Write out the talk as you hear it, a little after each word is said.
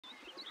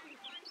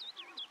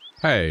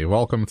Hey,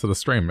 welcome to the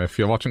stream. If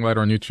you're watching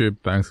later on YouTube,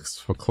 thanks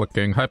for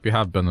clicking. Hope you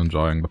have been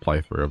enjoying the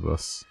playthrough of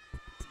this.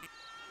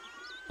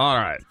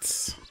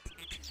 Alright.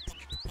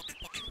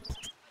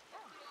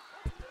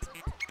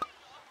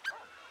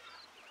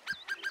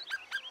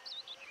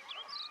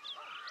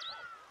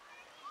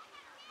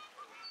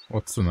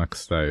 What's the next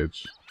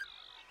stage?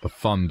 The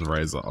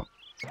fundraiser.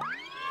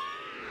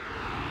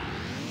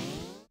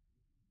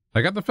 I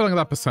get the feeling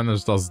that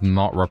percentage does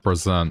not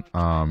represent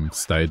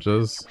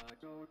stages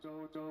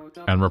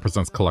and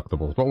represents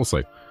collectibles, but we'll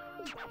see.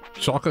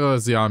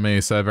 Chocolates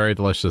yummy, so very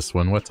delicious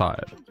when we're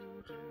tired.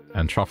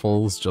 And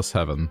truffles, just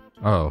heaven.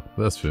 Oh,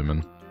 there's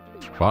Fumin.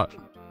 What?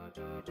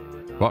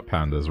 What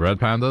pandas? Red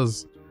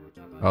pandas?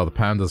 Oh, the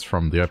pandas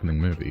from the opening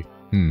movie.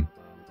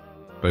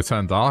 They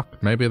turn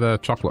dark? Maybe they're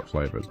chocolate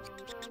flavored.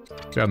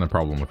 Got no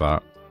problem with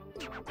that.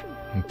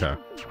 Okay.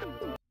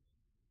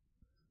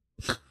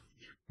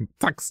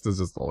 Text is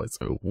just always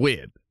so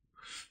weird.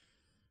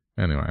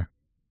 Anyway.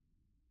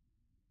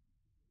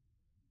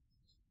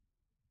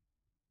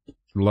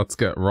 Let's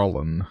get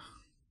rolling.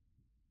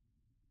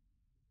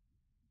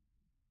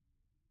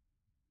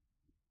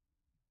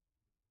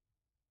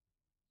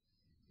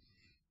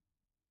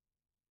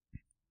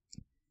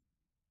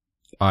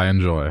 I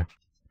enjoy.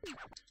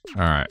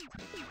 Alright.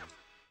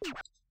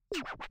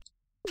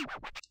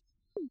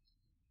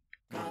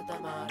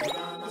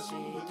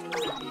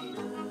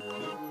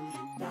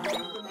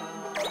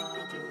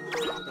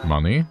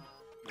 Money?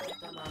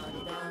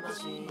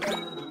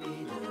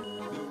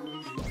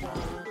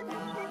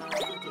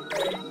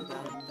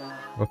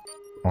 What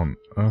on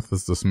earth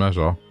is this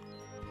measure?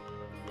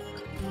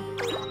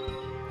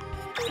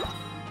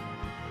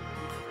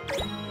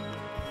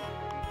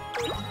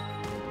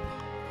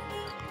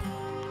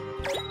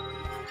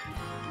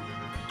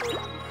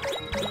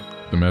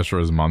 The measure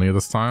is money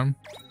this time?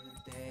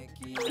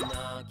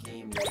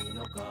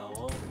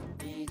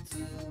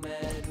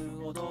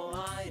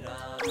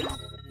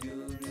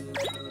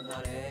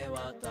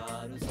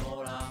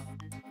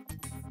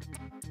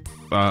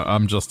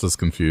 I'm just as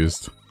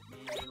confused.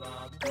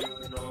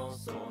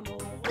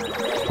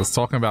 Was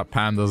talking about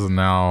pandas and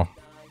now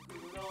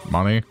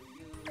money?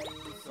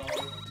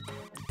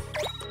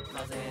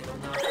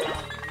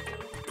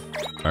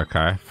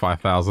 Okay,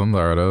 5,000,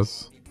 there it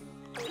is.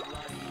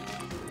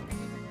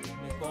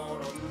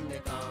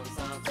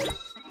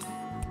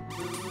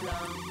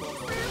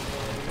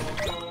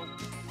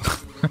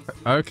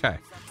 Okay.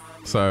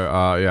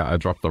 So, yeah, I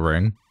dropped the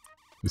ring.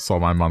 You saw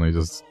my money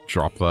just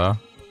drop there.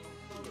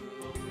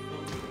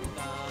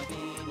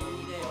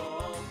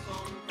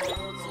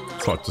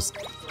 So just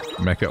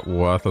make it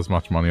worth as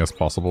much money as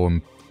possible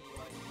in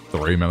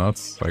 3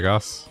 minutes, I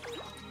guess.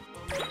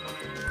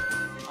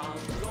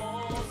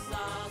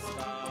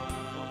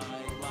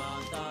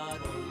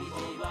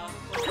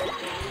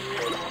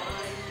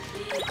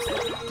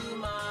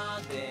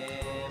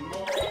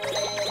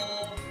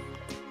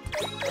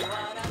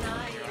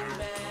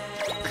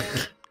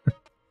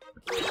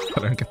 I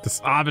don't get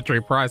this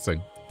arbitrary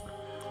pricing.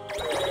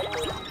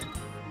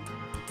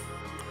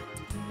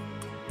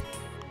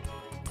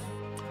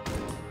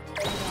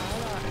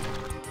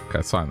 Okay,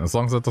 it's fine. As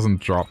long as it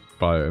doesn't drop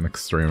by an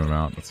extreme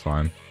amount, it's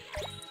fine.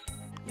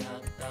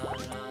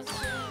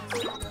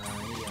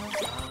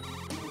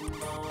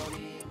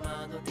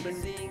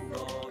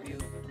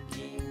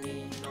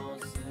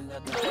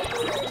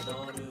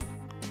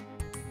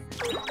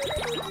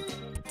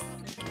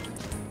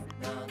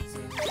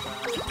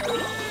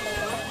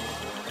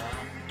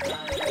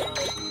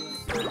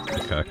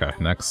 Okay,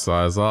 next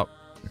size up.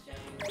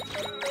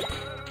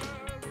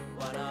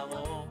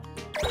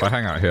 If I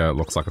hang out here, it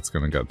looks like it's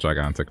gonna get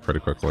gigantic pretty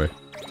quickly.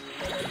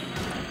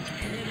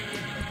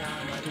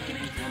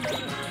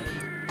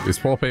 These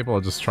poor people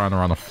are just trying to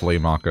run a flea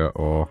market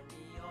or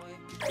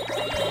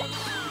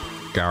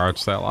garage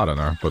sale, I don't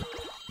know, but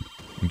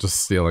I'm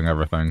just stealing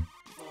everything.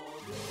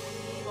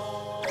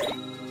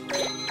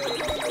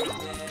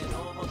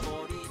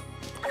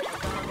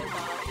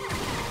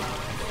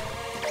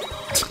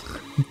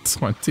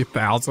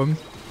 $20,000?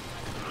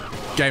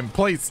 Game,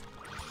 please!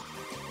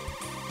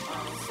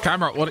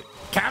 Camera, what?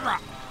 Camera!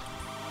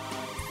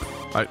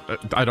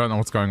 I don't know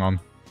what's going on.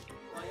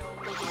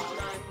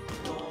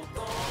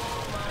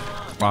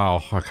 Oh,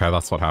 okay,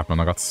 that's what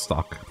happened. I got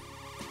stuck.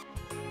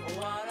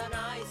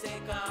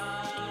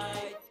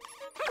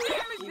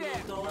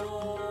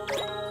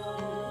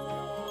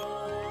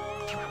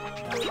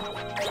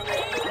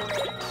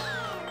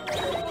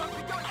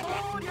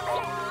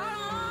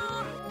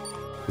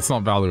 It's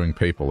not valuing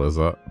people, is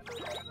it?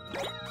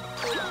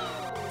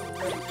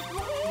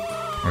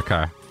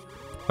 Okay.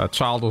 That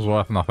child was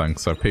worth nothing,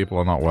 so people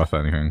are not worth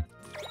anything.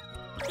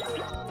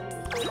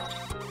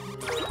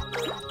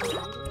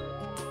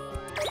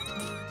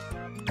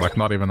 Like,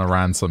 not even a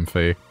ransom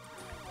fee.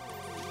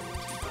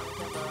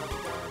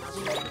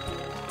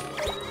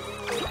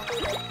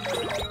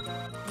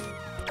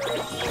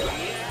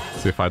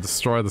 See, if I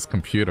destroy this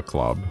computer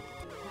club...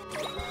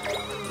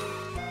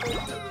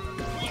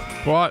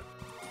 What?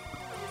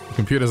 The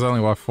computer's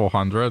only worth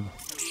 400?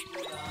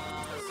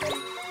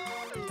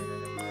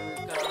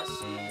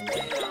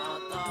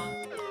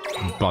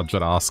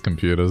 budget-ass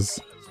computers.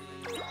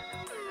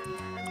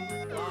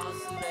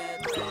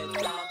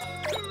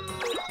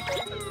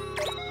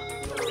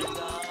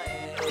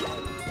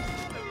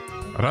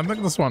 I don't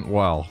think this went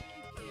well.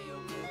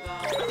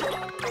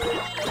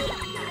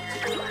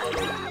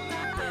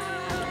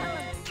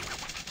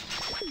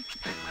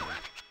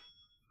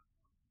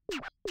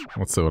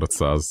 Let's see what it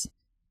says.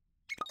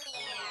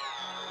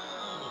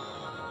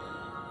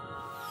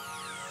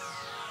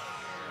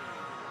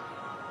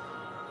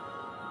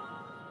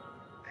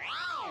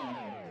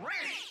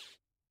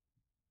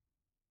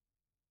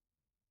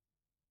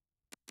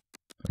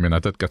 I mean, I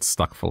did get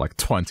stuck for like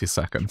 20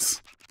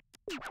 seconds.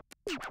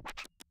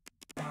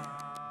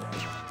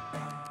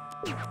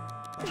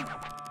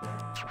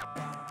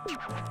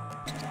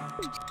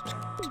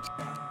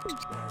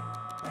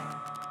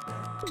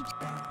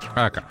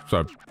 Okay,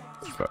 so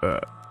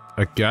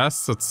I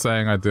guess it's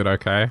saying I did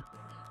okay.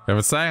 If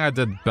it's saying I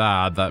did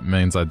bad, that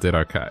means I did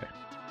okay.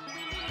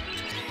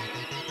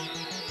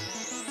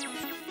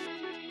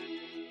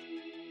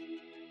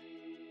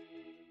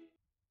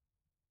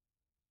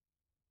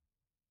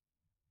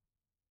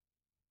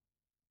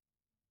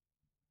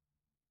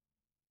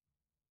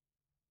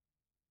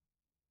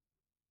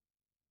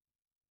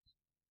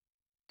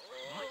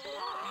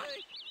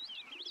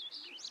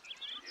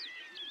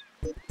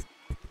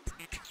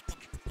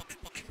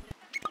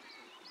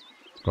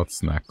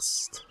 What's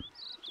next?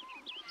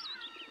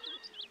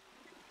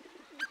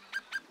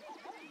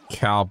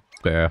 Cow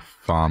bear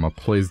farmer.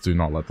 Please do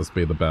not let this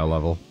be the bear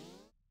level.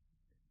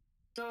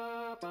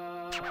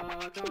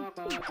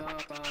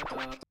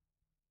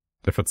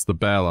 If it's the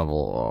bear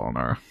level, oh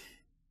no.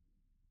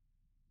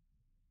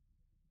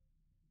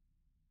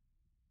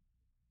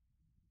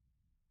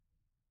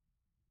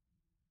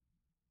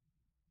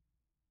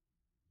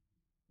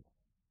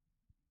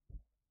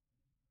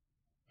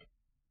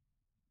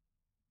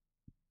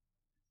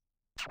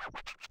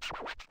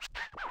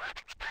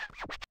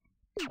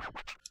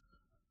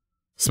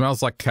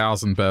 Smells like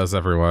cows and bears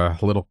everywhere.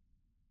 Little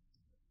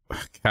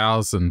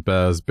cows and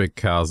bears, big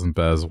cows and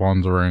bears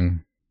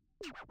wandering.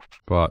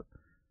 But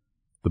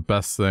the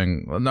best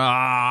thing...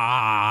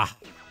 Nah!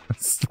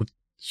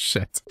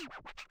 Shit.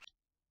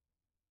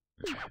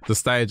 The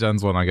stage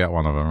ends when I get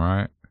one of them,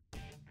 right?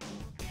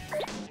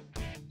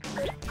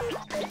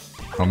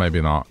 Or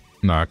maybe not.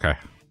 No, okay.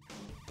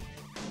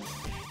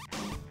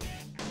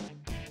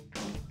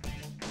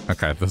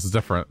 Okay, this is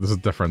different. This is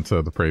different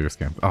to the previous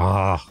game.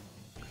 Ah.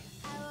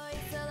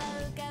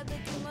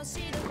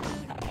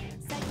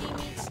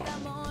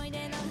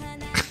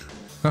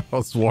 I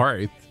was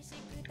worried.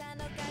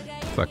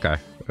 It's okay.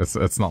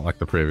 It's not like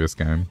the previous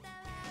game.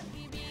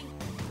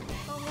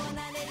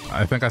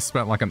 I think I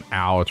spent like an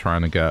hour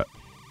trying to get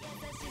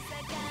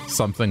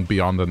something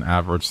beyond an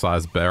average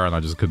sized bear and I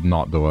just could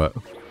not do it.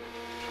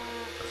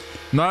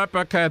 Nope,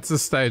 okay, it's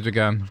this stage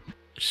again.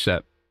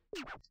 Shit.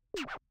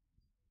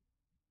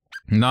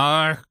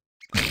 No!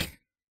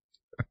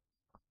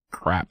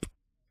 Crap.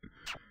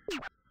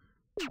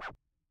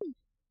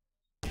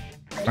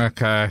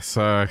 Okay,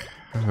 so...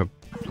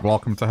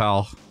 welcome to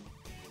hell.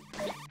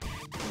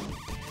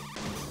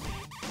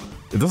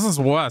 This is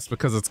worse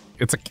because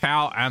it's a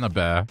cow and a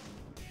bear.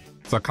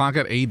 So I can't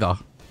get either.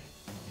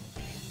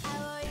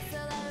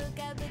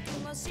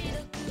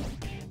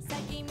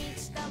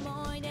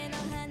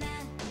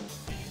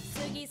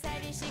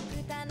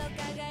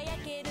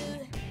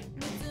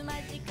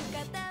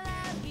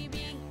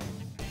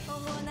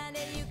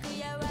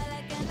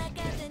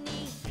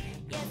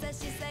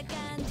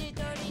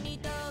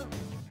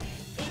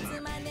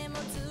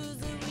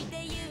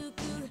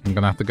 I'm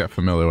gonna have to get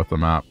familiar with the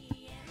map.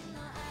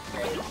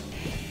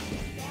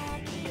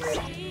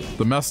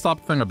 The messed up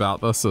thing about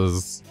this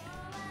is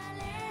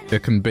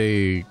it can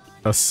be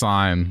a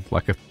sign,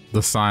 like if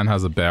the sign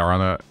has a bear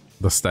on it,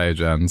 the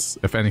stage ends.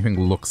 If anything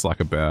looks like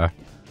a bear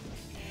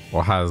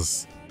or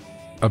has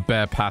a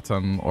bear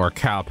pattern or a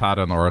cow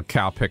pattern or a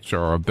cow picture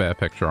or a bear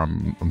picture,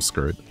 I'm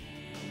screwed.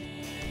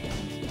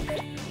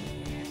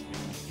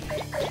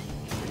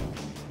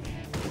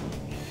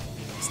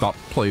 Stop,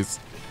 please.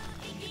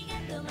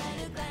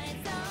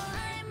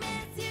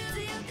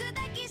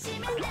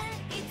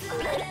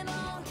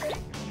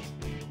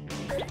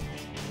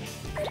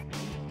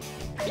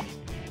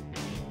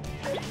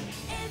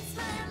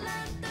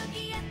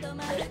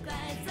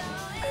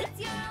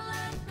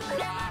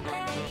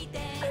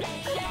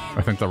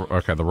 I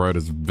think the road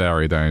is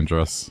very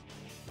dangerous.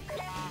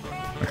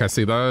 Okay,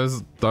 see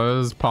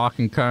those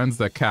parking cones,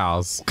 they're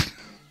cows.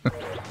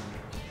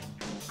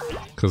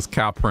 Cause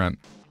cow print.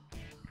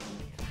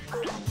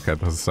 Okay,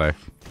 this is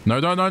safe. No,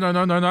 no, no, no,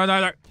 no, no, no,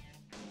 no, no.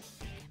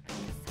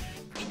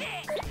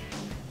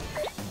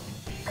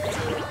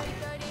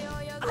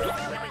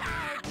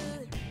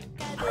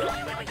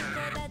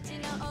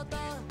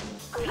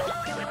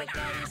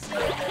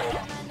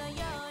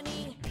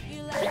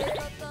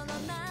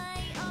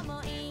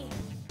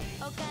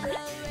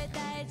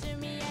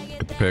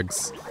 Get the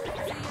pigs.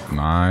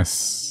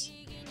 Nice.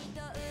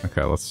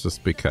 Okay, let's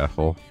just be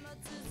careful.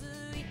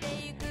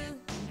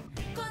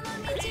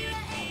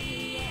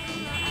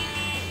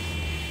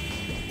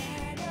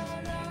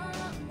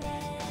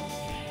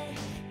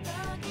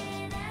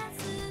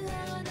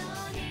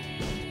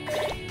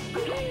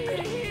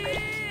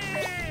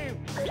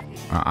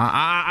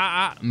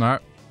 No.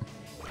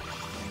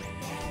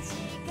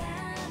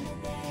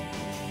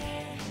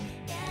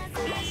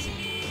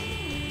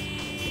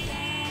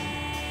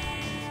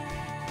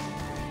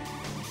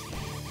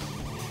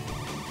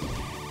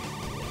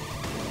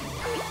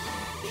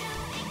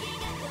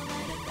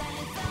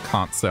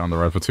 Can't stay on the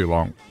road for too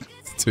long.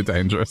 It's too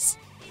dangerous.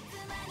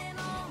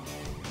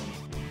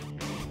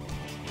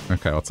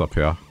 Okay, what's up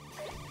here?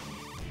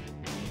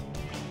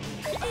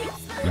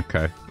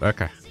 Okay,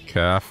 okay.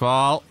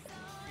 Careful.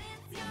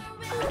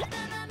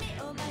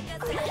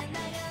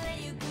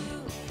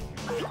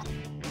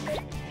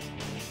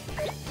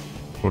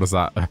 What is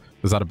that?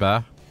 Is that a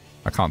bear?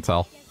 I can't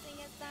tell.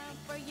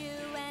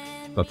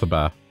 That's a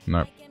bear.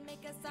 Nope.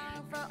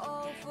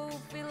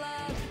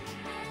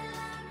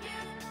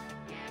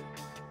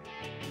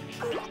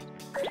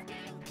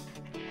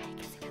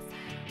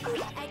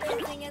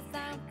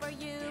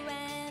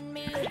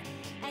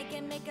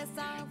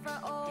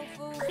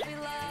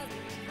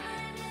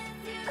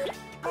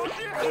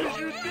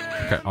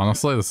 Okay,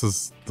 honestly, this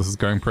is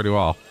going pretty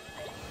well.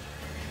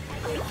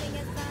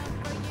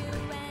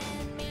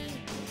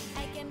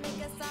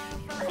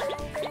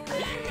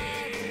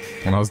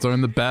 When I was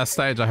doing the bear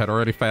stage, I had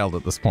already failed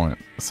at this point,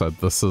 so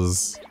this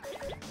is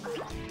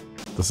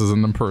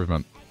an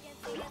improvement.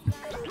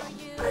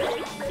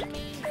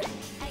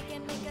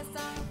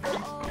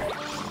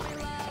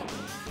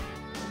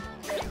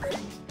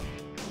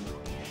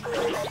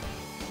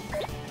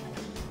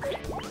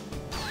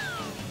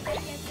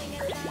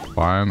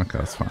 Fine, okay,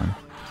 that's fine.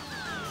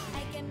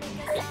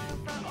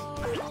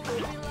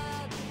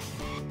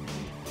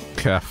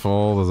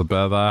 Careful, there's a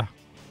bear there.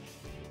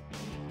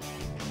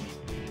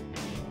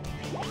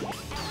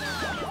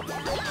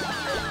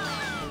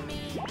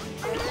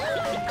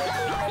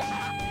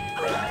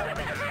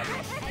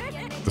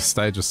 The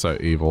stage is so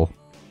evil.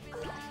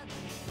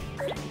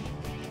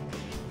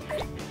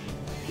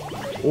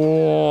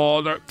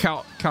 Oh, no,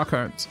 cow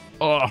cones.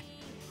 Oh.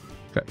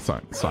 Okay, it's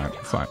fine, it's fine,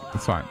 it's fine,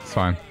 it's fine, it's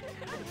fine.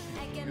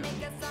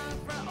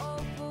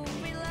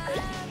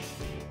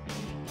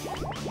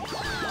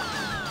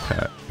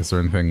 Okay, is there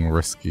anything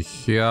risky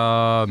here?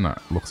 No,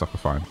 looks like we're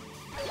fine.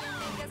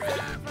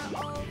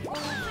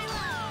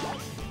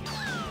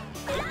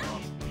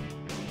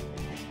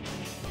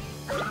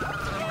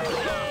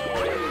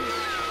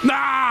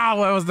 No!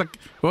 Where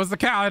was the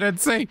cow? I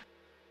didn't see.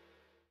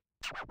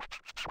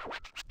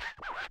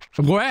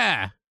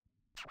 Where?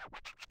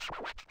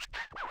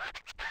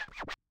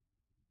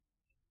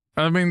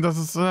 I mean,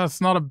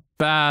 that's not a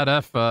bad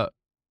effort,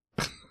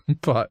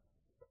 but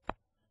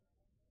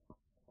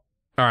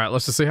all right,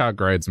 let's just see how it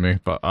grades me.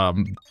 But I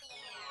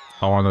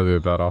want to do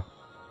better.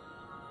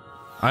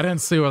 I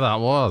didn't see where that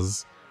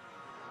was.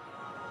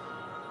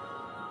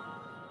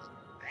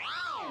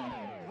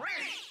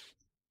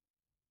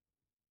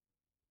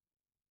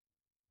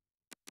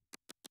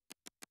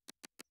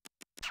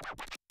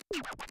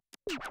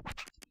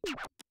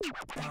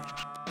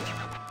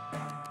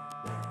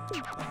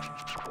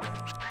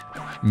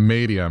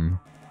 Medium.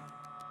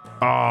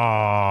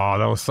 Oh,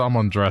 there was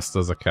someone dressed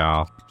as a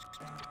cow.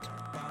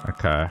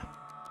 Okay.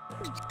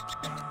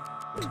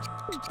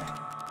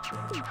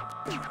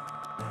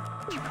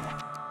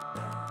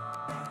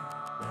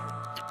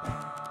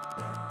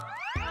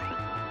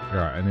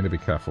 Alright, I need to be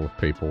careful with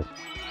people.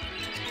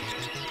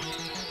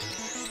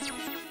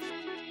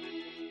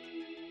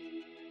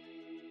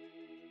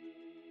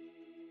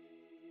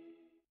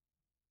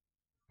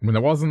 I mean,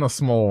 it wasn't a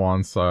small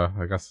one, so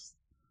I guess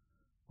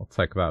I'll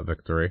take that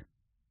victory.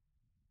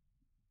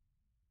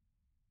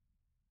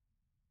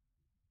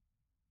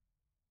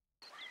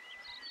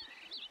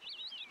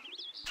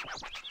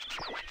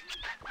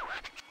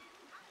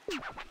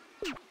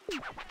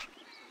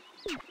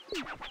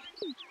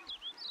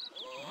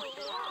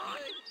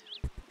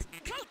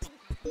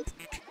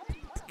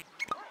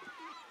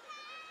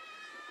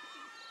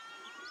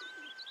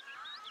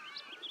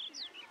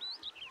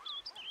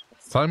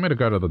 It's telling me to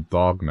go to the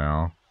dog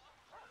now.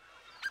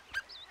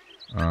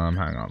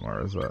 Hang on, where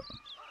is it?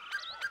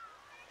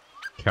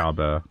 Cow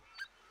bear.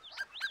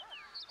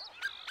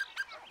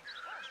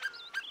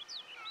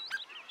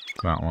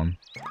 That one.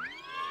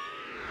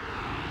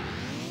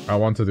 I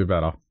want to do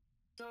better.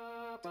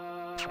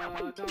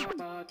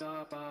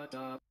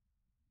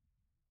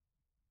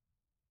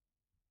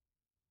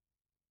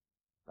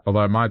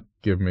 Although it might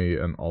give me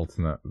an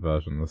alternate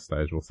version of the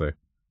stage, we'll see.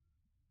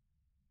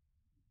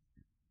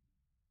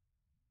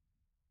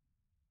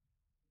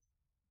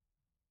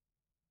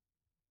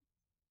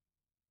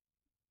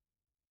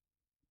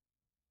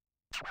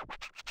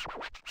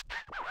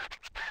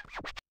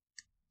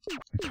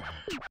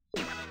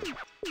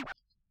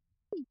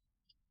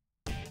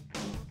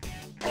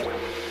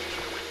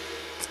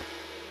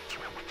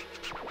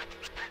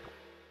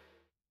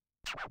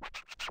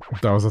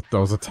 There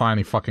was a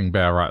tiny fucking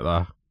bear right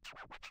there.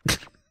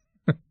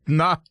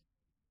 No.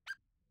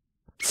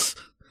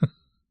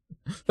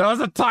 There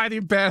was a tiny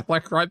bear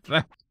like right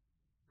there.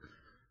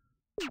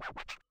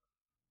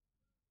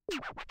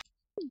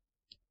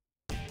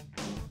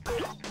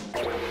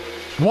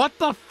 What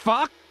the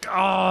fuck?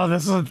 Oh,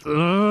 this is...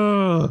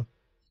 Ugh.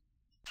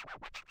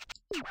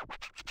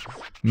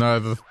 No,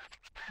 the...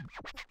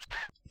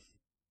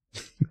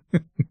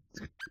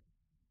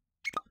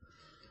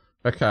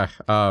 Okay,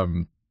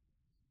 no,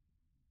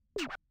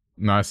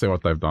 I see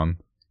what they've done.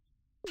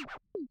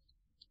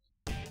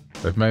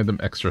 They've made them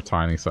extra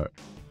tiny, so...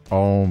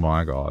 Oh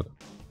my god.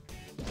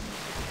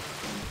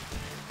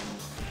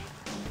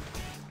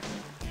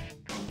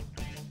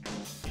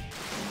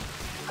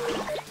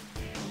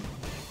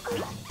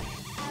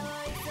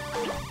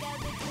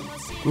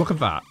 Look at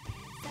that.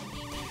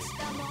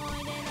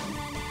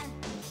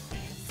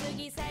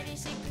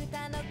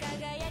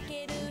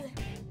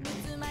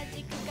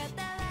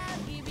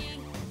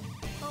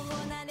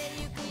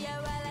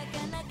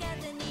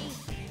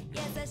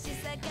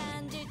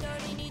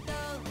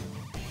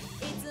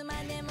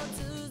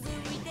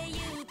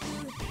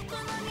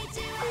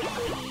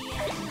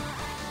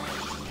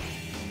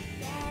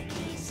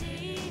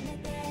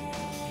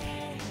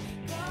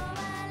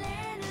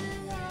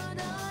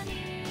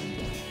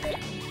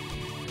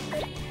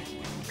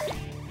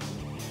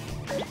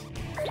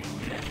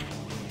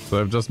 So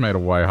they've just made a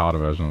way harder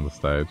version of the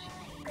stage.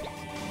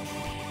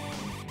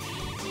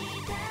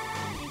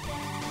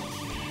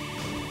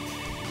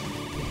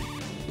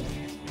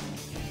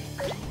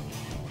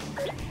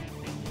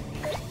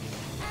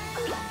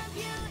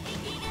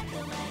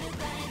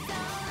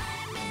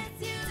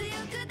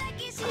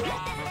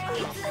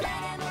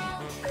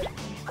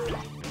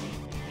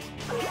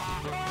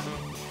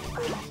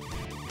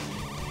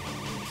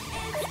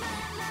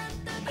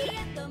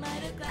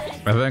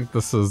 I think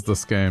this is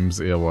this game's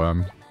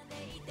earworm.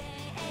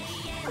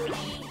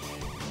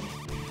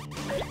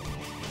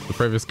 The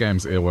previous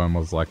game's earworm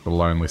was like the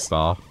Lonely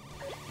Star.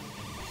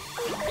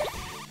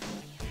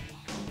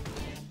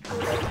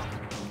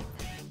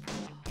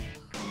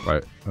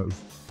 Wait,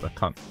 I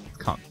can't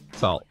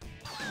tell.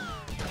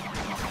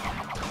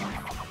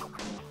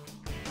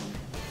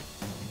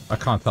 I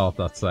can't tell if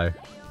that's safe.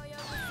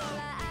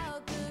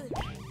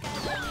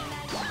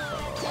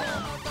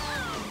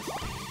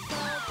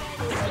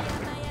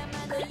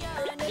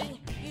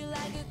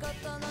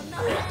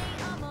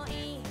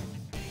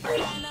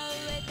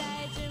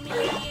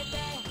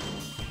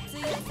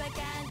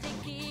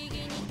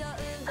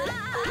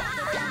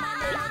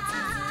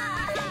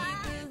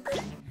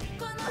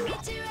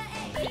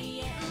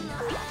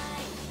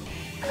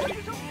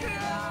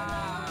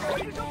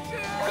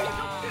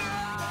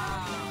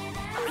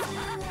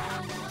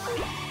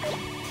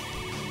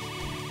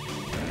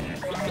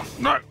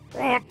 No!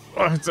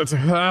 It's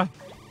her!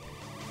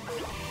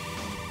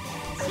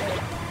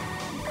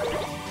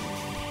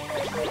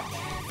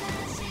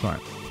 Right.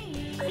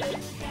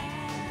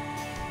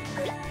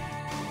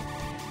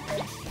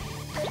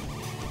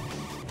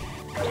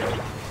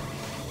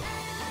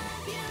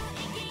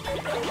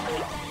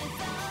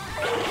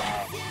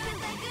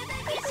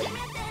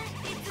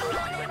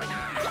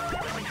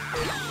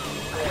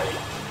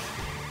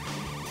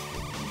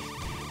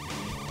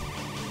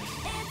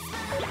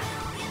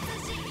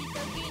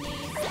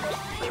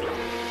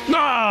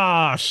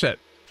 Ah, shit.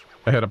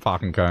 I hit a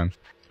parking cone.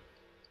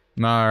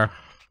 No. It's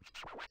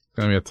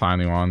gonna be a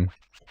tiny one.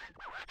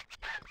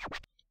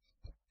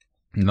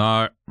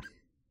 No.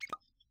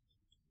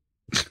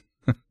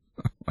 Oh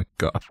my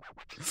god.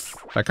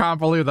 I can't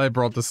believe they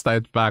brought the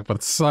stage back, but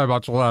it's so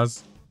much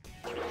worse.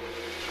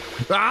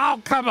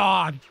 Oh, come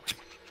on!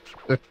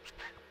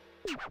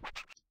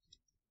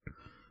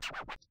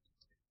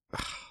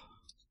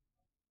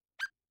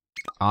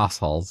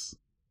 Assholes.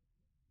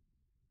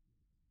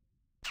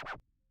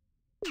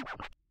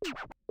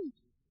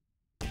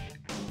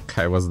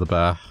 Okay, where's the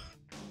bear?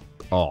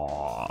 Oh,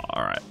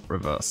 alright,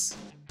 reverse.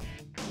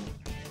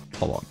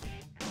 Hold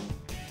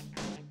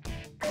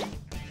on.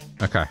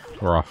 Okay,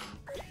 we're off.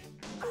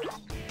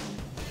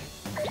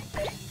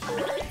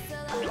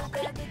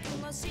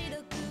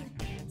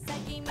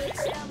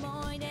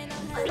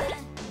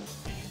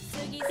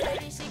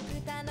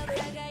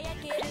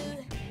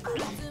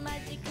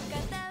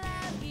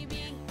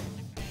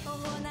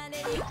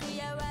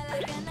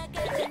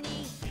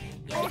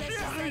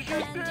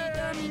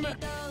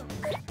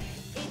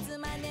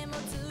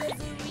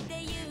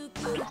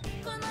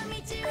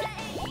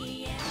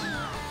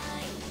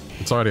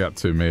 It's already at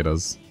 2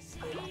 meters.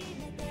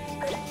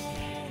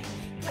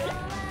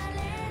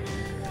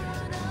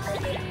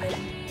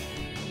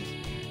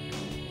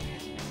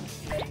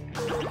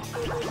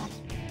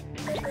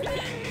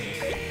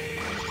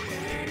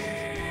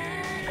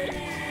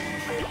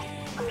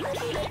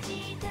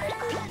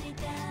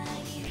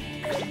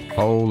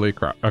 Holy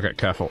crap. Okay,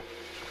 careful.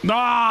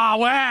 No,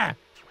 where?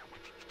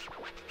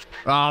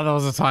 Oh, there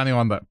was a tiny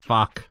one that...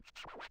 Fuck.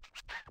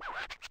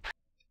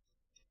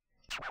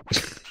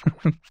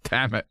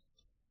 Damn it.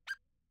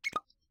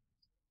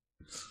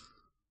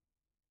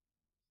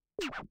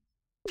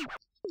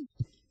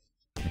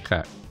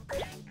 Okay.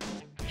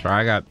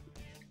 Try again.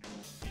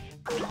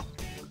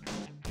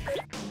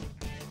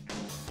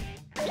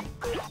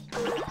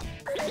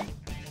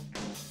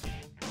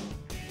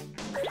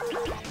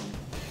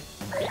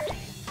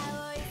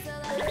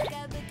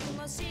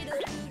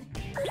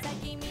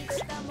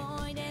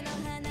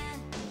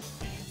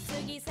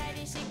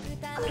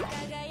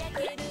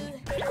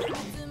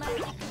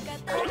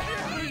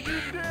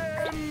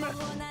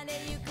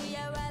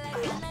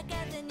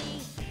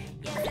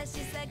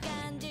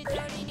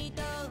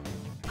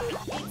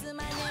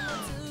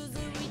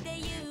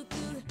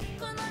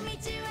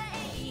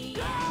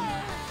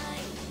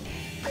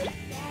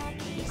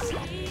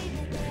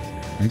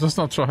 I'm just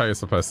not sure how you're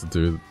supposed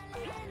to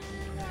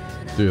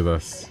do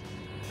this.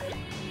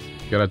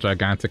 Get a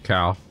gigantic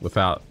cow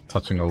without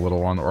touching a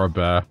little one or a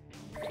bear.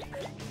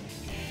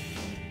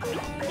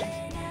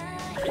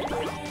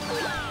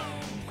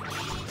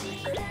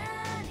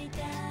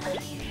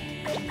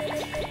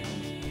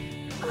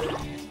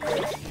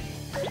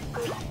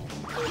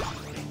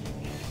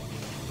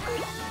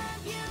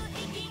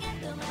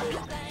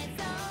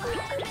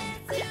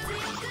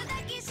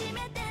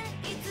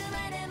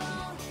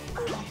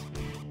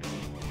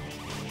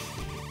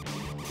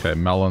 Okay,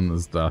 melon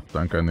is death.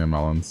 Don't go near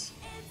melons.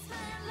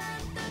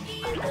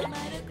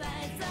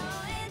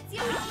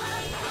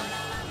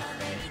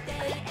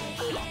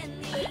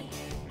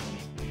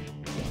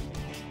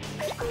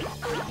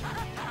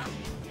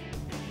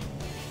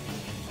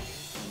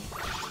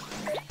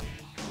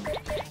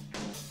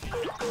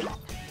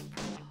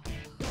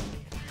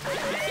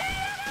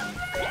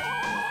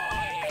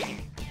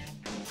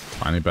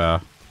 Tiny bear.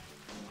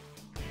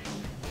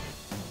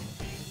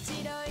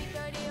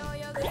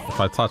 If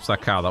I touch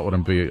that cow, that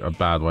wouldn't be a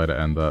bad way to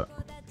end it.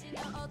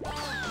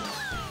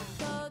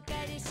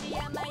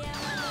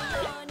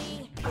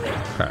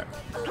 Okay.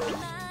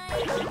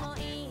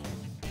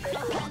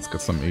 Let's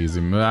get some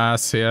easy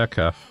mass here.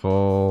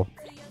 Careful.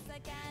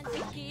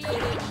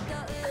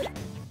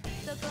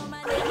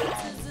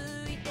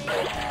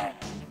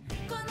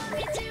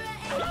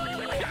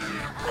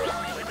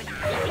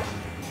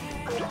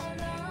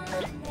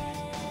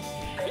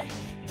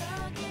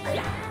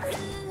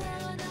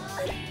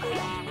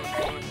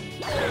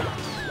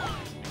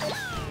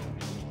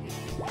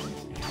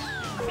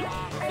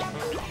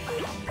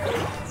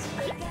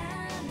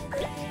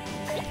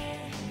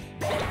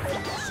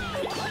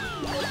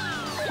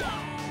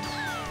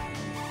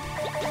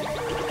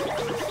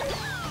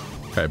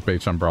 Okay,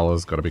 beach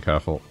umbrellas, gotta be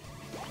careful.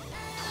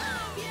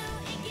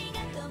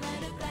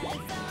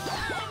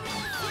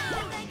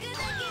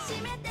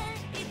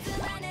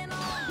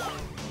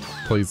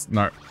 Please,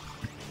 no.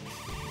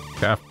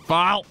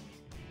 Careful!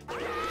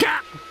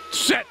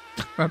 Shit!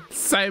 That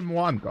same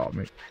one got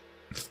me.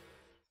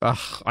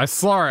 Ugh, I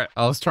saw it.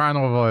 I was trying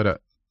to avoid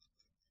it.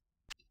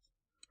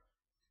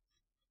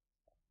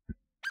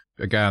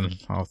 Again,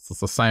 it's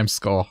the same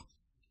score.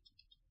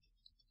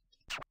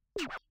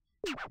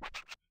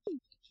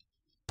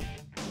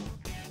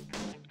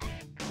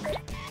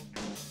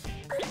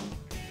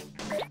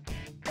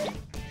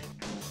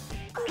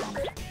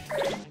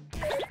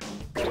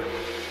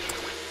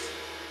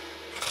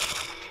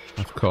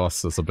 Of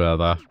course, there's a bear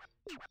there.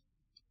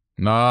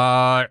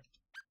 No!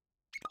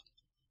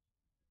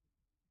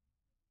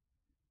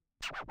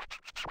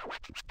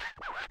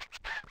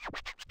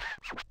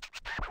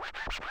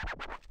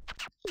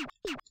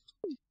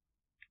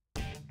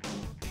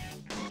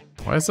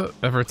 Why is it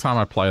every time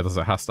I play this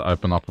it has to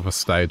open up with a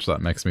stage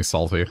that makes me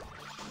salty?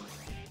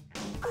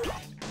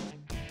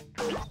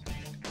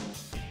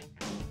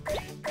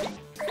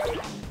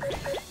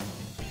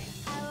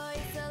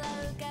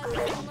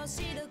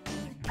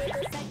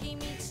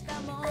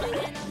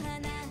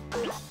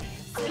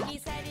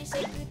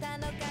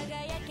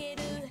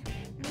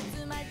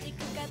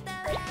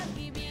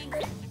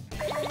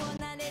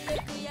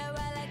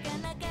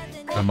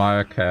 Am I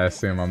okay? I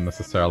assume I'm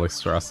necessarily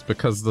stressed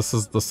because this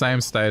is the same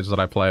stage that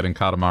I played in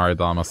Katamari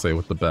Damacy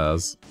with the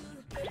bears.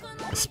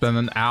 I spent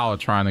an hour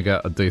trying to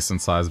get a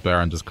decent sized bear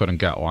and just couldn't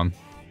get one.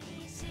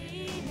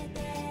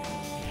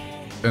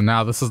 And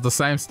now this is the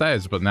same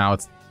stage, but now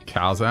it's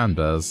cows and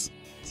bears.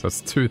 So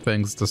it's two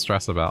things to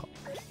stress about.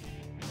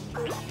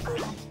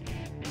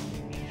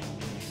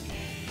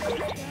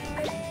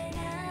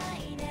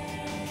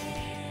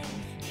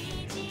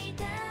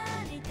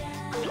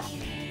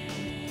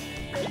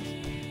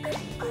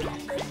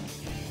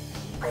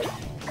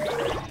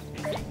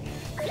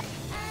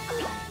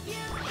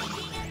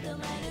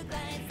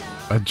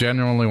 I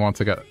genuinely want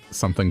to get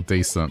something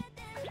decent.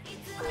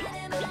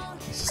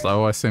 It's just I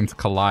always seem to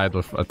collide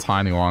with a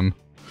tiny one.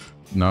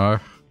 No.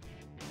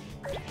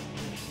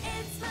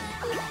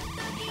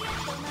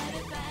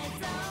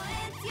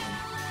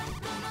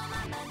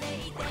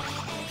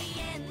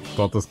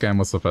 Thought this game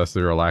was supposed to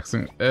be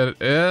relaxing.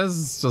 It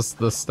is, just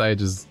this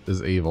stage is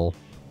evil.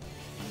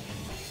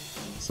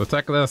 So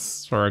take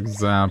this, for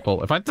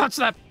example. If I touch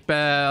that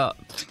bear,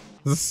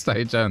 this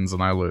stage ends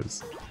and I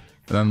lose.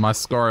 And then my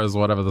score is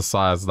whatever the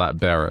size that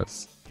bear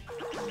is.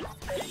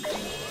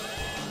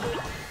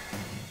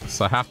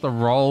 So I have to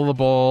roll the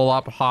ball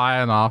up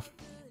high enough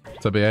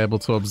to be able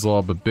to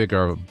absorb a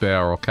bigger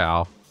bear or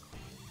cow,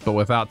 but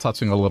without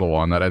touching a little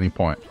one at any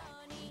point.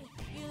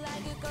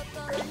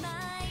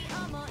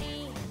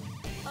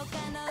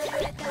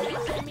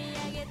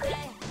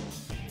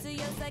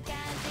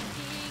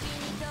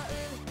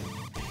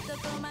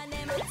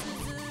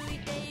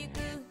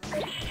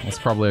 That's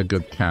probably a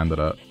good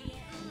candidate.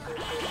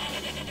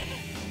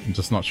 I'm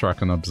just not sure I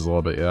can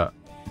absorb it yet.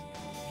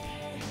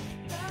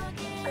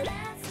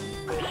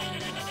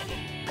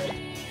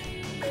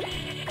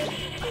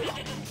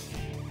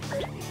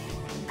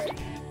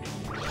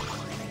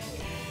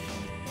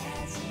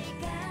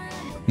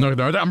 No,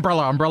 no,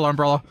 umbrella, umbrella,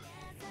 umbrella.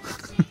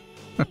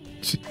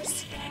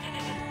 Jeez.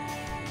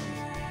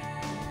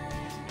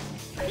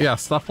 Yeah,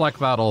 stuff like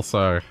that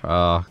also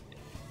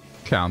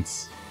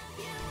counts.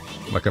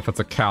 Like if it's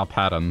a cow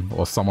pattern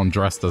or someone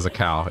dressed as a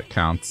cow, it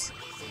counts.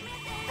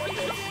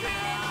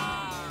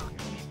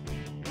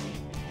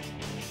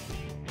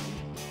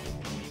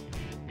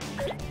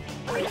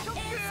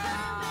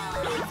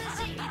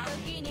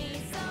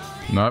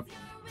 Nope.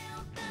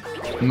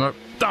 Nope.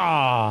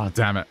 Ah, oh,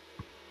 damn it.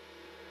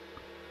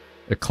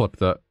 It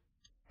clipped it.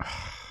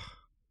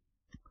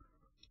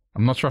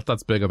 I'm not sure if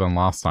that's bigger than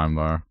last time,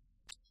 though.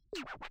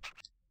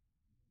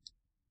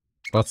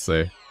 Let's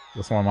see.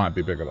 This one might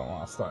be bigger than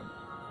last time.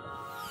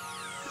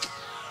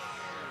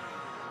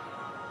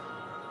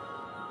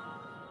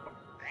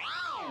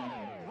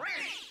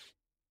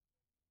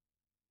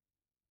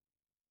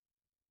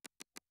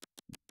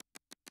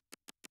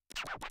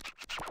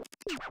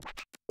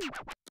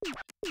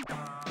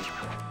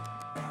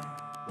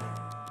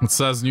 It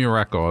says new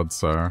record,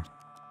 so...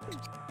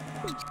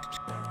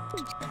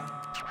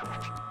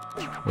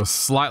 It was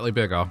slightly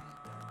bigger.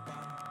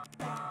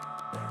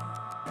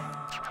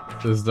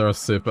 Is there a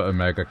Super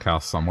Omega cow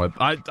somewhere?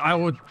 I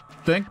would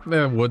think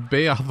there would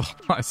be,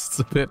 otherwise it's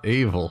a bit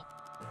evil.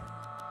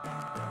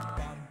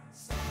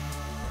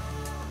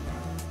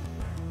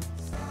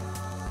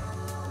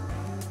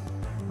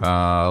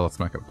 Let's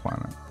make it a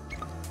planet.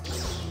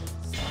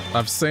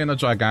 I've seen a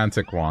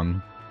gigantic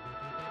one.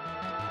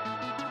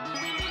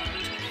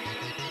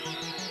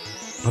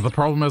 But the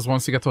problem is,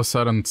 once you get to a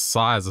certain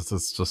size,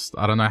 it's just...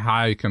 I don't know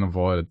how you can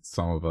avoid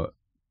some of it.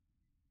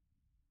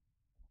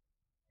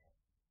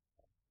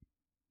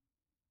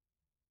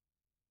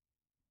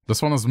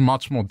 This one is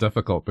much more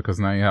difficult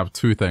because now you have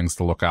two things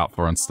to look out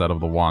for instead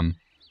of the one.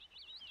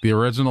 The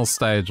original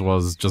stage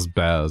was just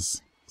bears,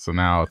 so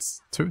now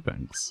it's two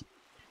things.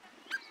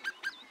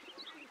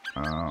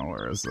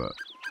 Where is it?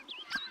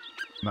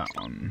 That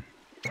one.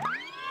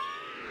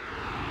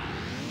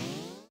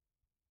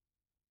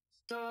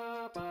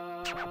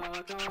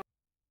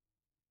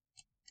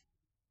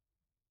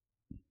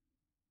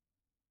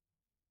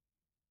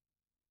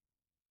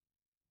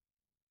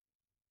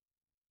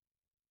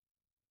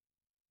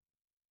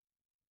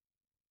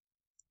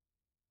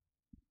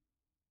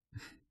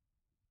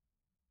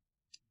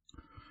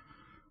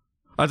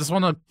 I just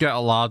want to get a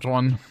large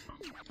one.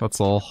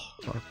 That's all.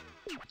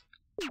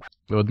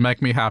 It would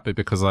make me happy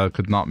because I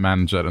could not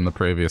manage it in the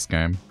previous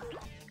game.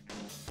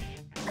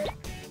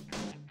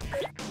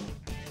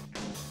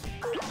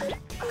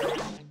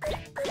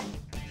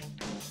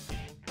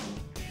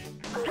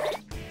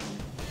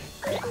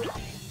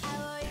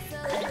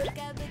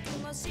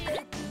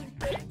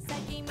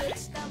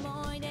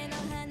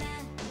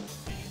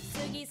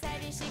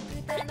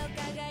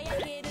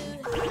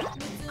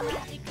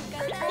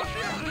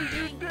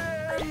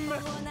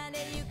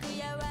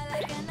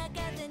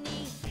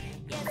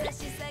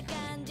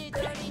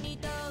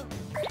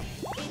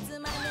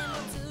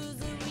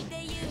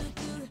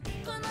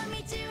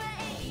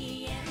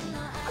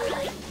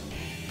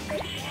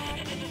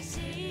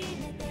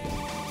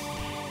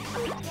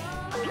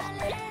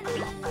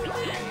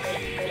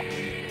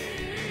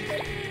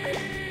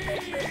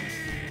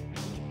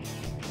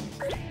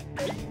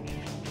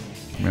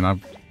 I mean,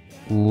 I've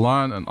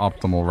learned an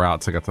optimal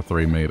route to get to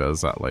 3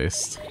 meters, at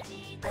least.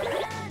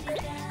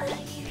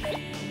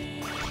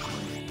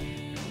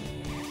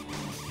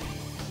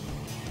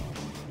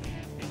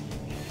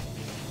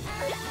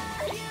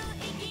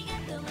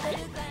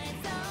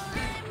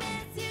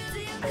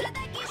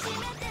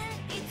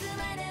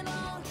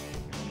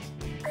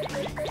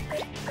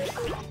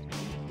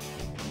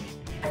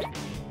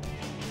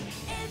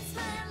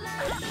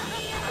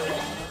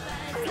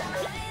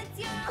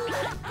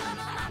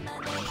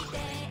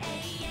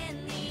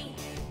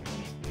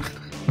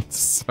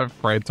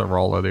 Afraid to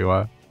roll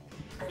anywhere.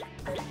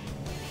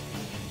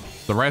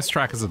 The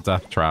racetrack is a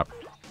death trap.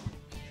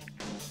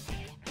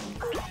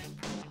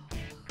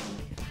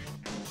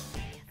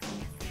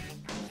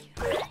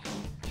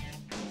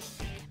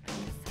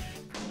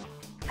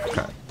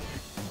 Okay.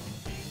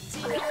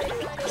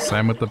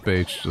 Same with the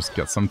beach. Just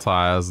get some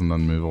tires and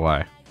then move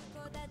away.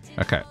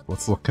 Okay,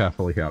 let's look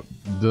carefully here.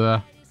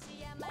 Duh.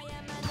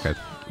 Okay.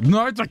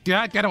 No,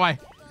 get away!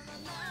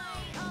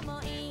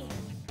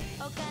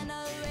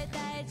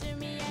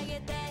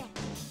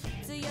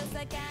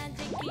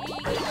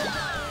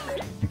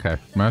 Okay,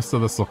 most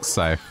of this looks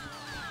safe.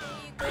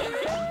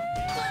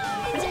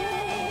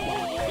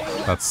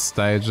 That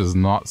stage is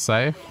not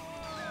safe.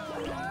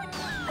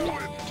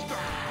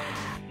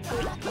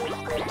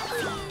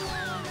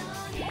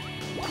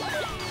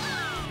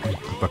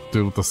 The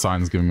dude with the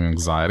sign is giving me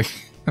anxiety.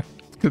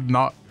 Could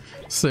not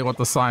see what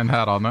the sign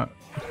had on it.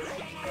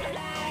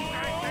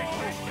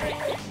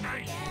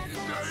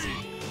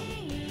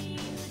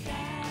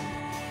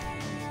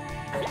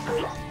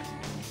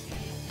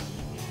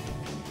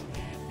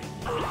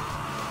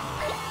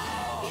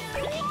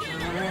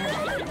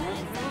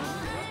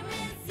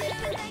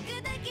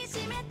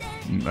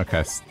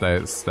 Okay,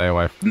 stay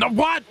away. No,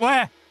 what?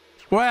 Where?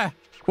 Where?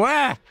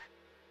 Where?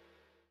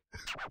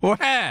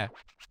 Where?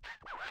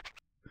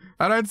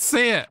 I don't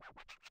see it.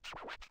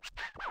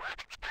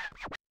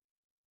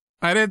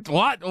 I didn't.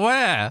 What?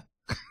 Where?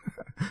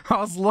 I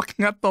was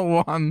looking at the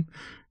one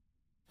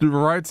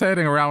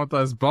rotating around with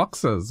those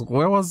boxes.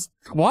 Where was.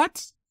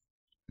 What?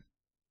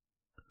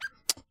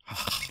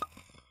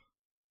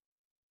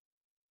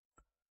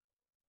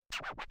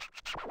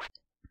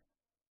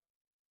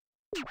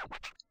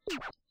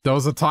 There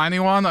was a tiny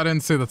one? I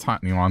didn't see the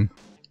tiny one.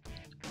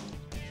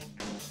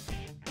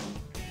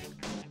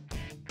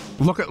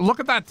 Look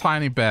at that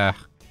tiny bear.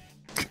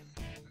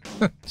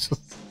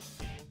 Just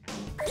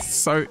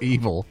so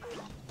evil.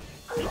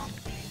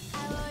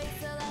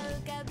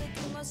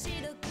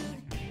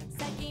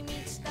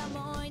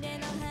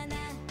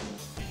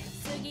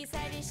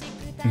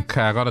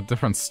 Okay, I got a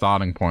different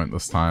starting point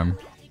this time.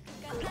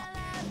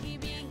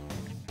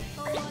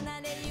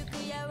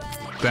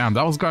 Damn,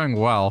 that was going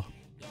well.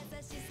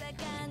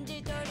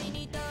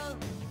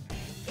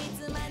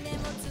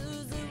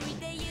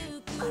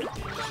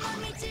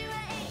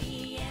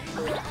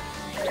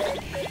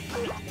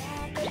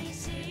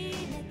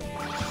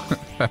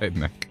 Hey,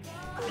 Nick.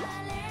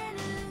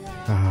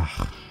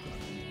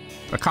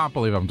 I can't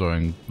believe I'm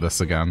doing this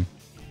again.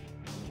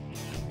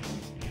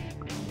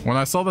 When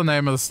I saw the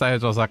name of the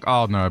stage, I was like,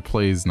 oh no,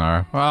 please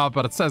no. Oh,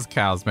 but it says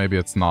cows, maybe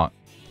it's not.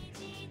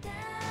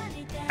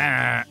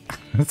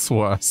 It's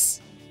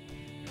worse.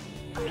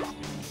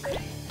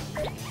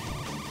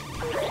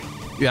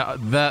 Yeah,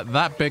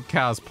 that big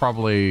cow is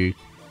probably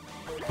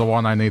the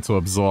one I need to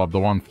absorb, the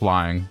one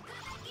flying.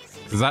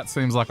 Because that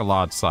seems like a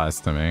large size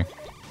to me.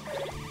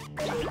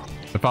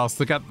 If I was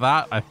to get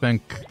that, I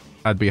think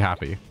I'd be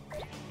happy.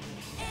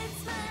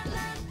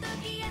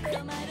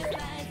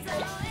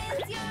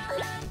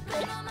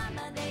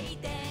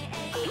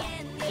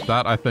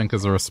 That, I think,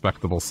 is a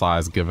respectable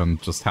size given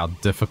just how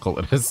difficult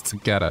it is to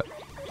get it.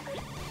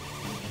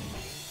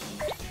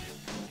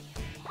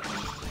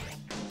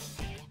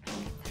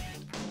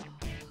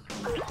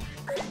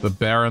 The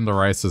bear in the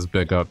rice is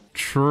bigger.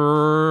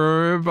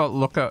 True, but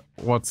look at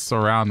what's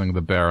surrounding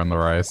the bear in the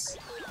rice.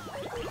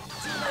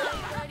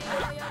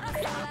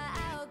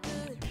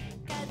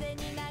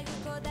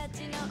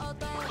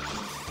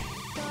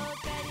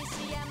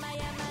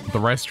 The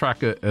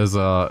racetrack is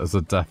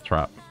a death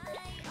trap.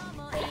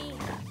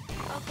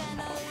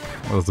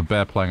 Well, there's a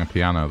bear playing a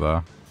piano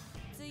there.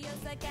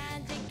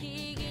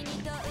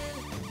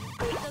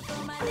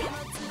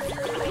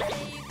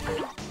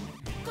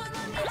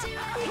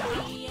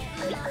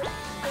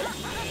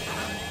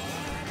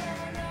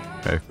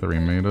 Okay, 3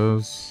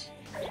 meters.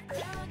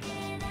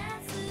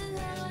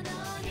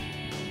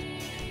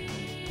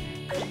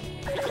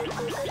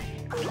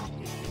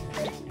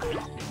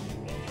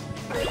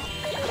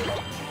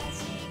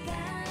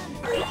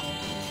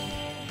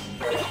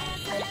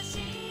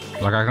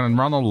 Like, I can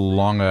run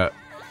along it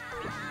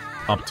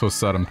up to a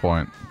certain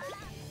point.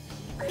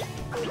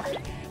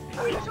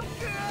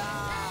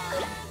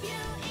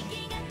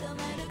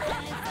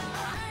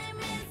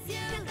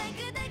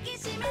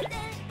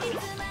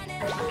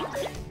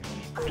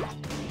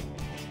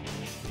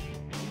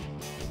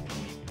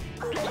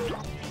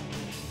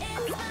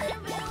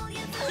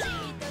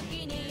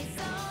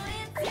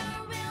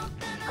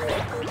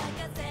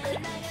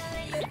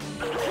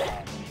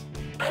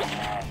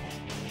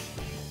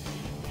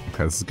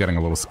 Okay, this is getting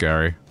a little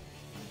scary.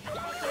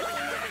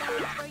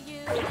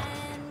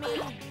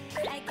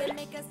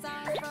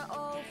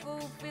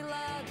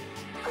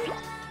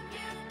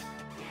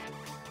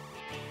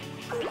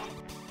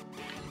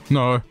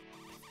 No.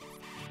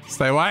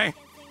 Stay away.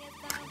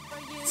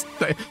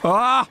 Stay.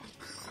 Ah!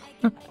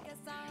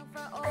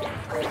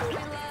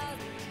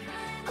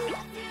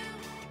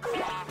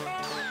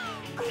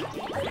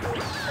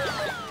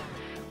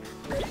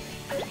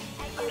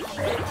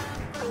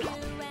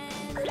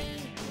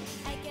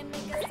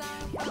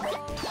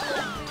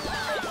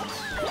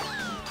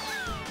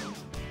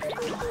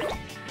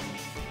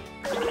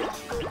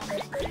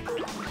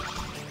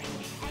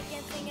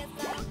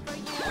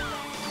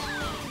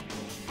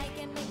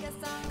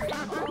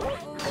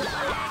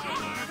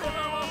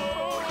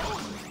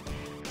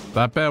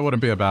 That bear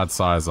wouldn't be a bad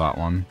size, that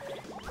one.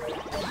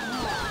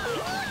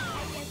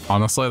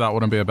 Honestly, that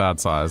wouldn't be a bad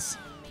size.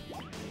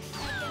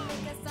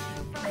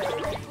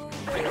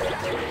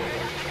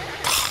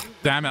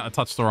 Damn it, I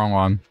touched the wrong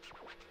one.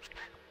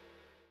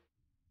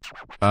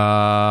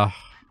 I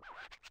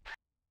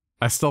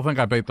still think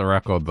I beat the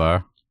record,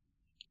 though.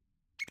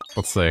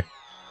 Let's see.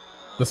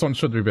 This one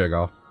should be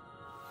bigger.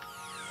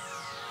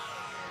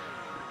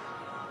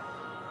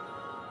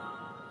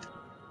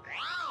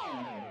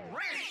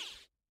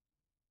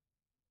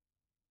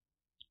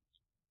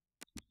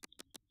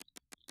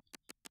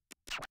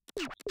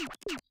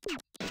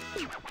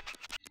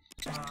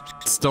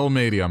 Still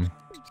medium.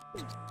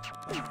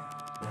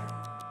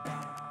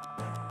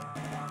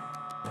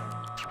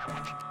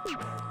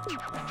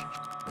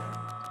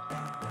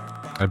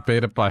 I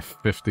beat it by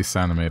 50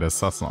 centimeters,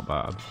 so that's not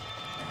bad.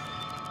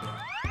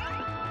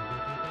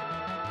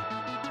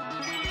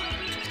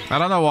 I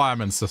don't know why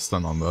I'm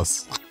insistent on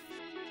this.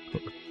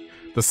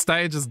 The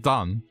stage is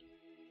done.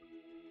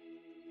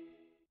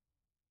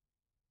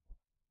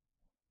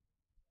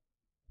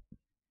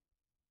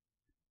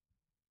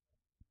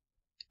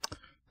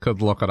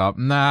 Could look it up.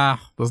 Nah,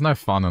 there's no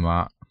fun in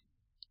that.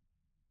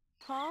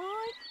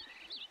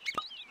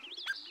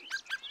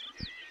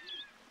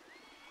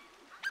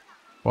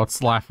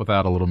 What's life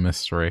without a little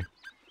mystery?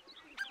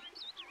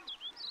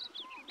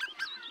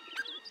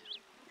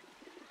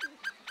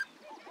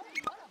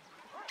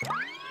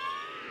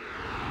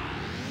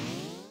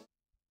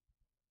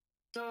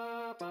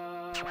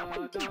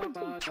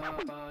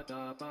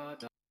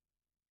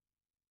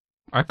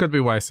 I could be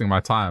wasting my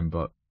time,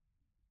 but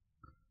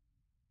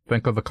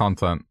think of the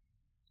content.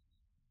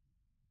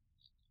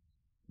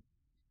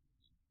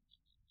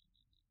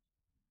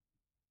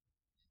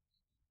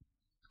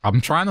 I'm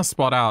trying to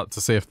spot out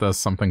to see if there's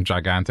something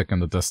gigantic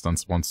in the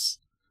distance once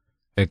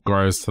it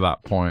grows to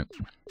that point.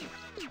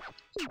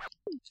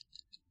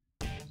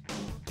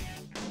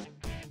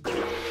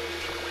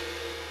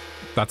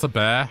 That's a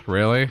bear?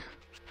 Really?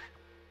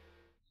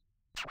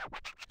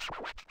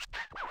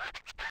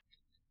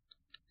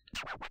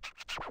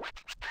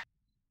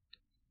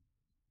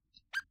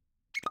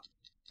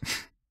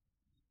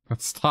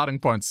 That starting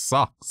point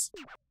sucks.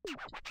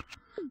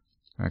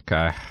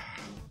 Okay.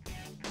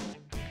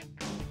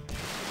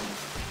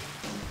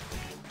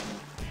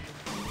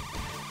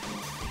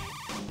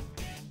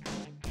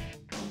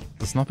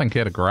 There's nothing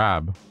here to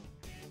grab.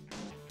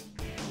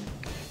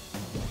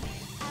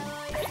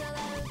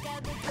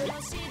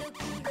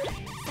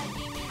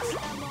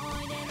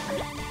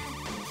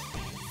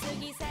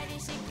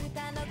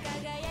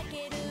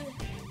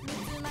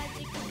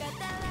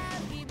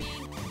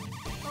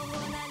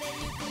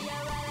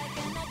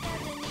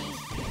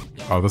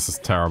 Oh, this is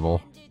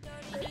terrible.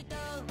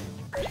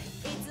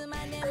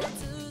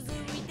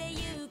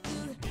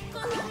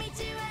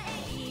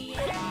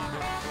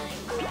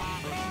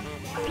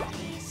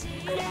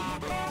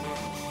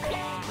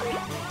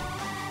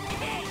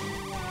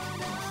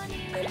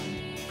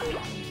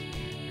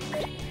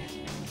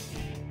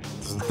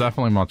 This is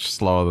definitely much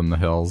slower than the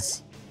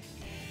hills.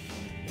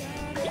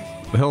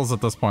 The hills at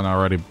this point are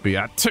already be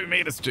at 2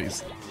 meters,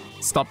 jeez.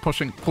 Stop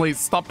pushing, please,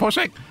 stop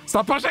pushing!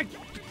 Stop pushing!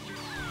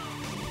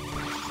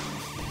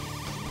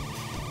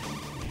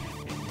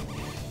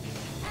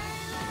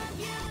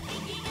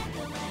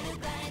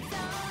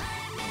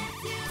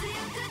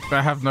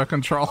 I have no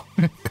control.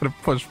 It could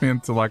have pushed me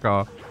into like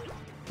a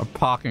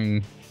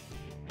parking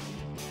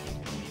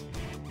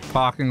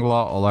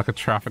lot or like a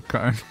traffic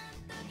cone.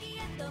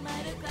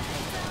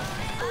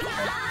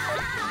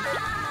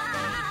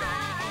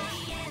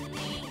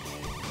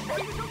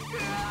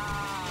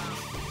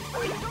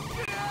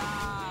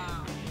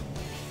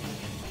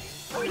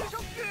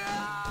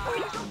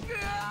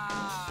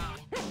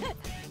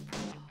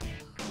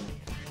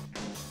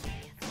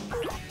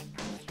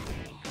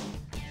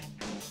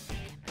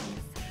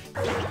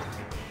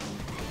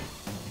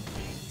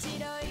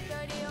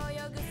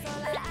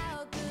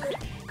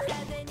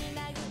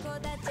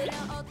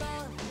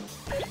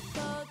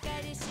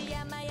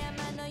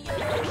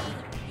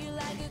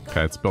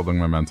 Okay, it's building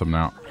momentum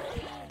now.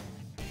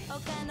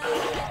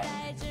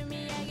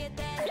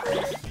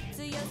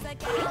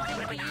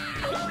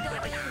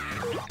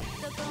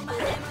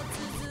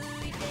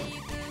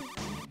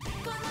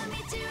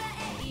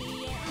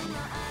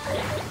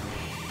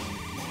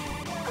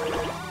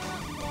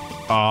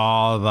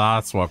 Oh,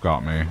 that's what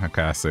got me.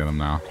 Okay, I see them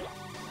now.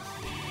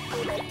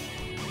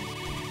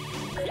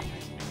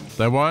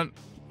 They're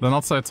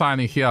not so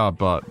tiny here,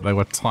 but they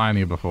were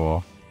tiny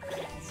before.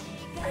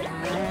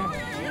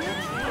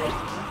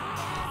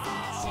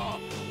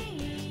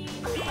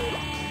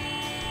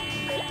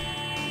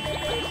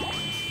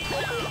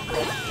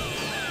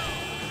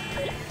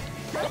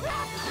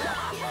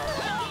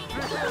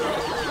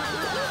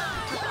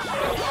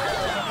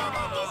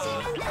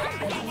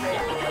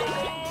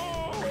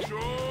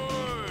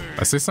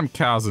 I see some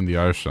cows in the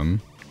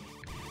ocean.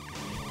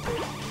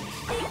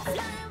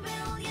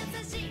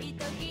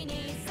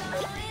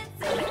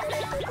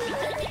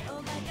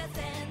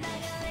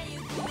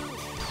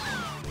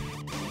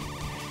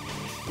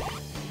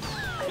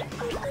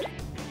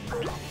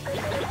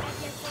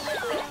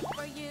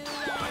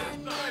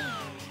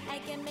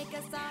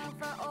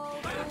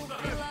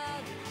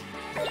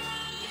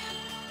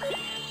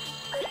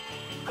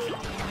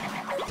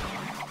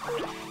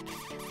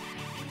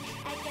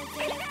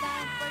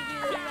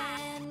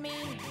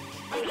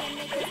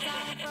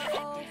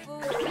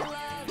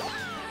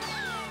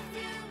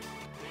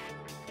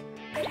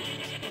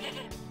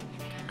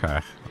 Okay,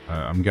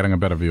 I'm getting a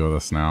better view of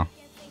this now.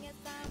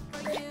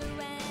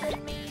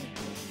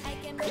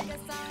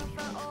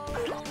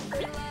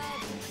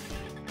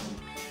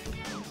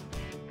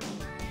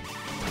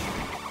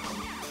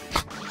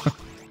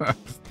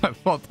 I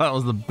thought that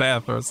was the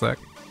bear for a sec.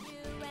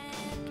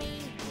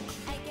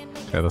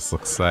 Okay, this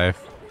looks safe.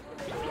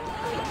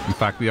 In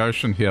fact, the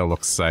ocean here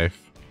looks safe.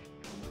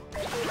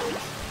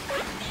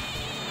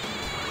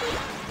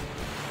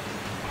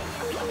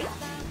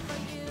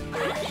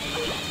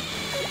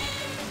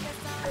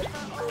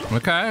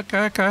 Okay.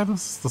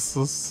 This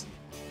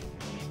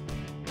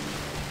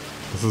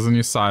is a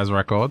new size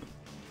record.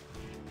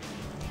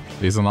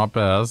 These are not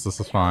bears. This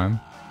is fine.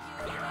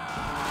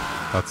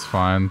 That's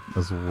fine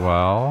as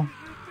well.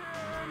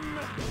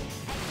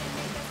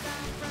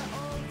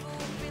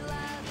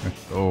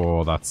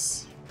 Oh,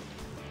 that's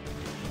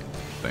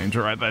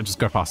danger right there. Just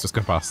go past. Just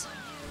go past.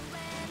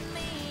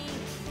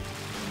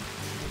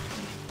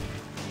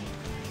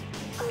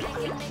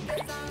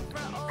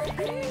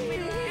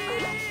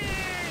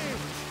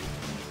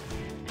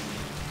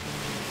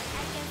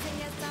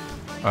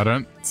 I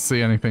don't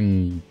see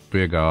anything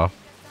bigger.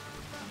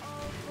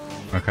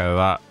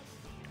 Okay,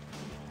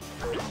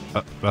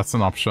 that's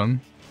an option.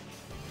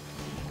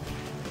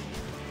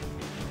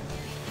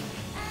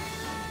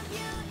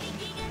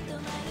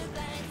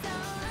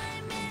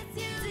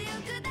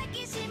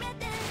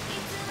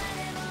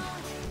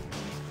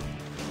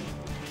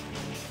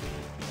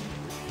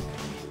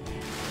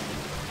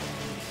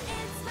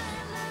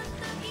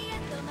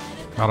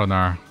 I don't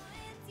know.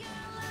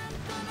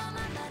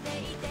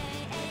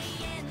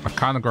 I've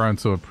kind of grown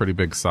to a pretty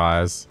big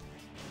size.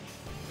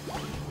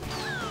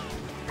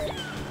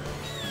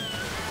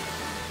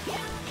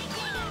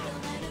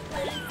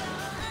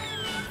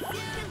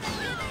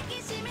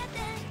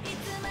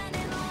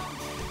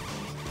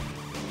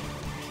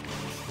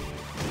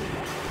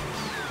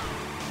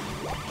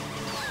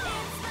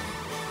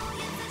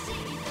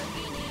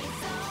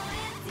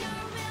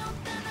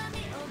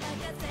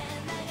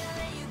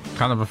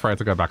 Kind of afraid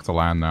to go back to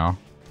land now.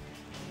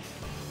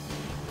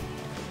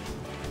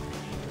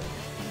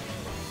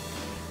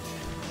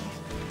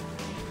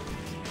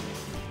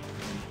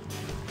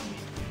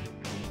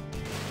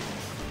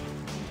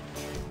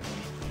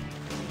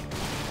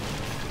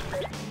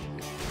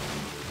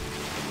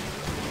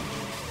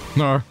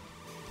 No.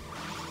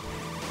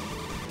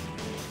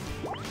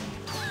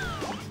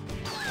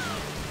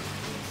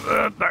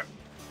 No.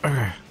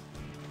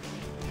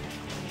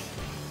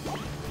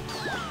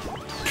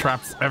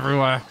 Traps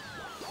everywhere.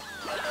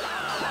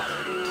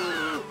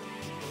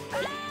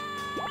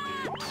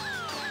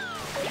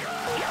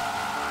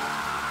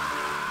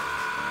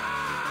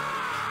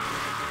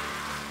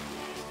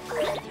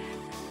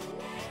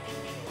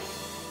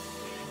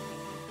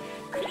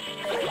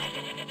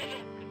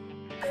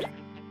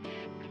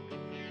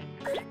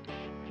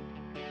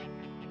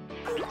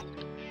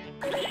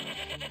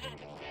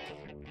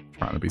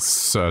 Trying to be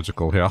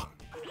surgical here.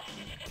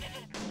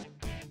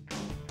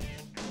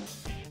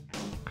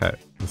 Okay,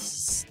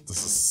 this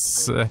is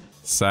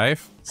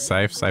safe.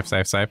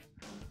 Safe.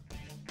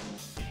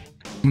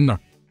 No.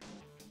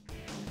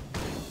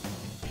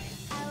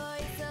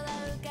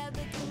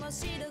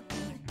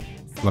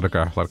 Let it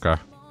go.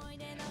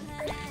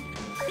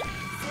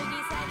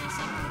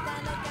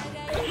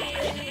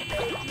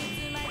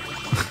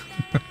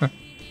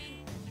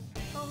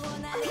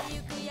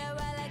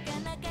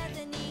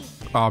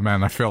 Oh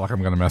man, I feel like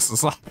I'm gonna mess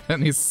this up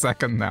any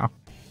second now.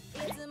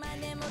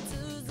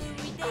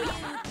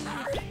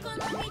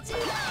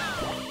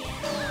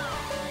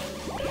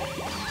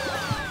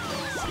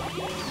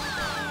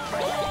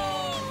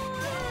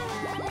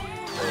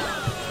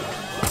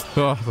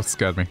 Oh, that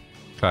scared me.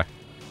 Okay.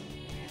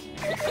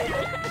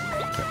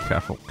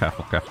 Careful.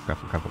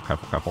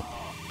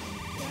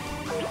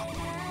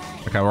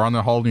 Okay, we're on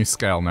a whole new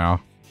scale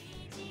now.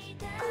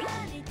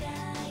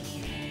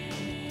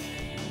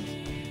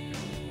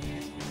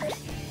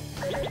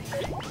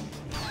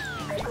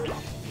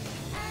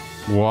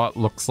 What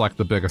looks like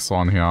the biggest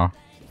one here?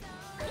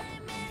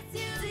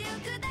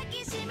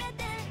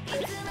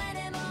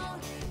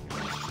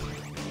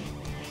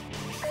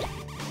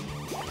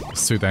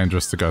 It's too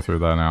dangerous to go through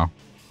there now.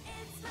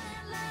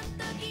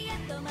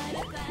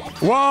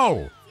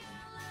 Whoa!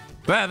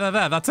 There,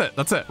 that's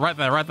it. Right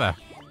there.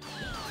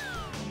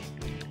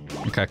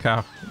 Okay,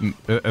 cow.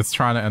 It's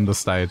trying to end the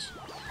stage.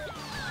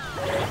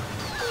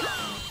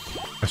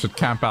 I should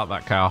camp out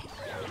that cow.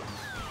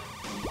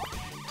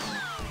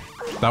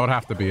 That would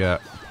have to be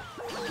it.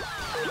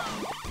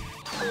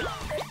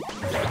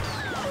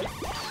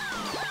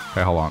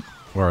 Okay, hold on.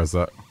 Where is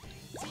it?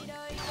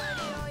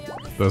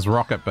 There's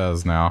rocket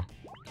bears now.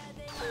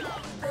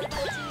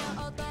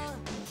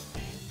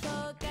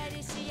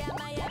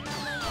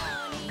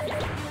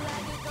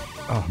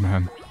 Oh,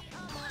 man.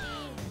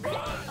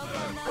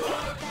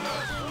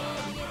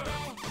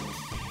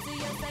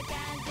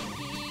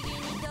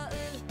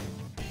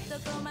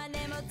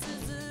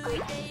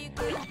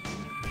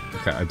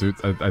 Okay, I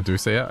do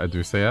see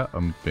it.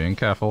 I'm being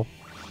careful.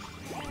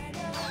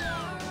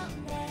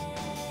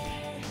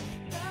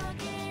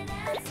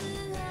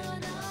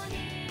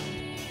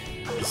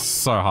 It's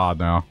so hard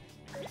now.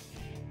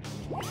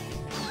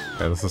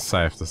 Okay, this is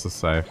safe.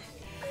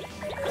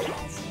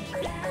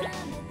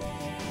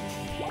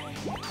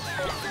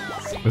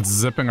 It's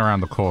zipping around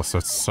the course, so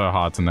it's so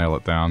hard to nail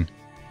it down.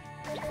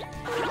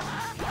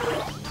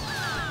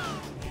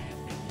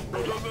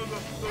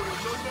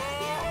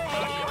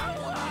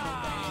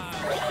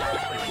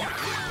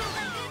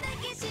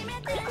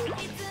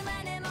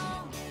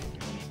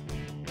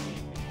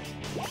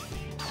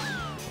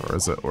 Where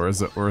is it? Where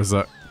is it? Where is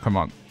it? Come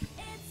on.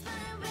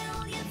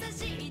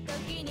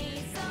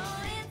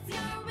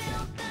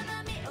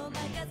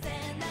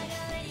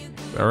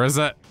 Where is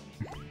it?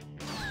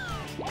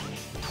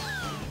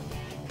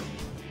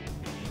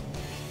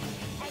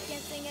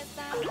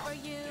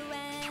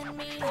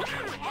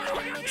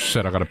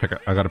 Shit, I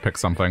gotta pick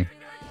something.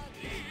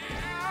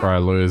 Or I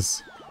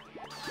lose.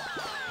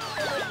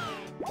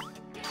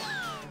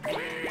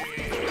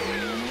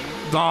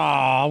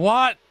 Oh,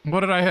 what? What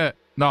did I hit?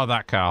 No,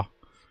 that cow.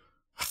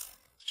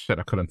 Shit,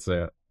 I couldn't see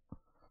it.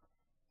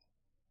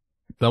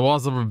 There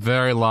was a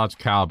very large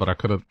cow, but I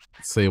couldn't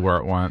see where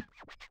it went.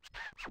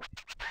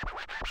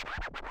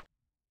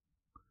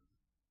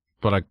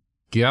 But I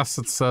guess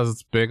it says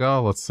it's bigger.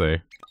 Let's see.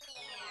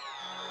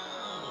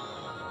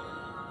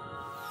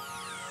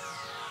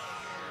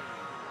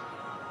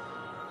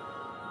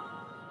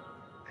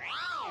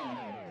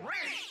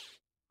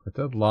 It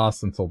did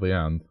last until the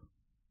end.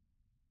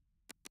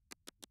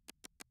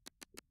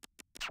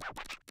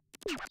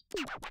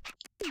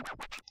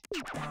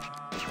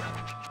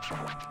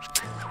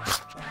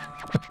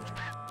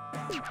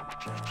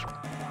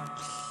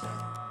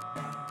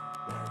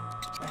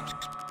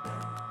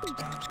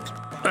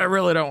 I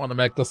really don't want to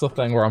make this a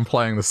thing where I'm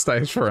playing the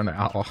stage for an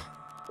hour.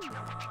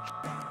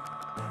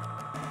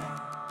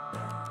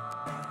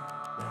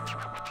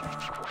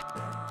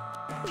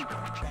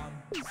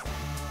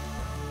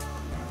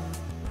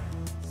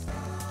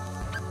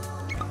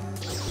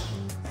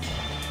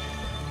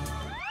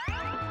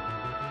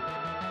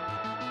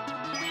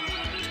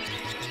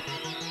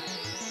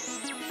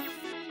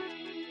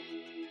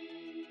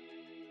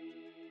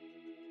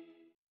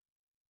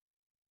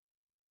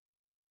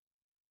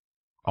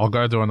 I'll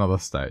go do another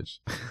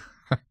stage.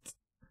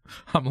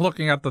 I'm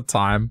looking at the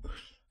time.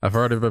 I've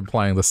already been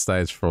playing the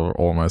stage for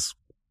almost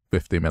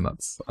 50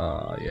 minutes.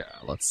 Yeah,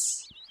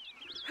 let's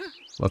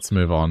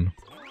move on.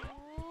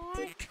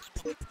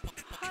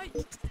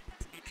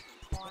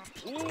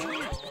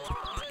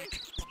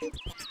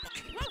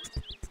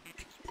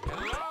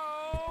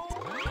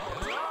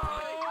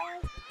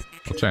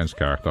 I'll change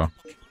character.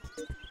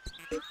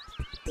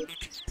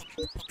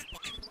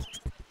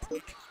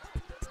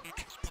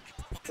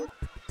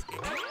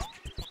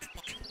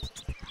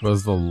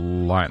 Where's the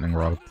lightning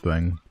rod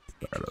thing?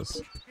 There it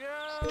is.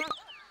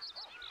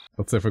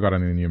 Let's see if we got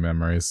any new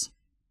memories.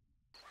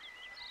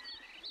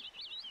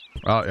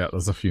 Oh yeah,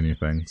 there's a few new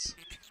things.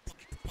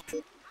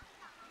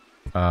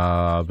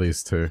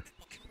 These two.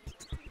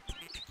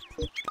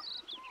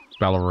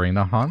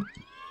 Ballerina hunt.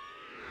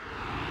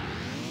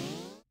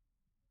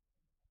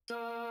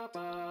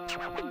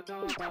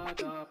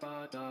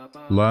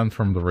 Learn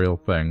from the real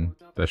thing.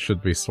 There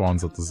should be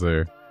swans at the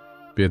zoo.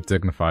 Be a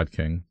dignified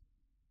king.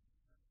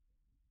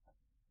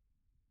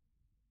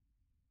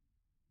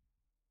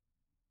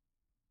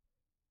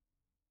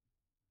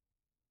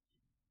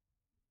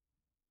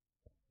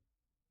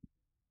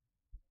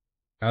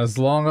 As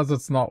long as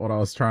it's not what I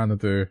was trying to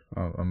do,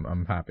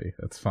 I'm happy.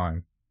 It's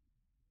fine.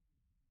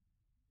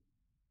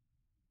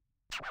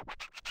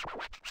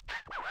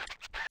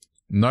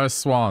 No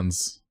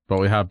swans, but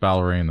we have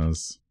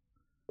ballerinas.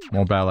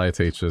 More ballet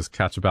teachers.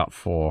 Catch about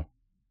 4.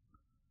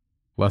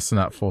 Lesson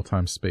at 4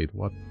 times speed.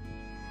 What?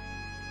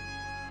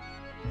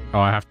 Oh,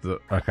 I have to...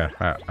 Okay,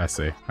 I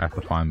see. I have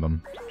to find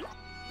them.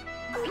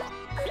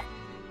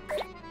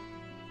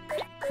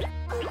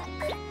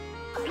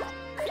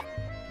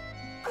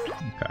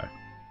 Okay.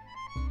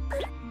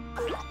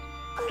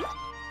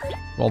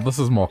 Well, this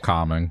is more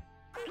calming.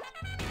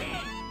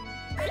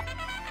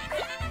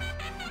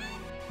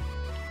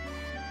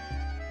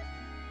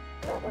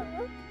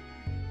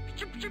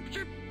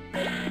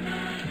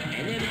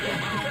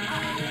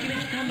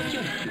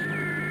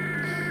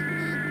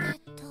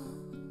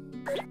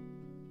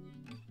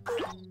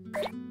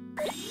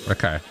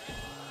 Okay,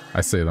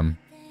 I see them.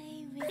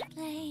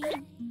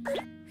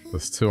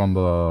 There's 2 on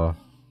the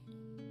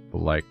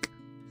lake.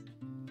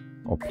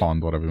 Or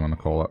pond, whatever you want to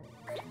call it.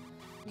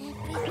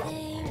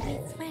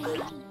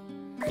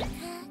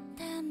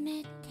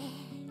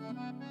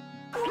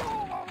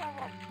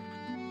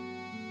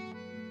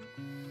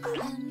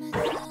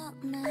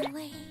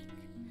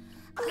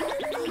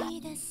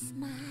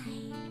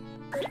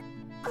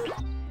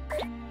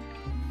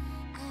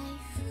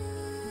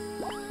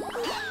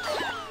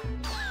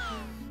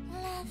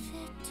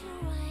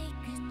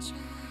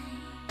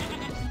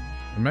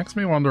 It makes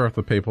me wonder if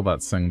the people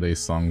that sing these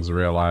songs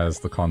realize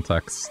the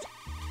context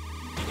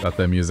that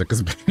their music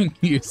is being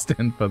used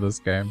in for this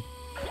game.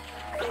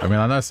 I mean,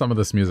 I know some of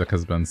this music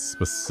has been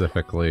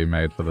specifically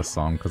made for this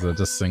song because they're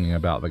just singing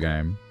about the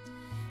game.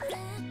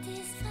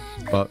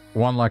 But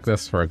one like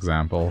this, for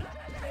example,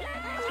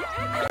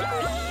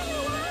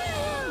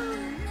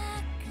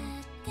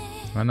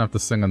 I don't have the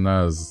singer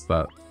knows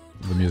that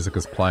the music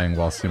is playing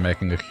whilst you're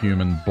making a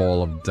human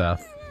ball of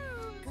death.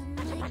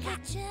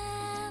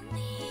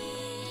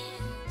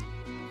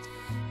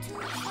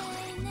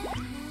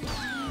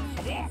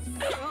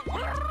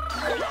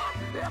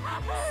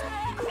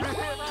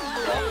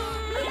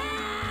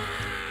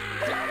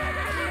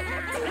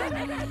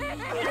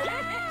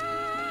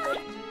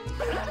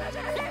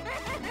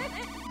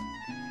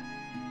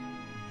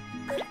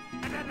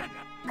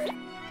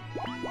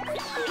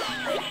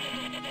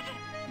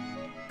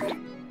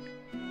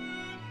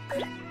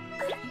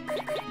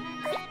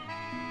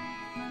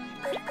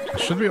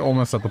 should be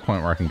almost at the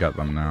point where I can get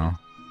them now.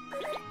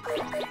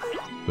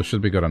 This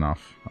should be good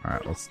enough.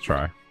 Alright, let's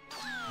try.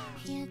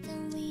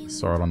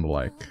 Saw it on the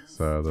lake.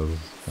 So there's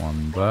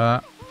one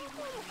there.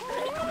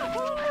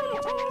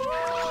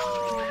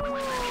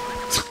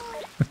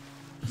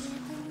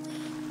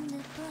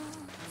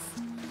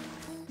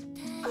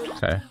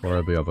 Okay, where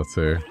are the other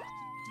two?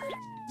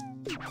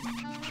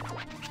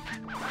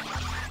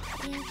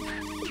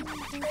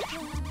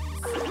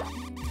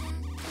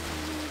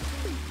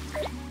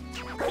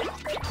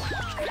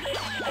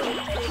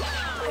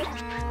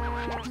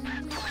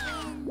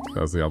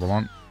 There's the other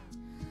one.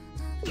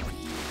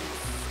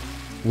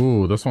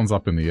 Ooh, this one's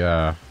up in the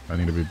air. I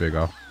need to be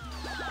bigger.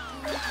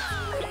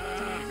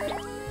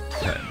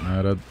 Okay,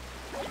 noted.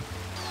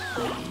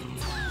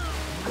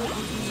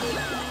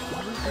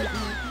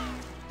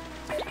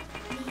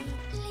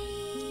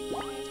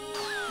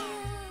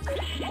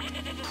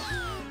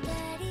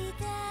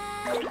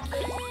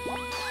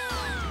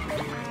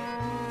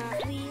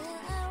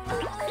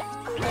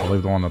 I'll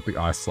leave the one at the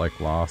ice lake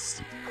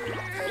last.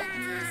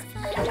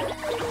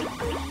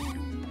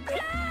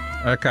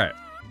 Okay.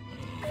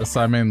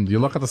 So, I mean, you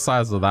look at the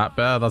size of that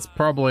bear, that's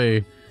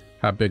probably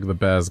how big the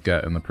bears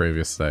get in the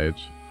previous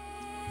stage.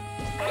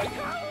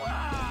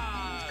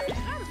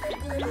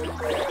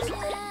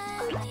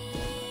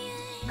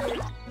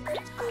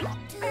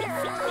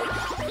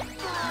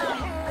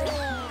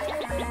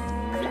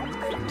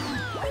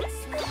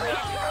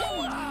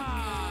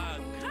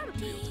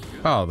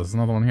 Oh, there's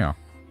another one here.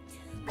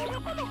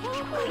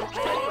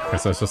 Okay,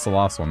 so it's just the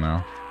last one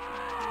now.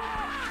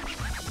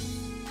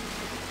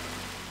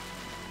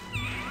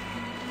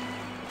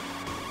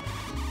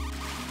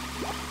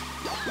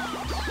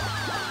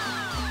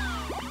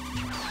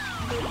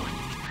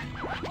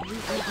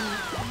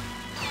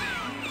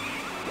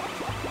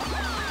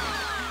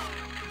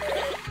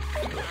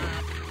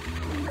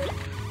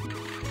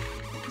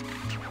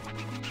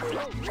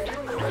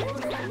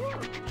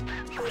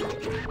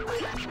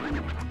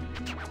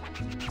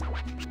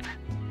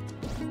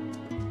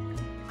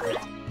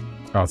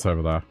 Oh, it's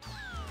over there.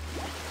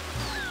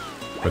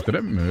 But did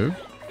it move?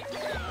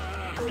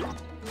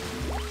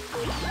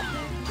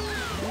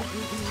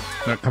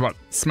 No, come on.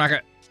 Smack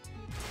it.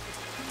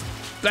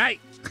 Hey!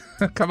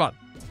 Come on.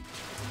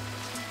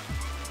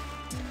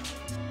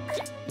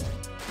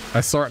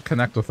 I saw it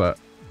connect with it.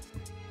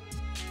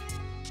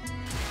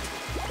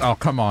 Oh,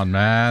 come on,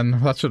 man.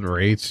 That should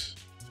reach.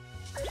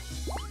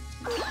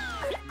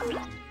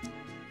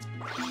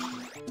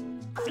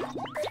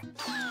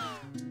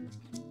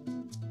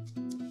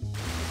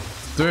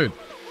 Dude.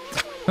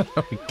 There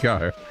we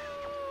go.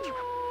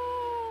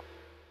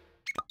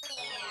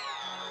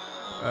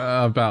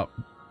 About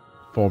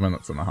 4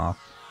 minutes and a half.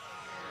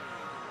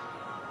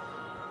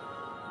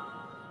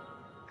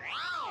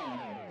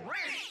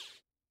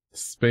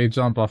 Speed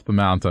jump off the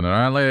mountain.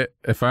 And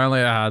if only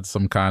I had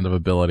some kind of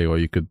ability where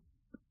you could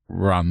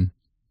run.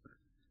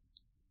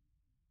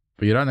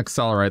 But you don't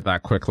accelerate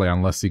that quickly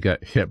unless you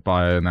get hit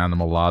by an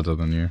animal larger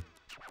than you.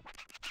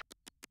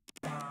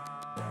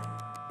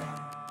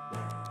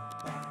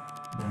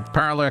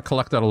 Apparently I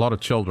collected a lot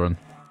of children.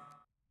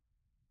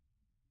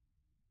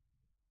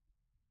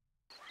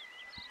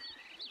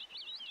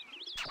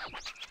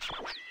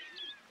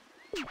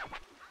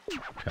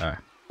 Okay.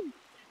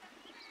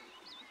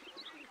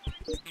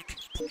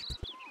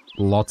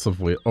 Lots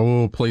of weird...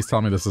 Oh, please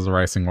tell me this is a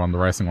racing one. The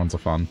racing ones are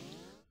fun.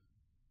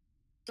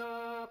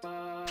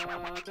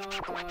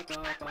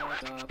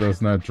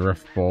 There's no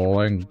drift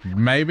balling.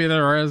 Maybe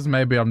there is.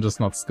 Maybe I'm just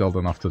not skilled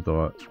enough to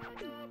do it.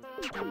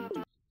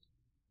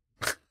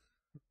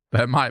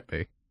 There might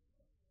be.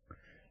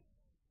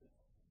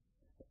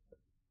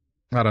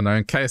 I don't know,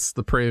 in case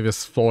the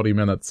previous 40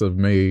 minutes of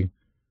me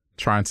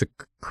trying to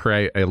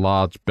create a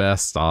large bear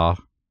star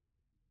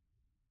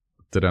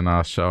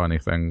didn't show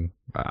anything.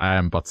 I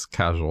am but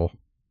casual.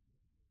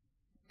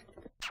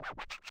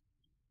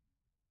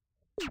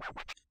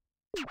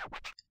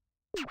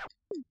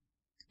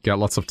 Get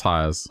lots of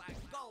tires.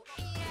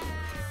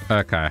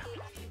 Okay.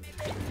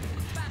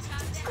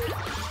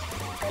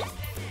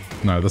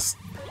 No,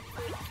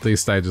 these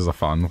stages are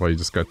fun, where you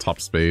just go top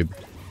speed.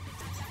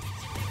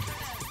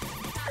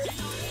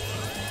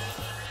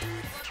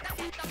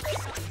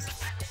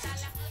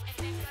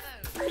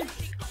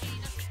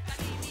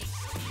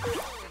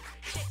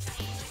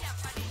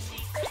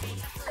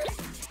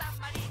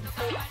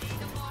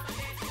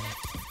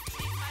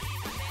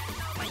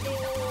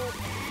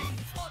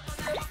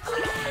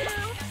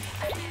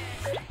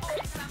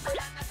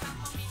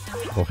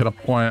 We'll hit a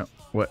point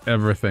where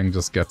everything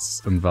just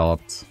gets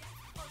enveloped.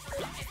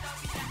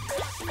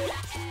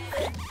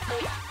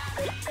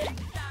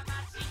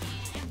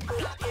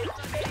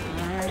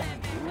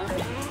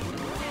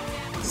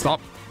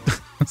 Stop.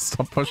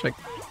 Stop pushing.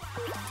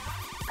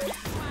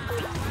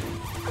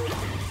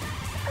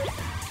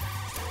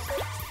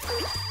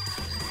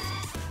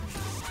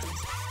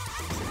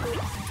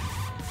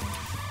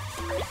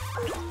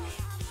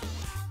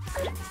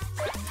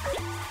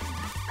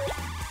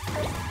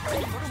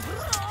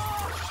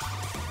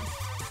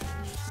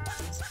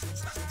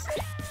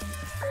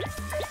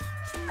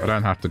 I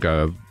don't have to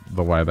go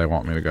the way they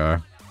want me to go.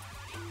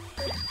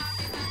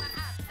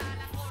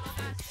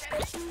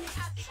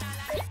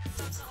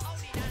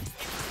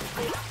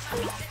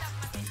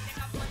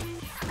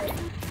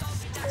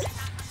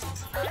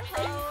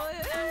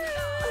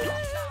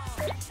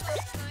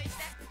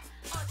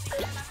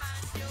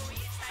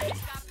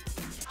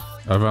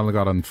 I've only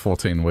gotten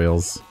 14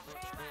 wheels.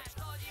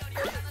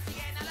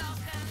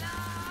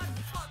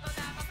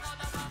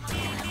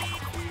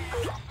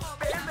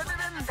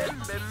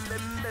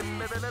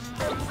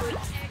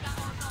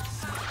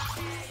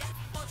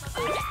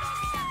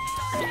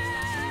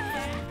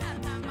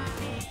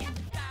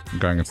 I'm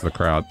going into the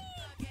crowd.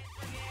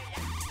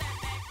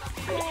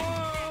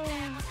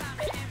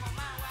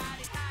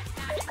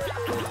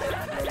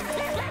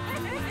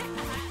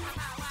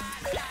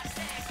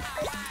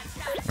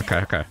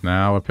 Okay,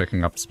 now we're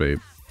picking up speed.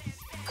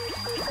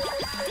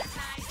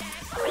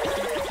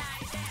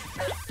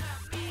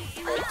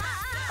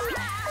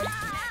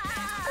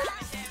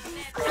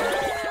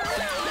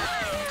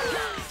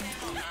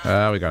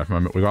 There we go.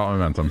 We got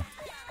momentum.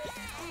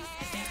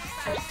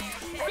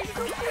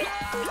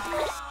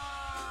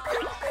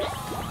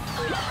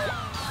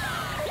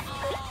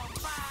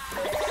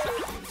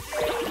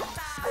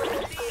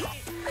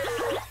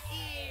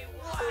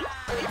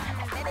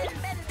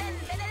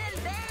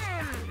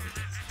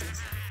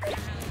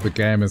 The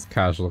game is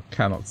casual.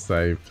 Cannot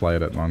say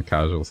played it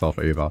non-casual self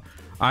either.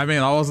 I mean,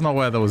 I wasn't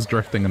aware there was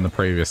drifting in the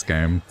previous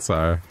game,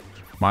 so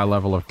my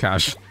level of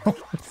casual...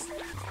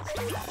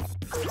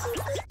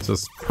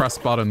 Just press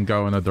button,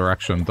 go in a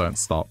direction, don't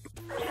stop.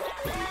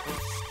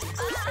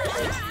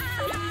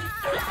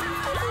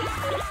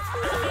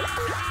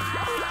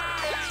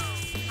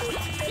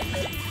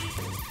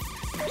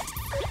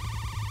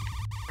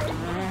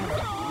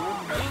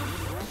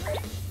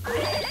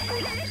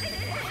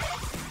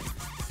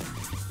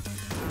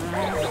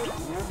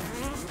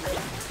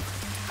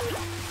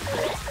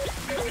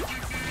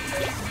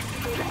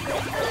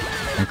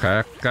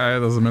 Okay,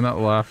 there's a minute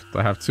left.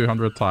 I have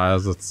 200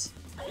 tires. It's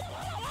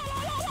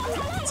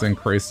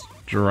increased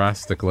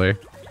drastically.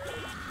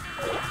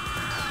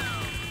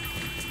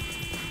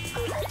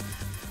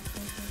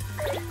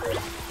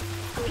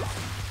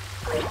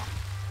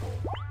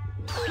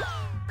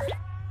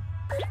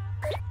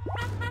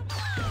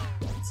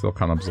 Still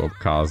can't absorb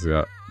cars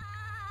yet.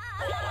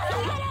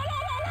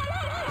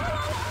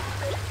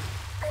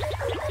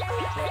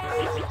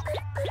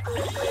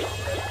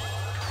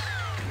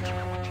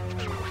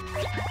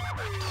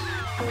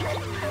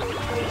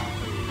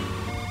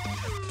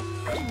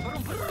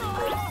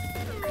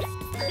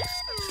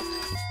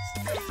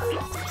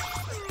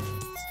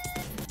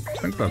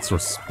 I think that's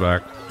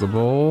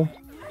respectable.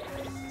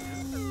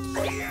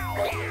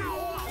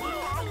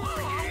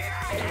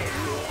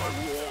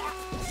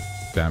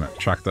 Damn it,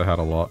 tractor had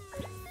a lot.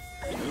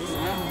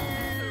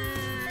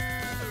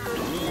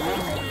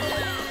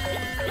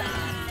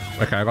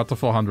 Okay, I got to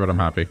 400, I'm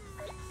happy.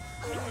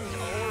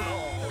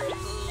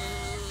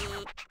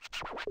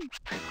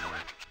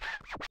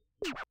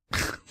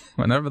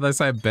 Whenever they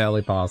say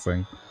barely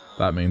passing,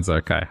 that means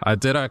okay. I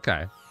did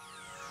okay.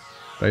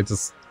 They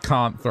just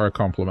can't throw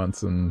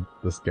compliments in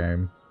this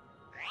game.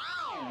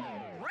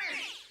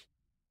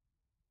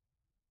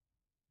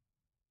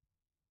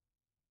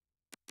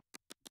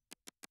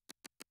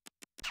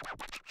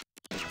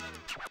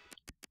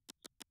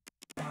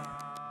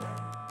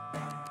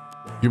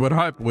 You would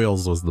hope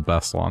Wheels was the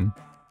best one.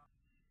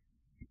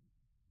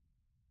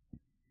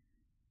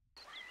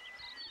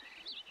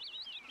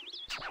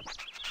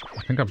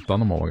 I think I've done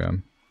them all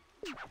again.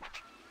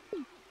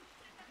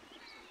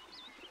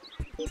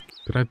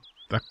 Did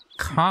I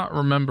can't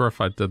remember if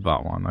I did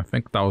that one. I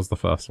think that was the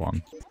first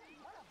one.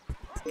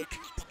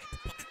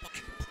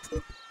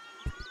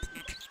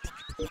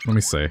 Let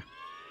me see.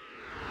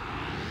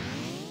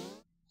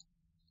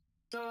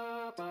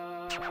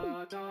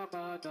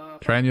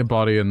 Train your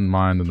body and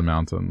mind in the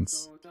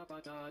mountains.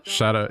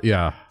 Shadow,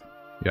 yeah,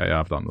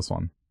 I've done this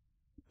one.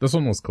 This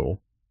one was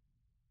cool.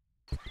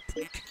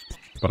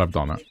 But I've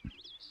done it.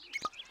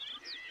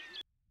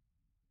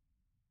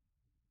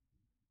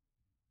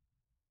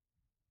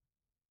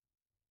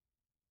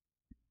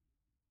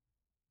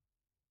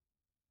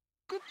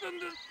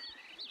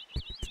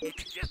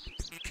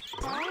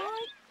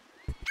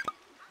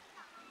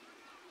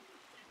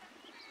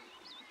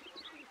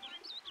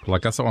 Well, I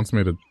guess it wants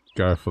me to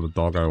go for the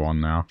doggo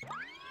one now.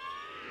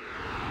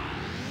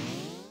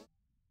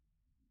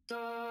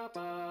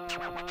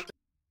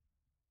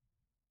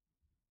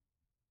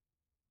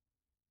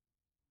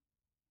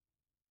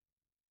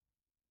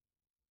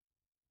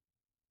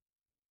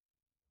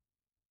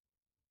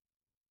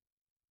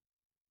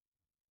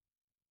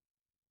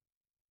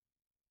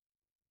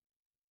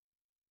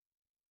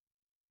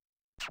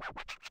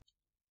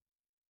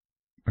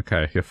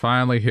 Okay, you're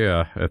finally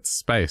here. It's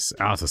space.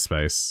 Outer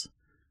space.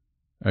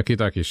 Okie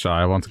dokie,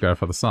 Shy. I want to go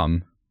for the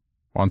sun.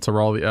 Want to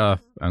roll the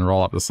earth and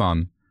roll up the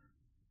sun.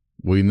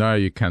 We know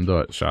you can do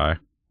it, Shy.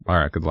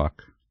 Alright, good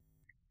luck.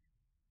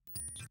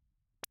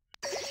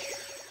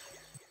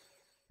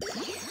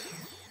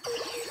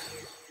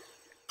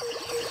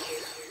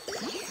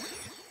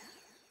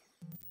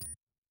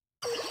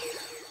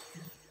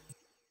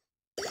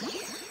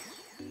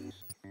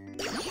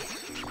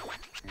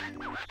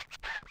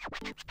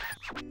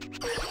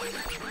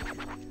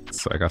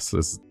 this, I guess,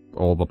 is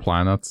all the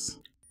planets.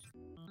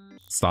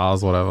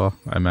 Stars, whatever,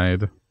 I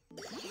made.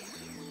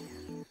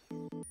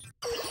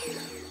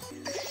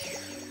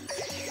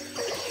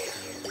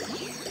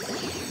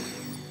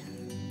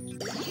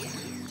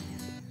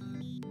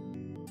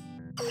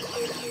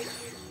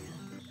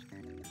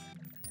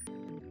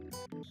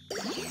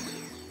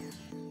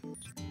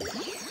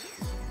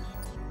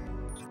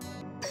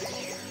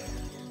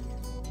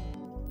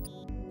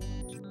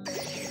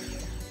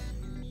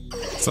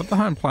 Is that the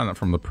home planet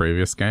from the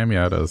previous game?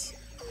 Yeah, it is.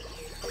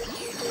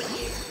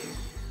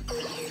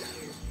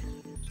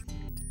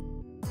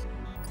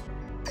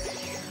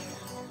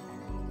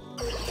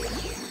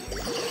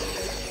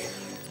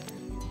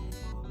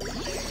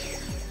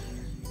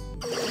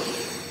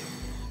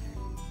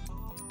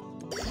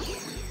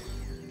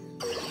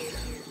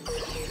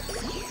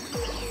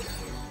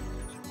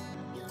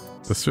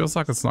 This feels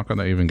like it's not going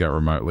to even get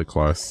remotely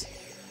close.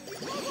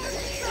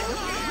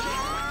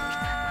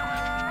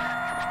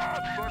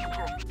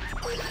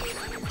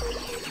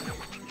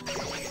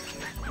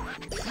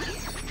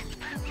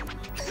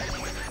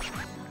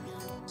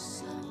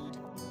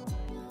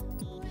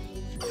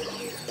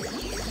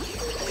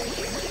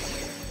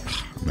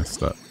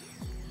 Missed it.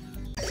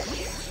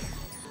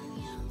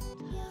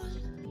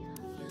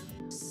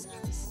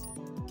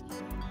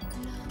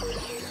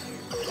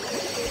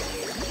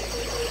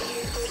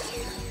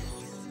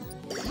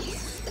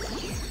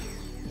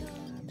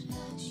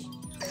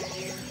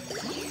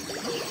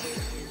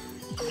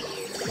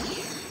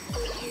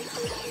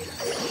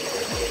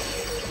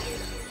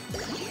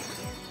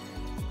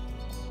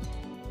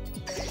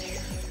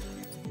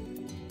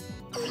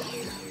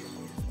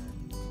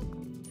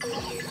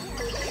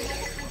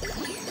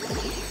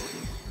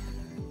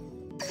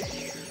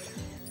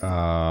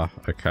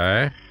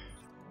 Okay.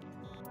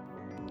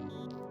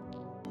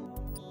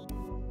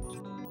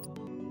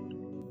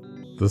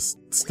 This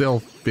still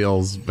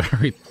feels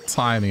very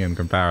tiny in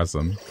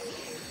comparison.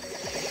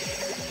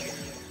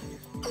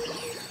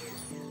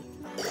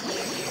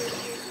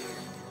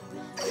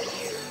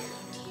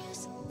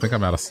 I think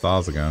I'm out of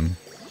stars again.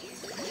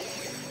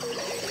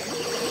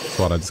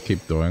 So what, I just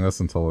keep doing this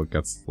until it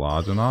gets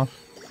large enough?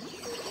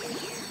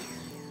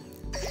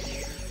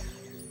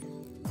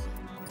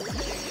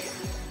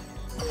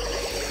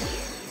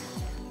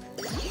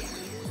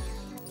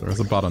 There's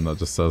a button that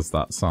just says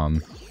that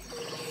sun.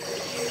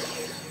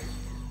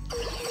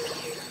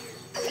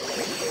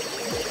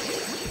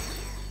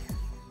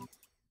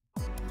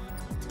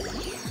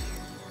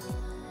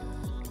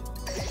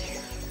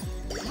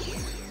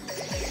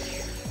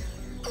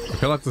 I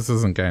feel like this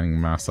isn't gaining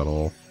mass at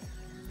all.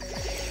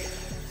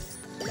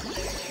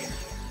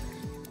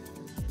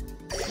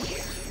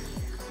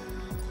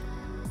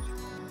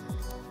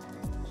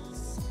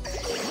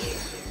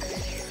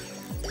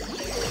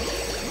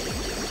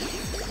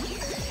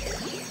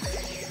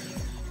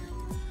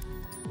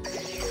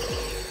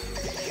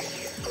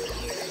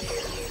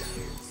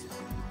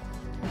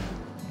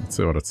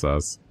 See what it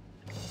says.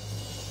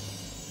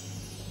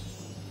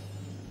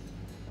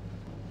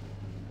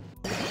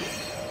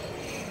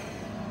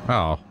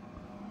 Oh.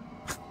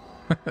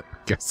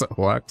 Guess it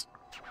worked.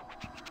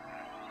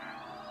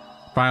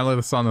 Finally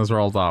the sun is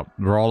rolled up.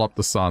 Roll up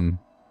the sun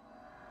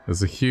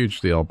is a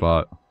huge deal,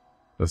 but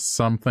there's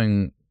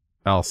something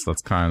else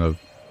that's kind of...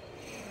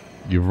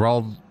 You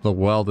rolled the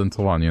world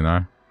into one, you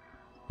know?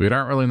 We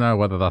don't really know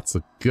whether that's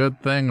a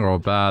good thing or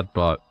bad,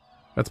 but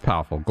it's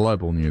powerful.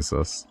 Global news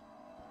this.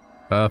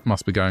 Earth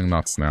must be going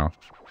nuts now.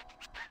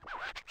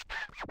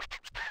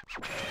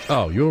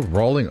 Oh, you're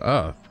rolling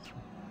Earth.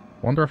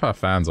 Wonder if our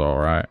fans are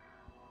alright.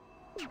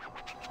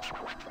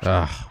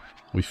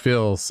 We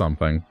feel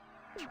something.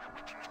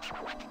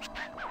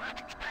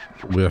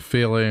 We're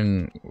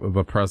feeling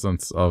the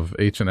presence of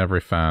each and every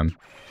fan.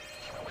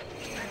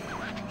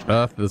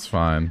 Earth is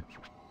fine.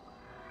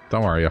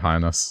 Don't worry, Your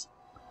Highness.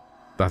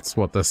 That's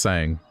what they're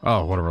saying.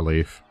 Oh, what a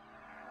relief.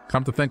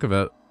 Come to think of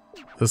it,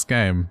 this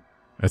game...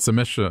 Its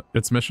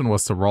mission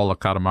was to roll a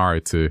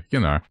Katamari to, you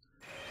know,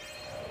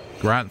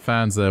 grant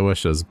fans their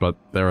wishes, but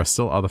there are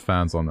still other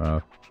fans on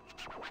Earth.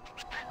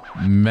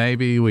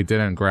 Maybe we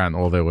didn't grant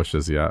all their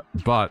wishes yet,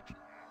 but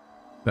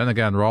then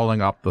again,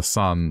 rolling up the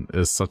sun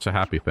is such a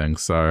happy thing,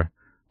 so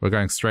we're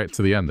going straight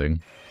to the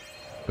ending.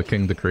 The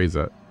king decrees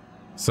it.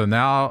 So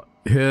now,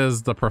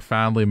 here's the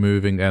profoundly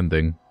moving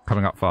ending,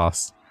 coming up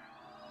fast.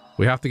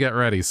 We have to get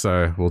ready,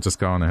 so we'll just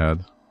go on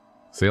ahead.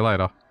 See you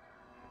later.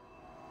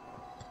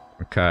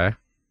 Okay.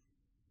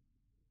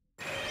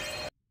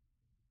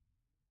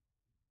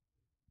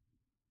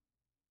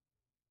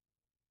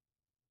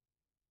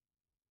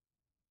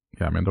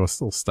 Yeah, I mean, there were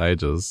still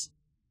stages.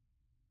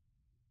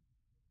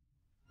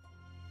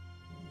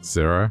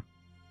 0.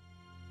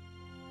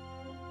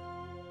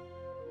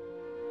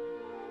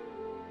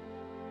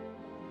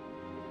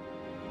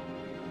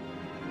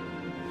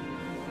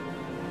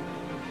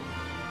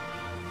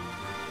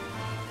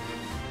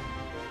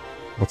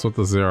 What's with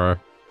the 0?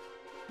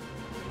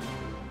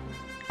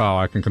 Oh,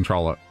 I can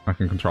control it. I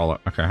can control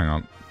it. Okay, hang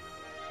on.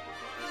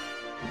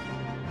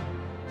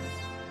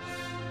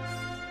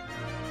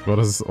 What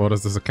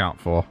does this account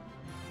for?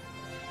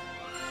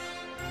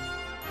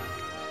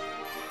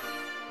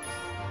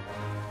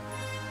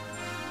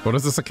 What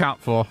does this account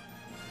for?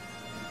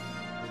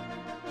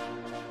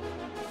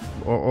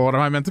 What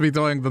am I meant to be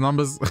doing? The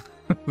numbers...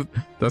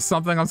 There's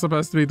something I'm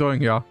supposed to be doing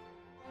here.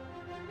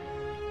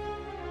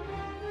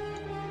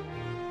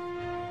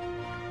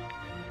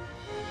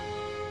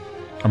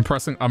 I'm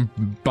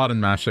button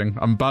mashing.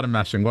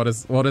 What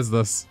is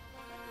this?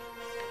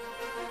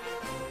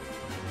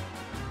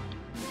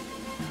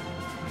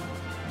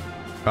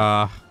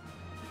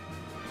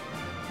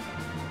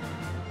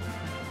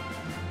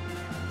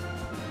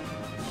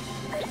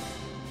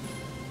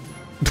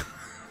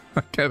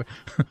 Okay.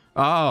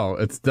 Oh,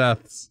 it's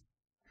deaths.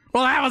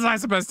 Well, how was I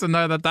supposed to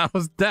know that that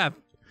was death?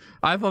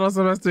 I thought I was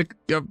supposed to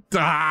go...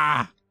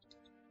 Ah!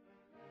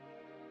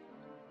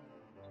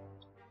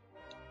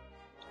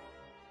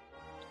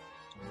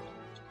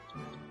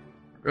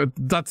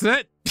 That's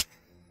it?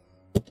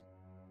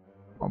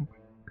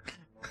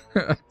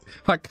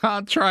 I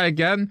can't try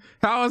again?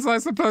 How was I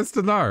supposed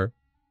to know?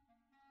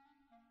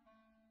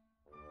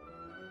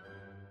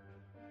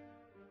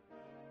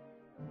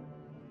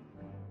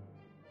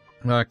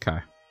 Okay.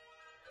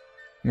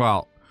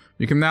 Well,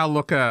 you can now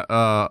look at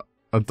a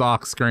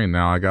dark screen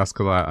now, I guess,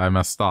 because I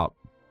messed up.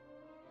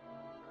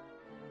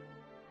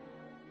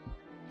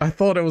 I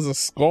thought it was a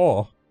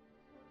score.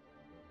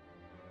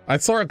 I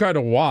saw it go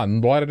to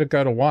 1. Why did it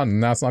go to 1?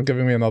 Now it's not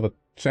giving me another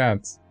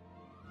chance.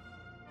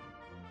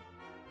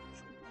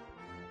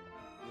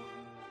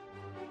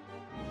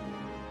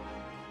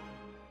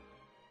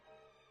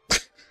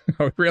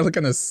 Are we really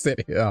gonna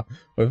sit here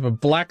with a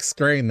black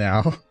screen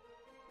now?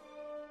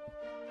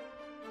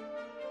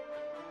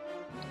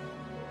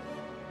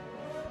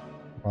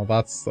 Well,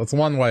 that's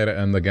one way to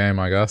end the game,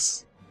 I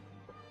guess.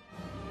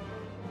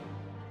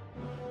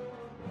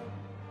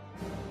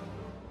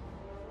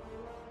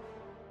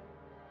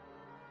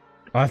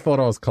 I thought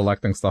I was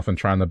collecting stuff and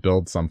trying to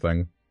build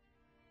something.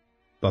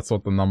 That's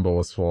what the number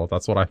was for.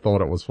 That's what I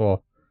thought it was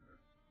for.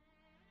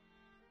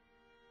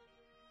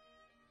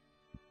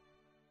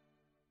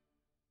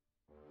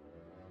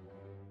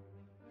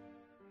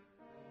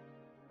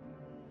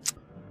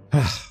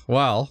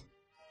 Well,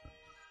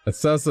 it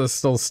says there's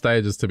still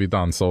stages to be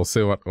done, so we'll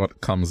see what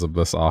comes of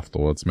this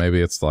afterwards.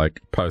 Maybe it's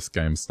like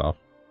post-game stuff.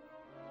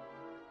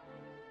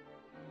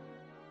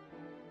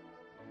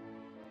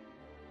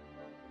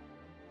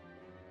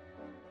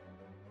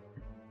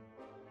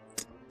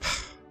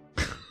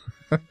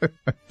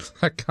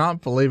 I can't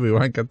believe we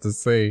won't get to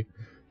see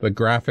the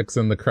graphics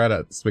in the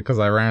credits because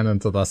I ran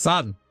into the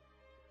sun.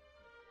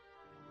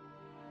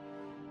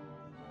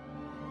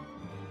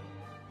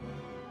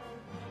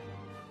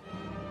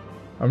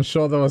 I'm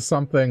sure there was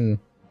something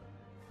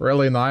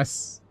really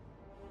nice.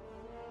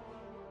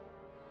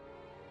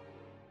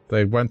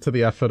 They went to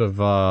the effort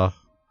of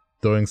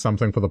doing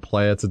something for the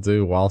player to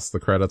do whilst the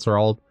credits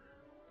rolled,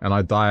 and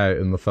I die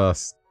in the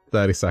first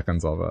 30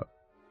 seconds of it.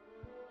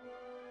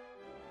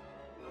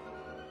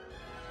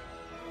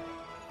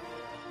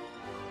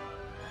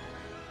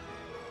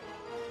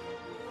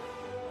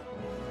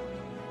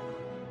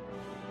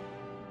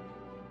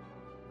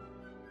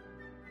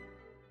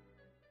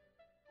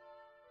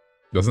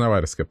 There's no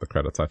way to skip the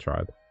credits, I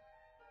tried.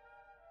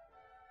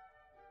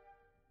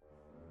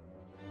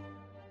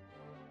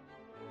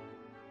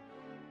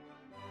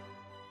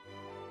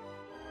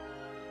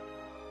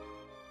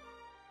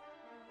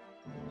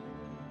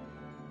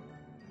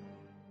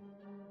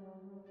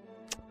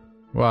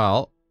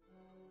 Well,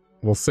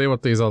 we'll see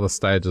what these other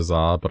stages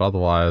are, but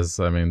otherwise,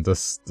 I mean, the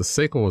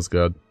sequel was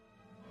good.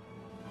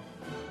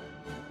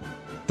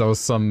 There was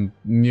some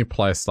new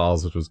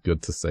playstyles, which was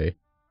good to see.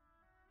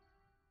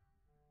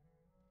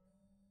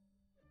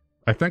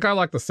 I think I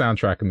like the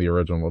soundtrack in the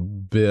original a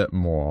bit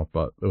more,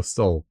 but it was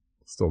still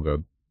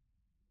good.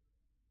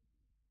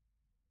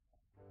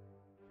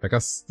 I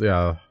guess,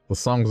 yeah, the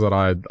songs that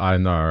I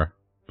know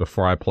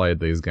before I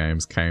played these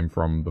games came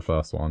from the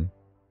first one.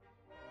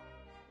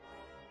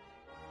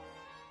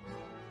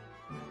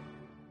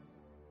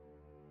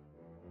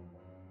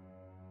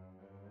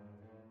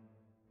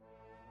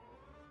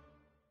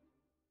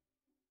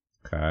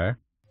 Okay.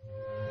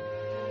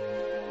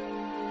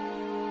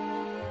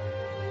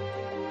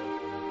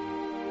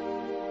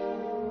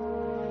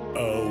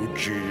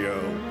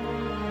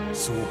 Geo,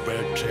 so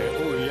better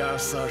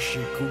oyasa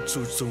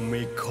shikutsu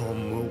me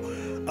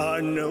komu. I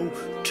know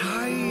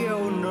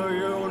tayo no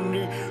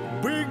yoni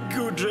big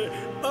good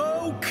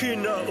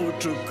okina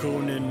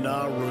otokone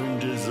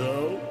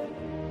narundizo.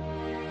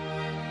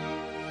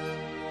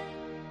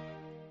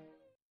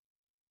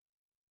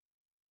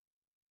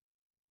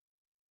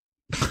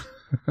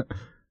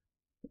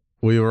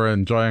 We were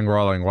enjoying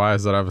rolling. Why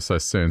is it over so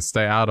soon?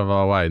 Stay out of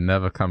our way.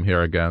 Never come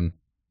here again.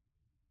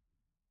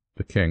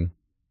 The king.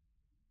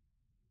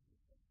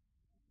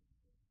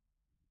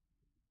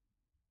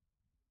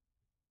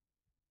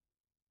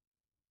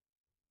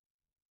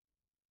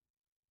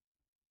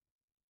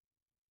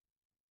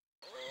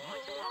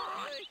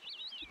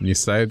 New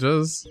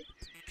stages?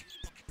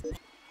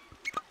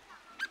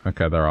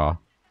 Okay, there are.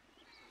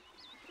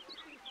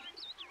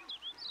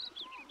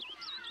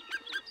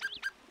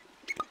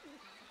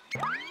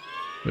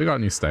 We got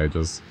new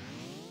stages.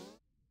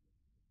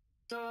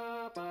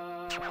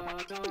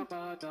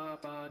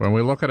 When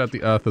we look at it,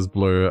 the Earth is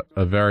blue,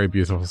 a very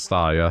beautiful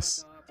star,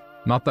 yes.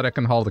 Not that it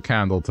can hold a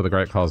candle to the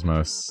great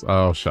cosmos.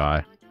 Oh,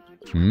 shy.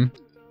 Hmm?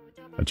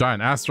 A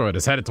giant asteroid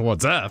is headed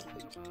towards Earth!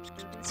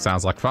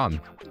 Sounds like fun.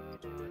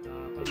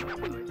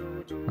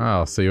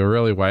 Oh, so you're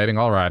really waiting?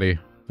 Alrighty.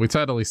 We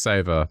totally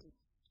save her.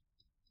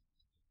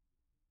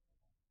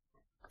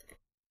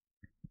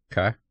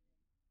 Okay.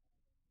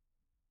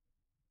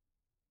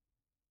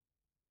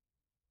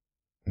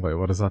 Wait,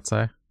 what does that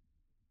say?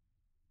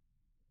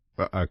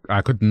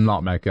 I could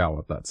not make out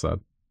what that said.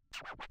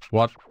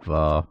 What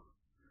the...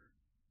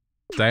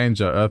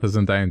 Danger, Earth is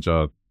in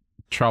danger.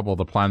 Trouble,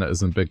 the planet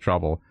is in big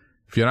trouble.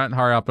 If you don't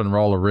hurry up and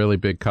roll a really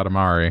big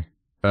Katamari,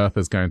 Earth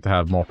is going to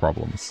have more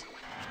problems.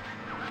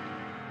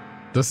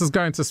 This is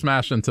going to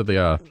smash into the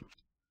Earth.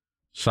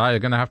 Shy, you're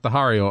gonna have to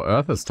hurry or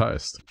Earth is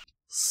toast.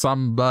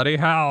 Somebody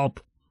help!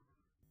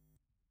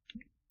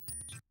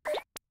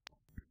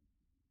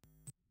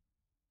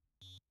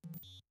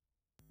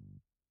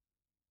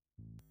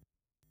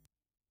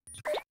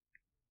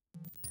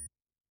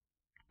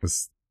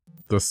 Is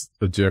this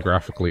a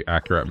geographically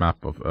accurate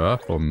map of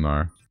Earth or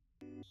no?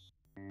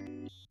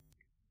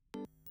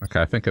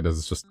 Okay, I think it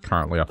is just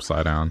currently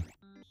upside down.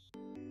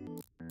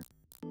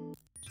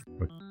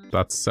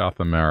 That's South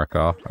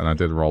America, and I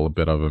did roll a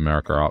bit of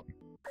America up.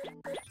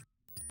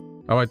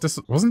 Oh wait,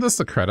 wasn't this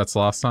the credits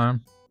last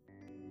time?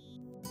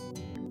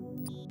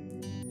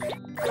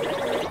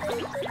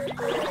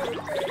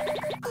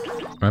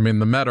 I mean,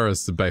 the meta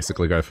is to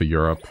basically go for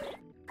Europe.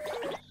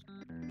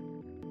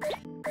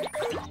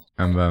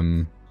 And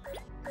then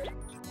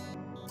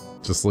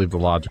just leave the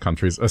larger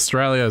countries.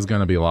 Australia is going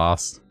to be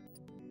last.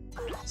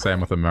 Same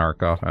with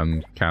America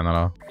and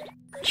Canada,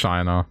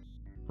 China,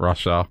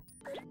 Russia.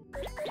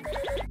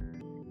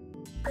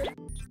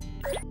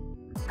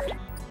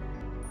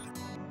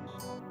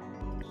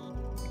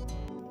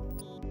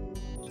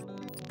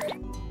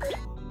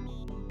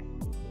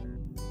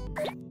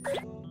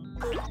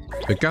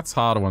 It gets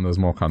harder when there's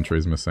more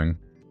countries missing.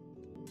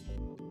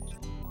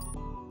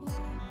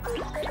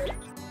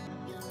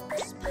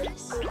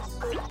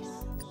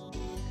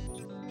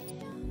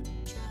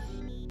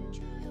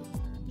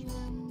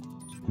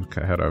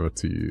 Okay, head over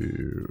to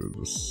you.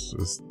 This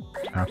is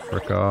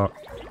Africa.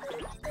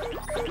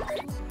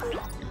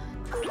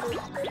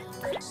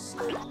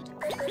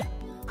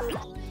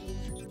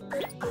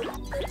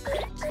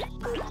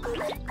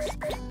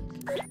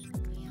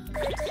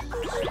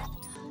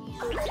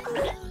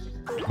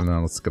 And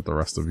now let's get the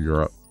rest of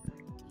Europe.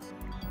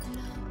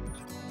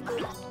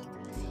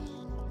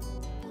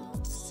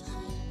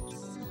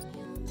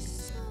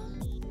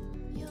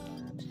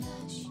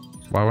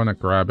 Why wouldn't it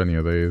grab any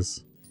of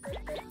these?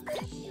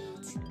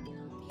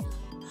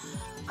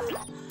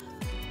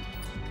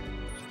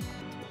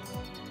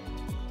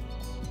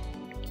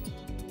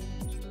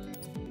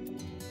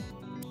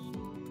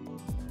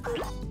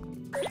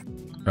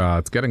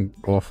 It's getting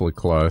awfully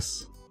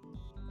close.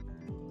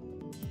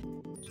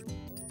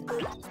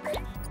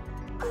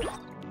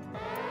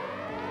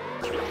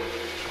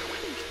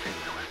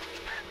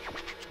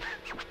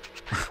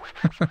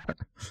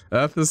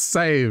 Earth is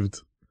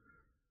saved.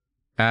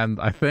 And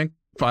I think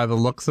by the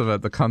looks of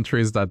it, the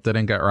countries that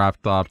didn't get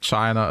wrapped up,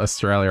 China,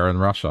 Australia,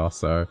 and Russia.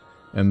 So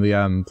in the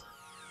end,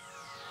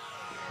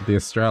 the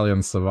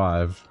Australians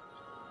survive.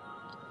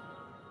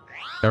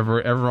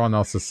 Everyone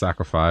else is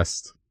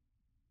sacrificed.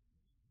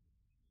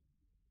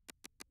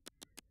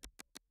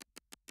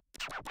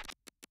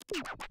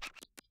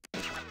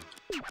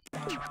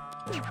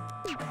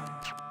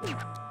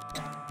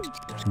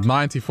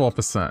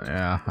 $94%,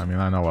 yeah, I mean,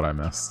 I know what I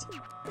missed.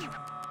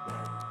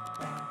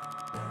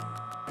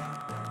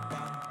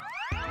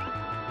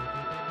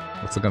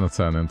 What's it gonna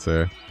turn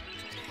into?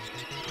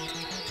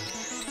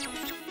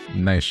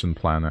 Nation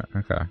planet,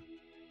 okay.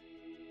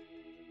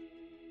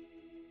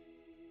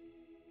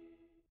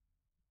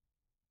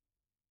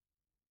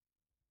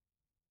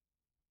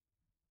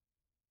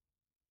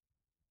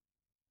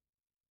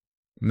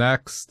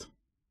 Next.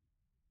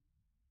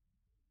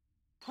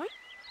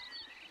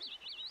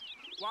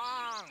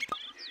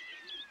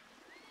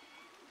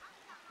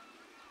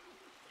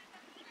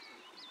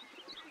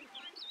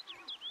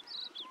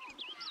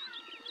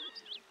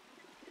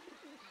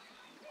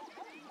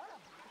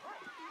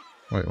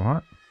 Wait,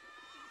 what?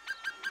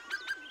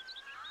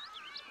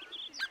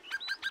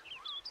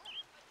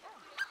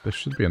 There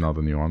should be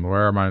another new one.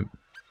 Where am I?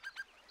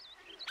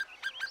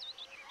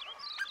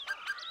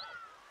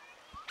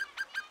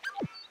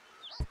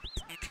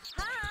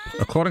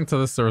 According to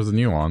this, there is a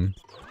new one.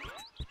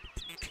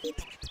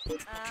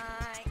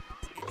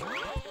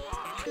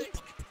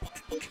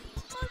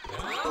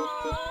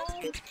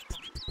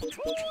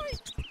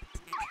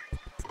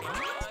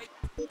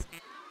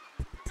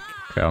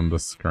 Okay, on the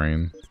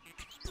screen.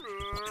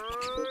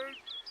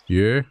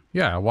 You?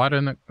 Yeah, why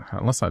didn't it...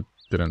 Unless I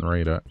didn't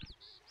read it.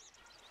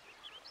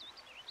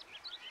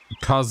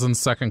 Cousins,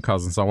 second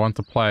cousins. I want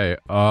to play...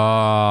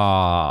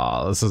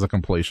 Ah, this is a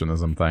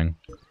completionism thing.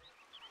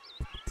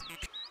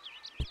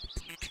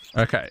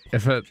 Okay,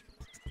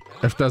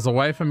 if there's a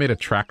way for me to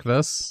track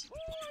this,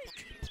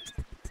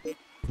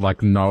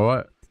 like know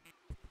it,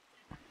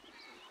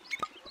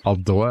 I'll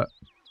do it.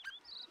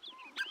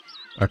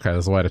 Okay,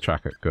 there's a way to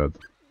track it, good.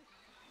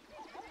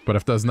 But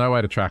if there's no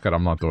way to track it,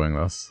 I'm not doing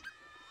this.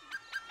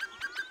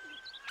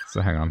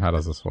 So hang on, how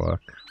does this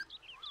work?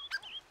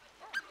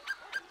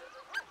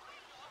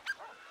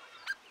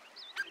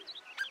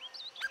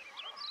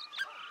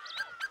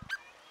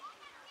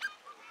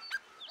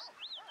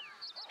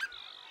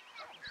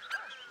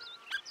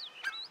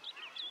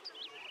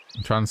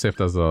 I'm trying to see if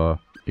there's a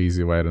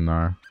easy way to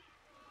know.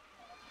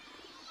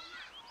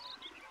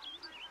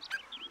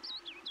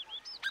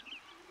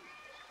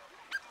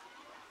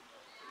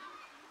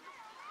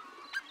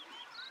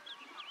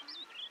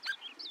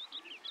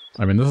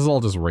 I mean, this is all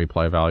just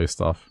replay value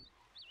stuff.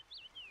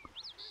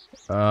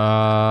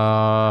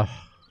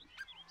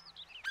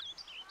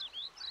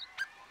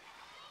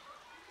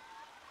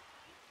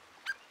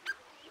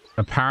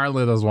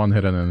 Apparently there's one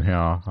hidden in here.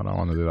 I don't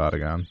want to do that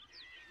again.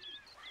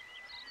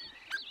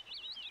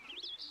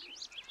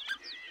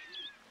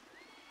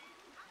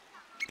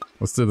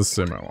 Let's do the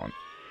sumo one.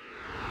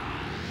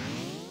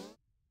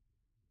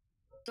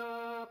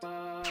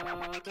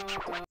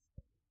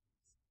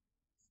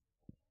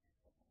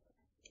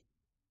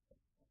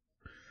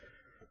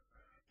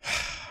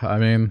 I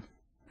mean,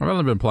 I've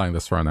only been playing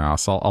this for an hour,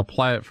 so I'll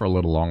play it for a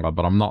little longer,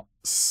 but I'm not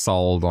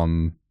sold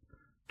on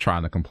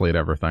trying to complete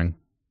everything.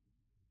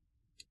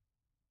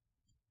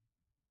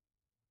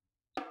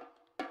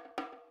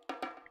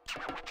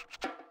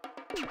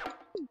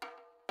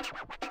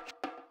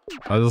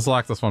 I just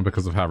like this one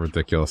because of how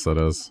ridiculous it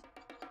is.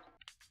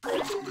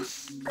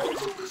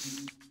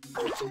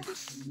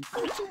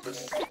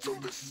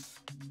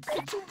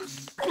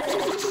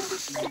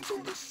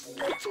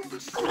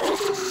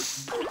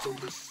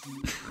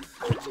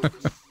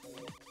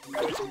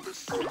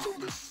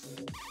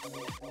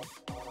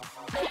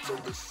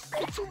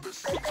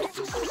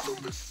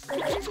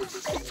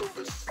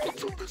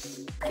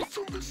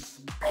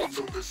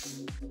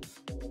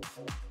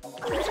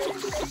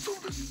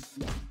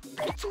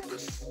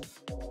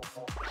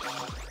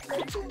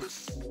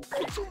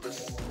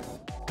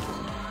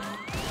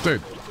 Dude.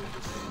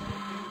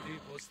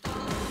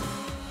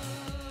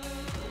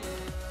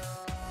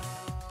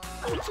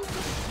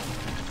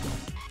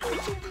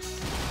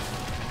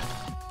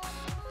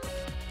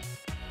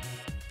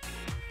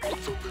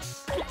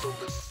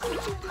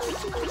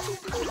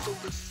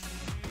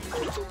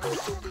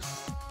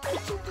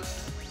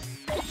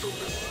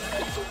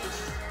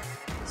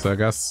 So I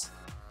guess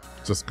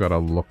just gotta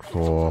look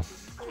for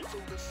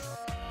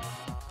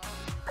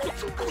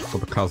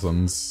the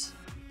cousins.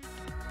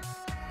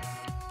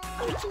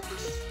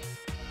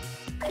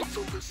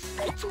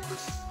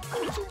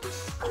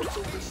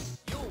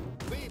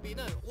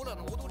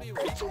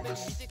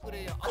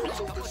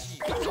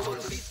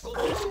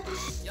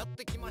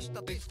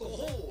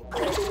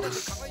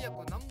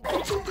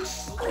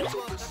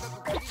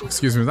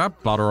 Excuse me, is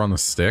that butter on the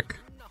stick?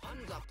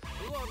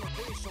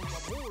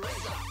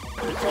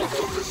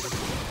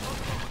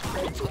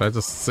 Did I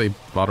just say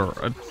butter?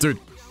 Dude.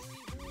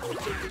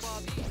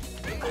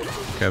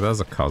 Okay,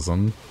 there's a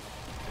cousin.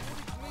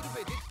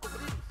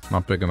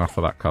 Not big enough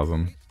for that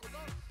cousin.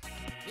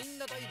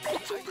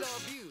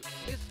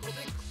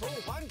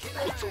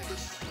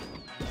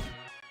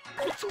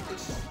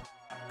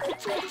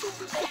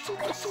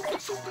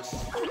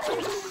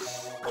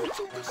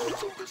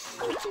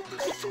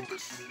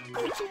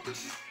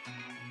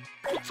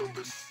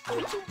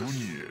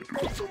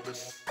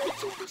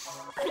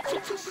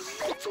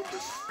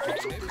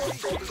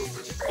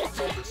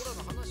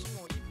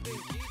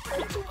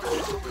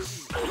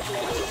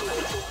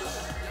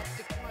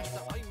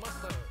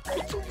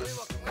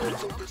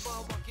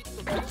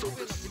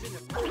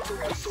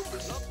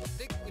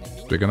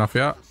 Big enough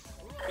yet?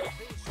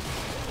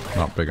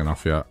 Not big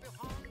enough yet.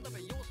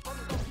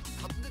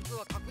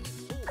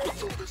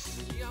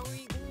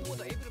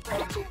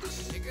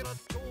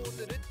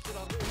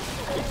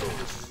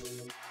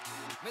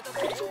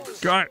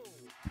 Got it.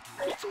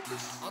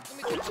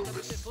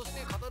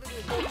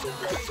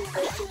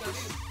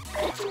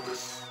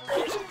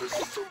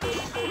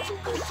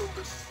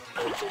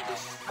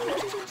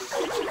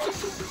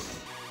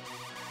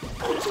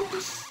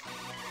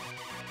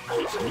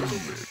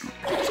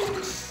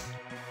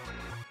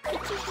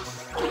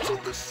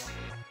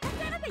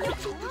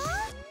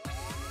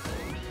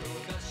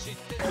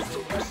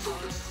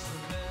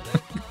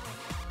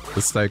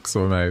 Mistakes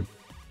were made.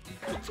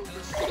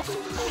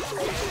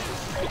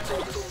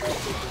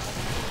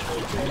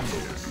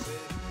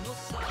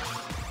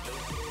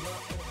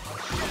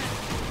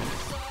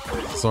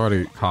 It's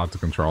already hard to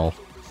control.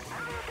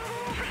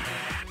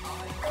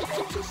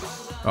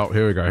 Oh,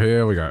 here we go,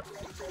 here we go.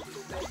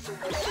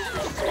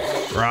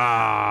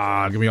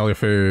 Rah! Give me all your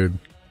food.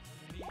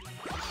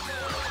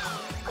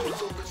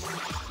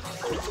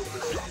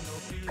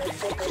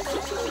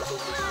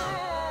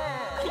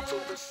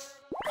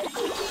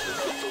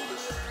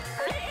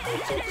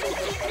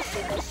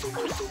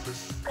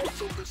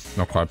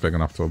 Not quite big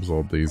enough to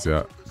absorb these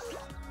yet.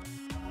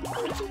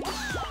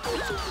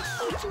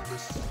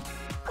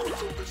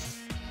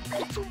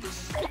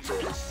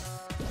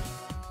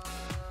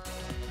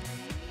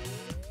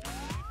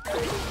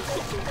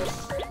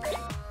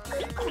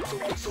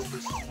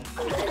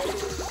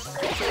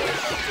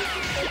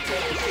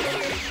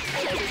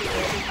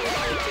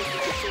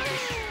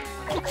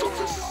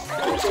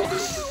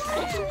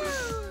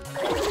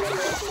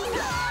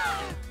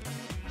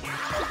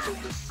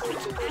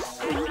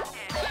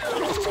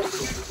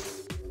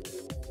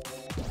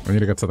 We need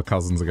to get to the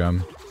cousins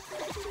again.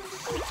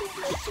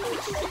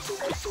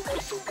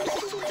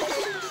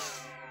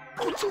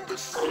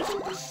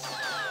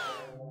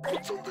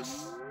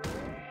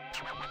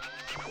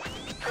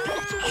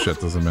 Shit,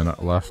 there's a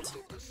minute left.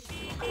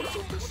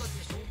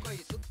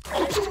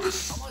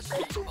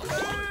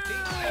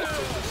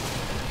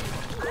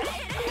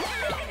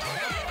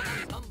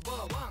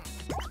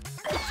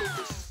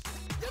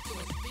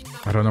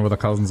 I don't know where the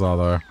cousins are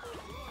though.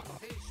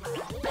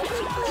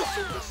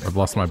 I've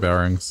lost my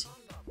bearings.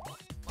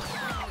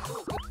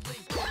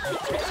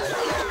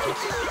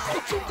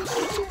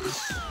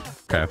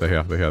 Okay, they're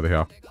here, they're here, they're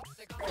here.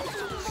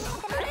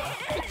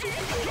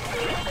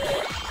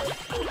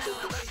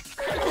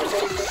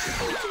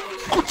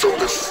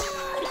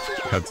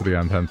 Head to the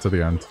end, head to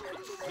the end.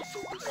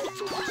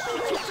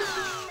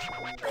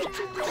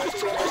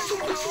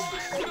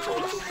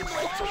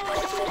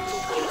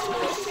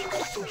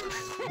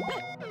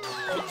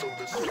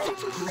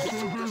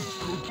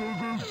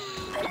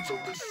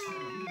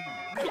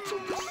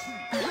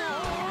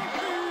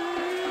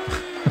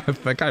 I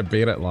think I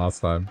beat it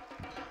last time.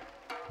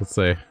 Let's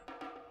see.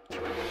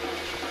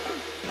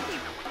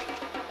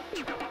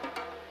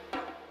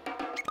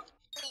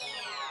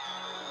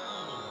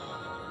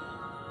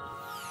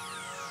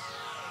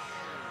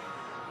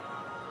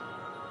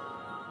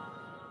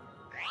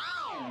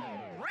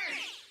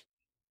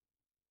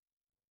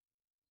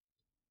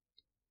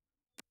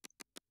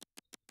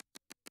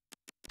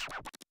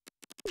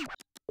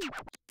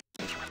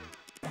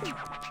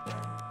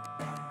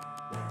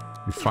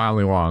 You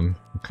finally won.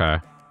 Okay.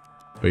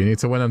 But you need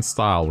to win in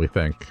style, we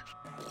think.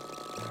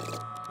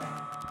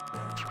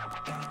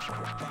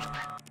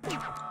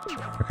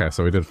 Okay,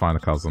 so we did find a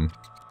cousin.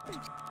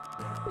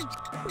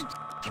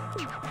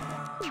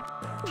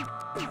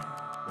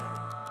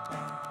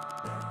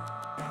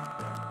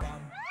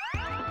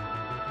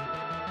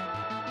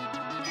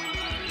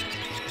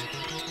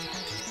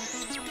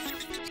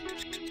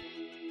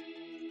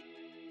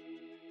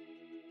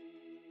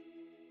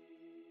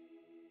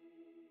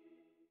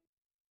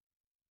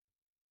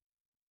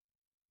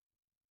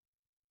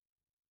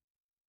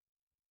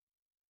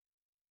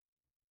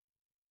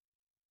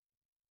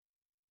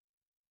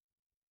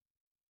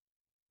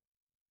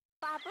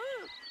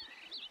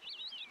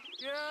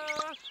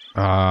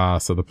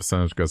 So the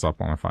percentage goes up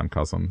when I find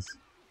cousins.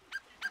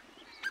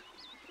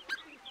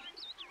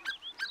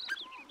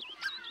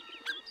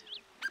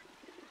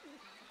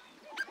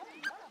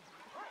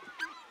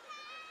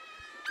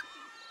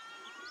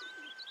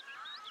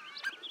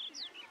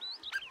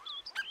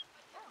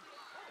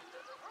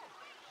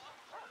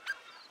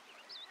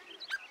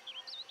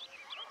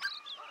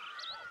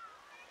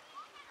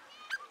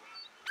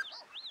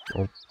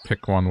 I'll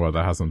pick one where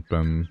there hasn't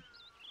been...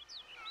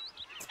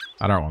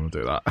 I don't want to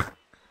do that.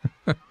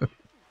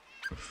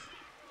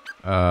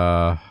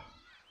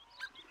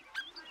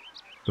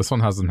 This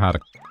one hasn't had a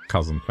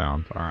cousin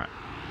found. Alright.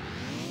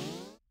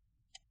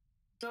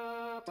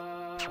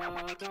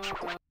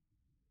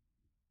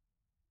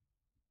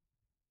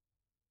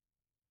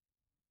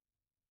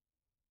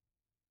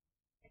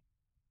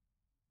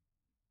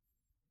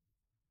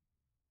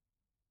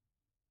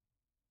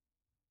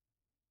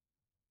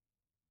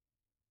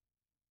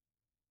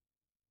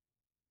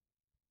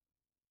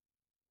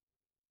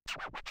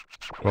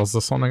 What's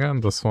this one again?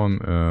 This one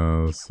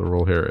is... The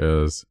rule here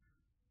is...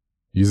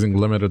 using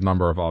limited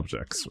number of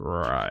objects.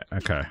 Right,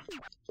 okay.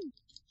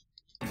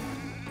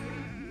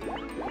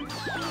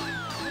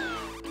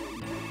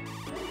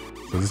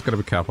 So just gotta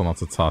be careful not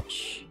to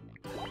touch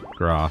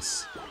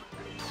grass.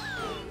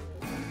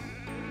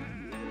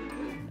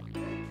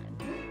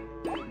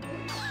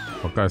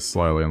 I'll go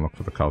slowly and look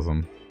for the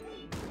cousin.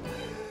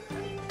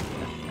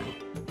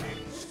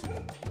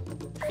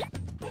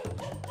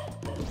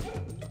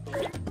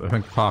 I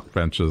think park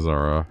benches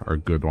are a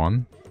good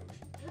one.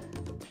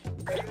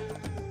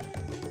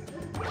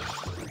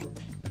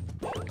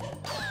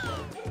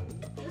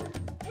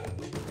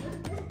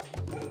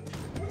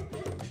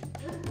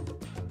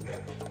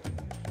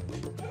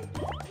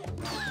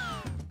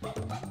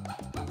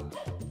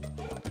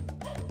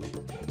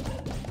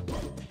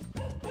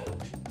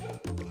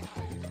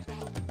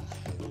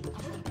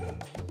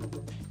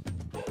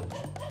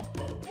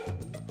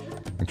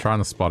 I'm trying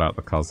to spot out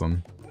the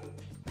cousin.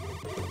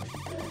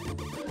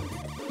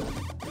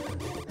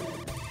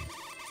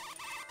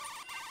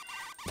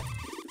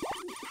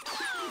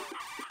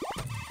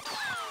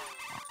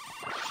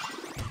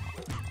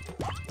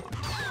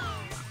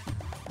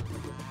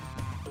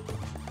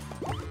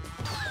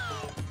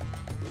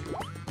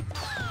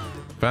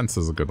 Fence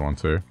is a good one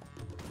too.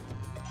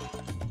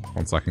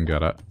 Once I can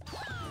get it.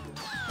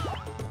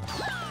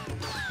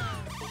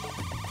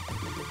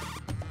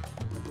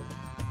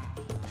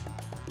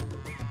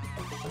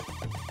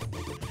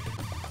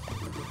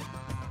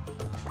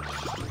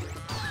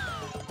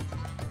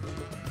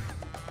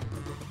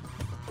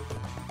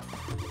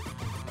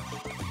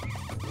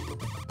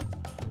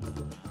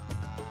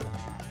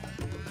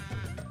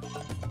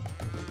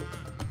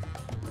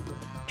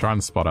 Try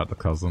and spot out the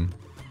cousin.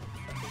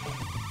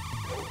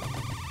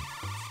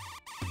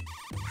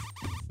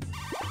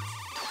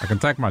 I can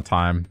take my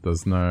time.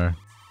 There's no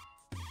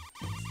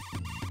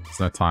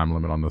time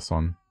limit on this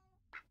one.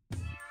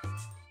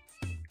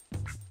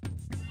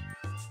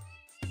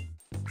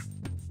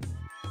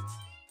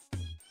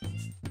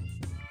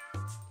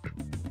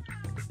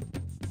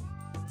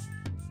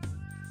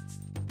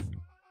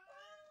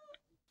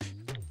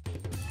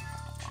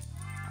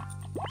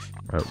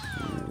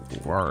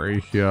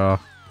 Worry here.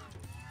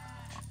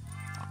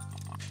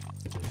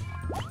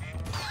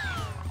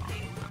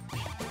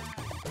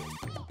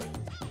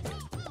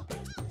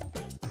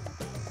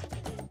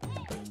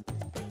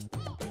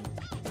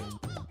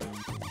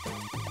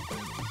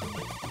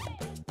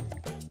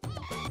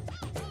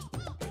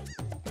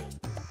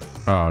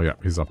 Oh, yeah,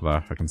 he's up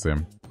there. I can see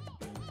him.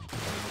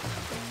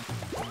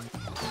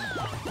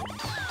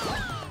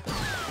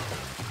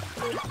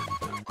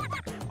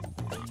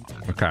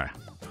 Okay.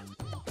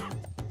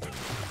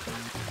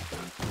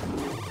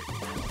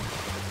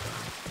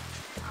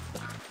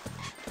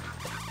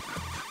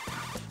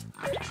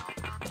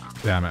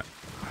 Damn it.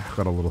 I've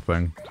got a little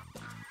thing.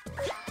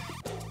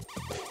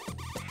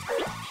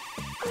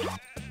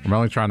 I'm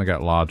only trying to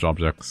get large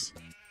objects.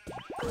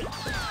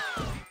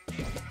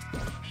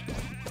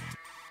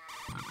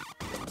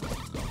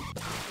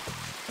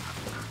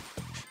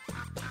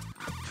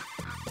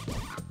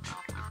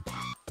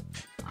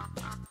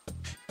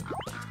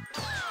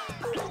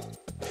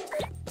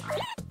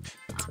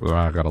 Oh,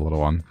 I got a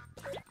little one.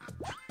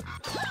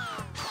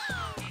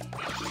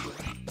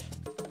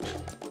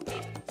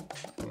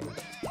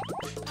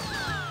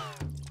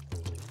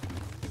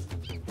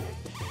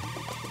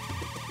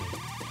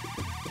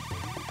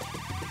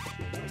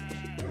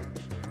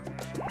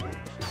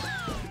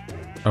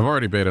 I've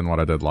already beaten what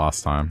I did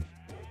last time.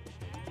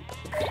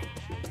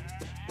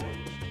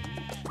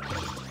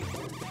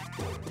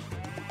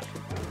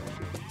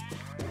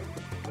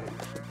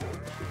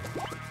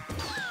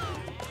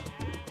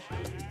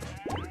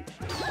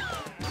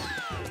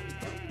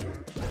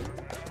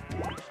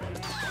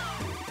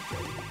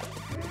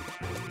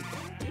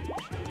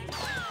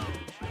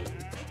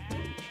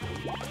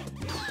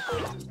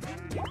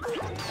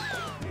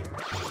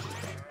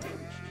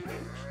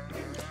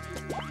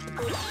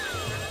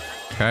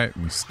 Okay,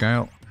 we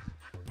scale.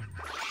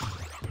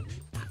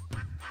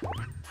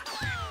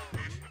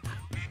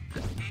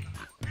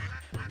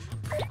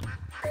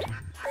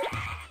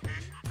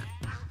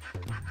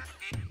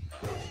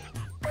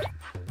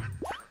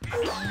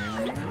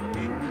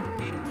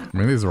 I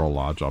mean, these are all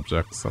large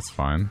objects, that's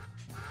fine.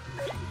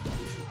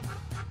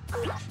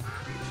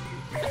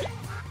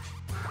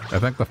 I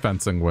think the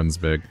fencing wins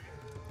big.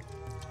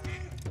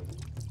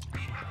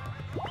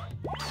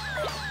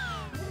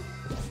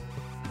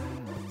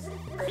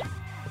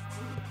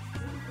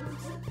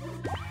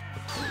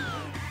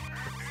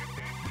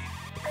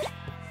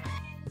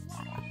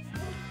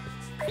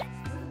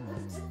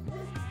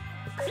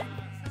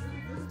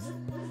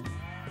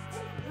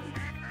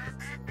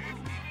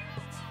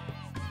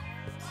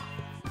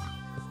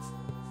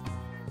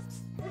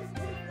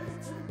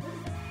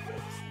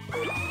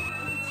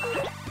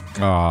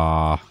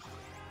 Ah,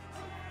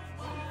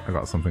 I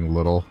got something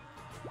little.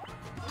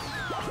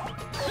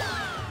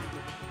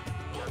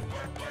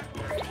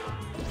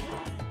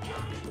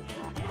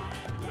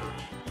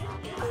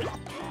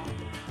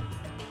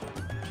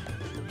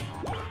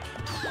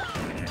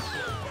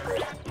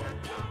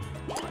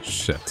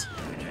 Shit.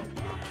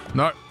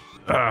 No.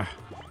 Ugh.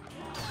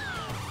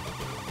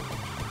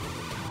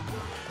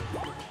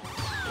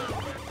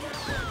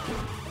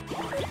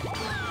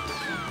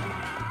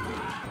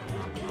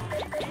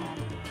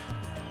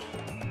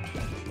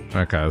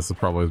 Okay, this is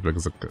probably as big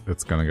as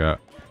it's gonna get.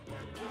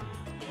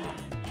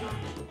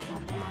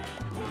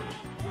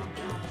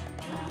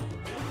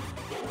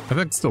 I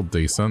think it's still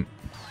decent.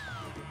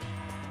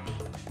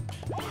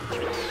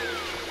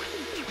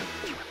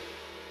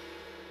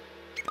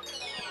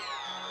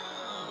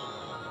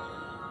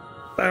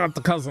 I got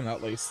the cousin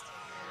at least.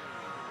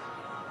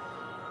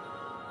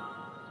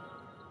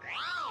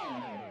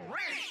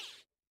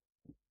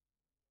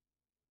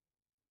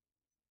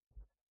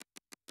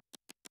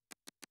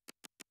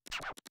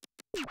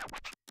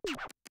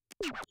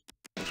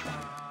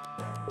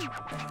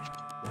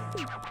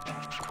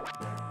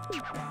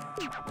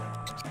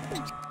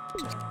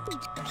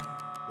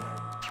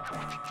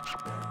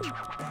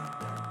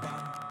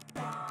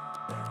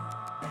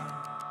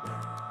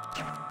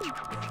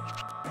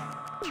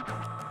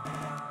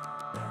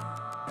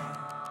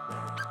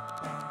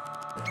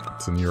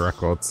 It's a new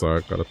record, so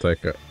I gotta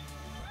take it.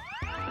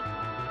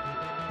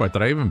 Wait,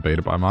 did I even beat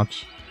it by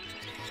much?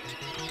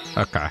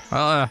 Okay.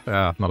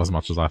 Yeah, not as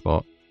much as I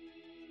thought.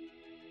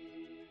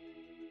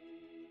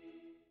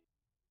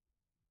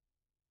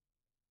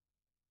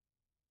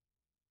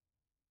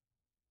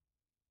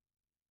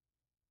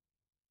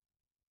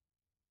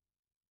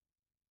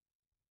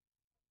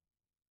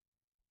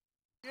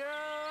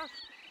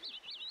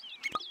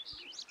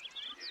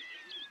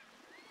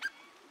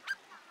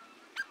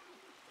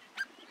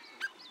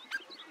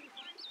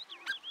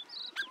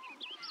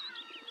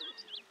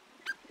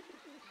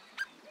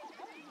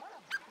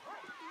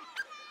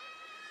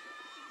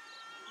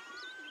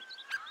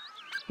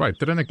 Wait,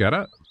 didn't it get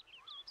it?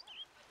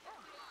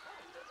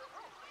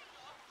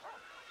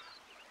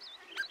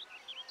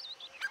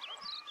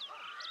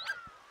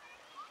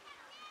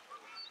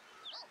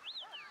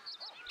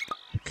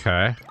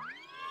 Okay.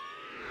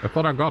 I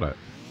thought I got it.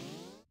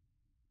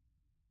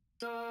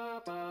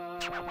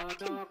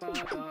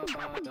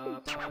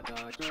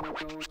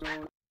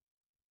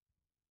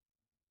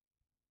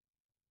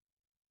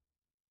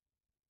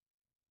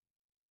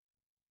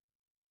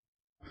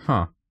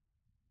 Huh.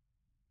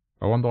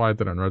 I wonder why I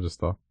didn't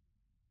register.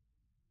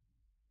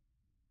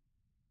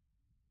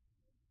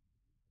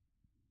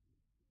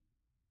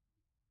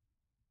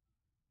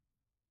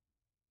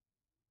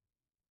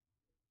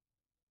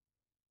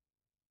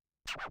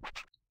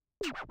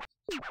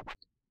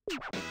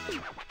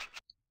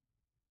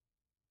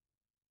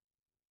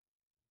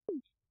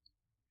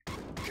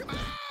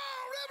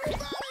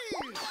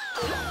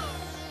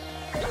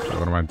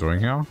 What am I doing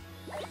here?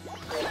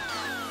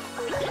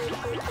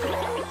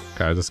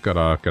 Okay, I just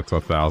gotta get to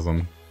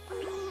 1,000.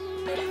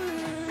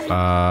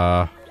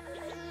 I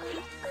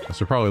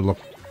should probably look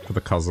for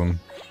the cousin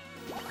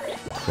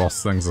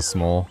whilst things are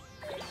small.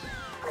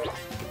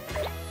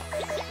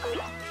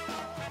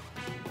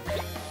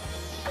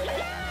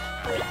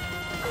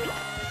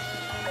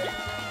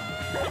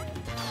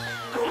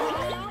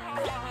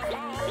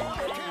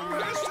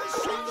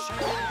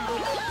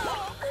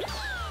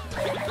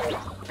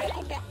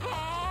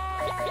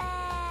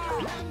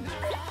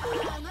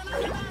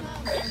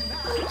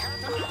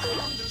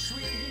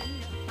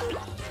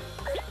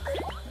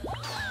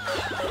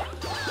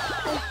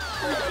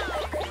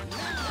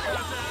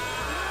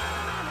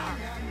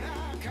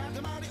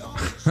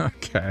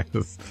 Okay,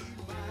 this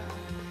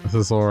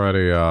is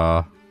already,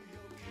 I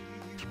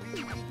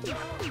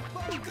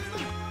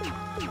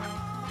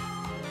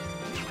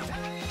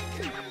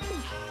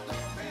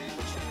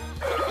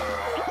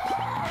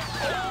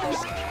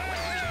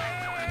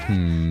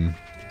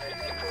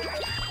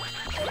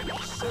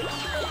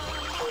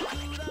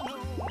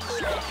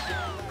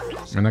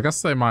mean, I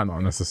guess they might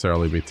not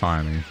necessarily be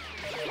tiny.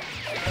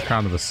 I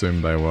kind of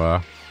assumed they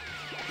were.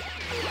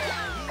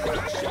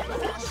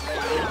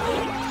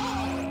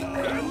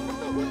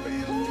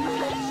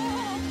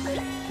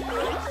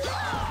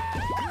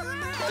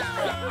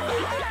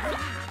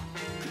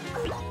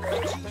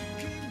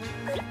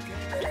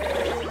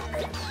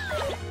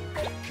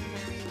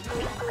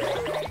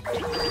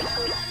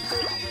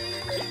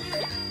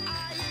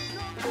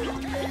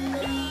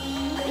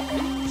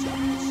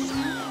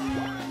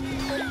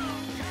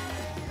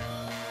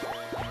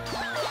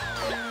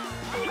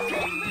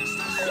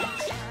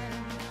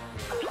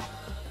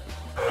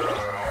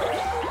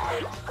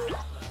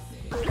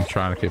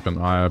 Trying to keep an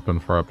eye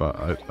open for it,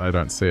 but I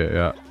don't see it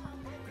yet.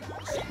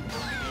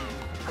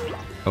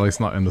 At least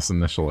not in this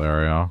initial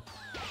area.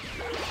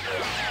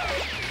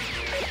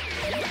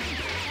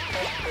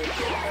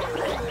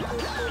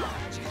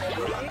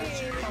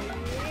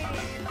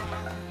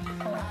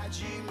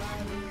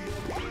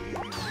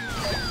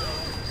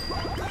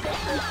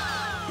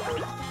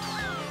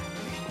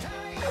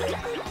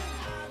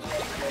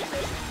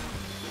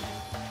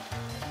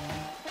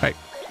 Hey.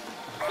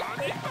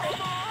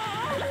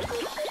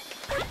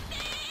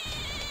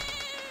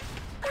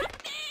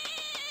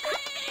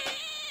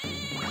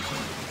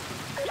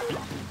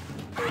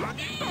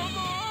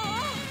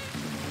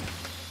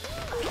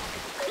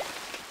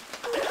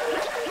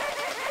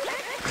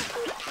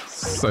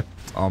 So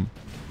dumb.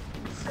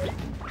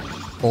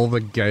 All the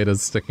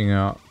gators sticking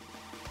out.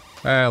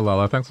 Hey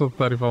Lala, thanks for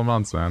 34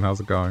 months, man. How's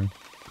it going?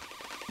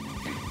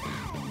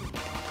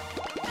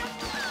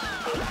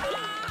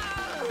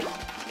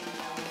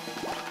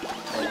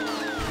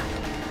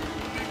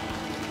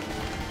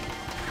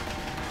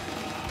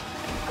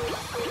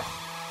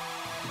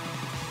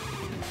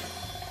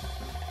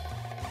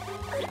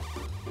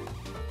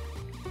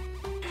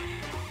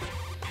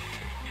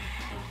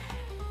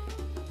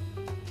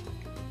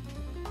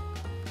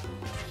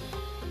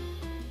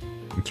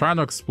 Trying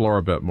to explore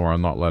a bit more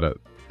and not let it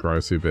grow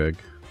too big.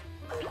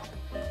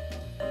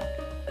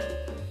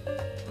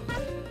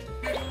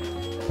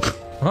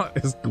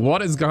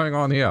 What is going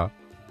on here?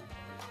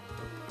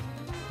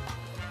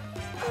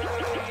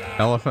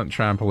 Elephant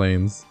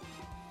trampolines.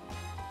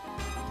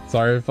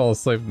 Sorry I fell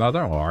asleep. No,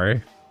 don't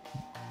worry.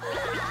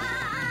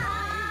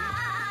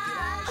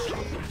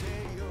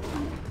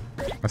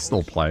 I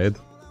still played.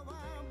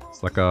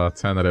 It's like a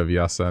tentative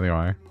yes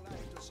anyway.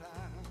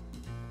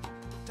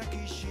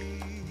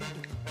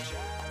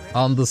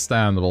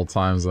 Understandable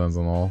time zones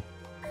and all.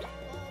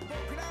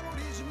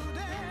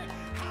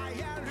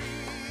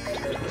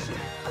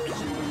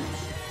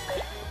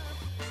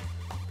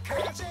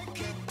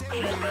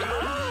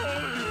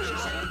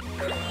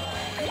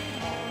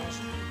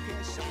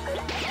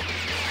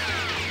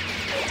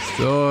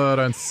 Still I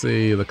don't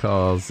see the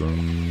cars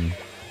and...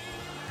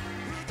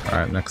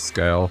 Alright, next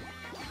scale.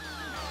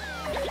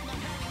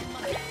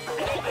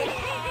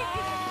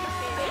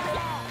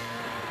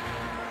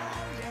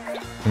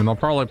 I mean, I'll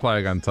probably play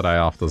again today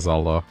after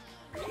Zelda.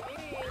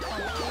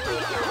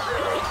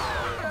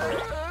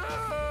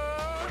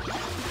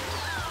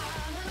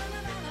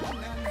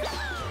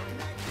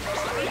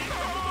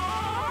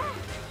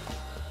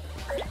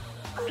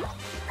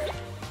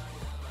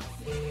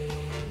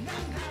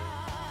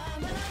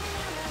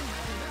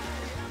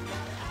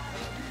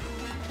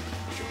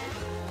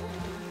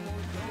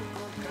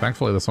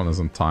 Thankfully this one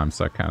isn't timed,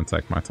 so I can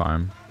take my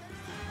time.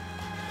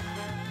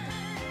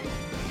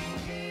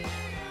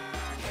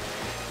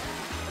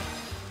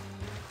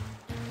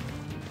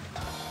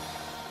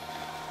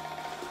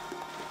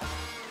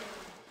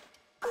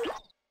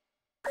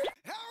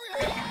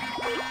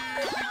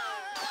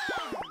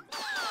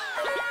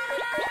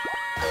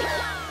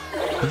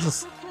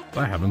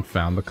 I haven't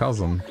found the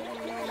cousin.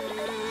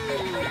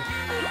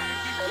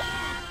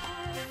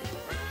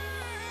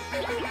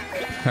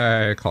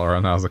 Hey,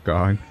 Colorado, how's it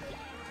going?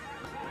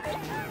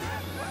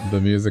 The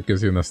music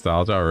gives you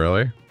nostalgia,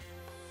 really?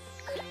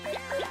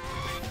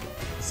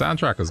 The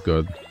soundtrack is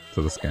good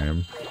to this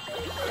game.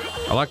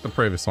 I like the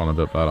previous one a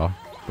bit better,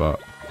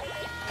 but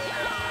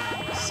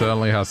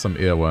certainly has some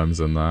earworms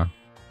in there.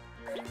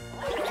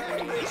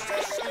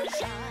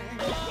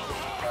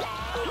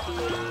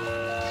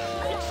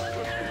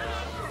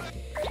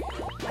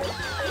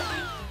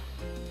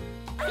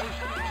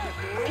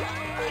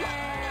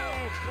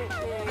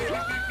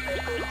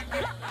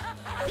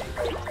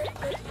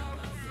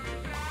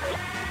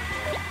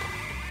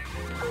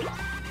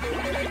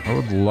 I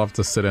would love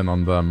to sit in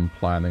on them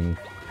planning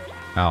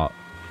out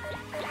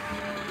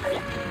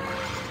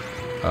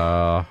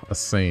a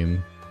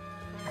scene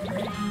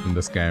in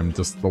this game,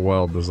 just the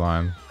world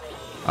design.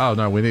 Oh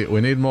no, we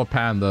need more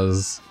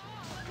pandas.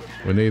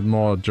 We need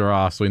more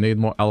giraffes. We need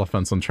more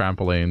elephants and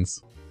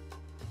trampolines.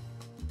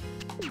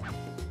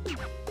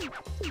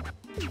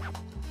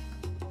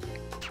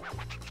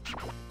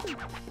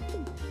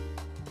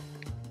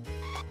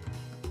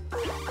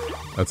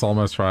 It's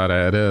almost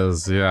Friday. It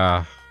is,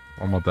 yeah.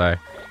 One more day.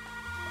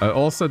 I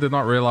also did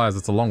not realize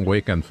it's a long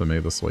weekend for me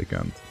this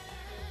weekend.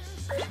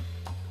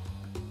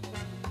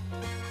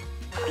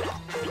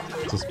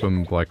 Just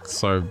been like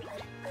so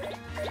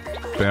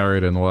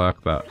buried in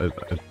work that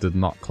it did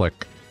not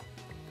click.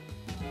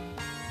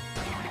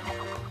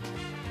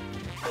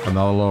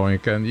 Another long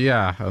weekend,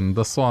 yeah, and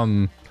this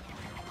one,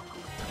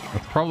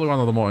 it's probably one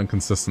of the more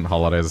inconsistent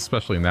holidays,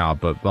 especially now,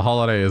 but the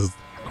holiday is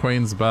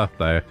Queen's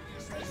birthday,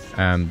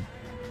 and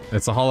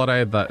it's a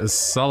holiday that is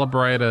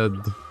celebrated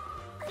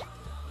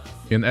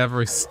in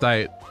every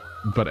state,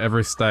 but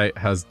every state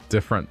has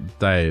different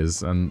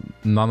days, and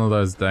none of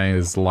those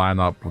days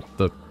line up with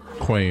the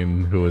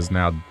Queen, who is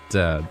now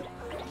dead.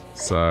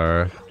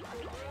 So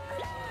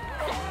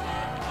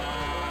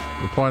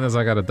the point is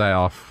I got a day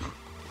off.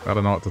 I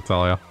don't know what to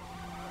tell you.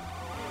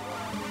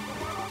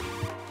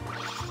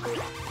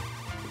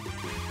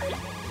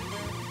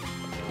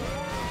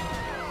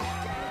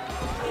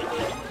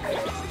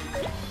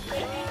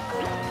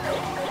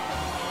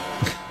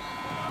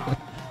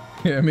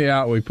 Hear me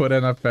out, we put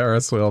in a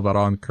Ferris wheel but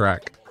on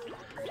crack.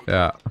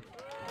 Yeah.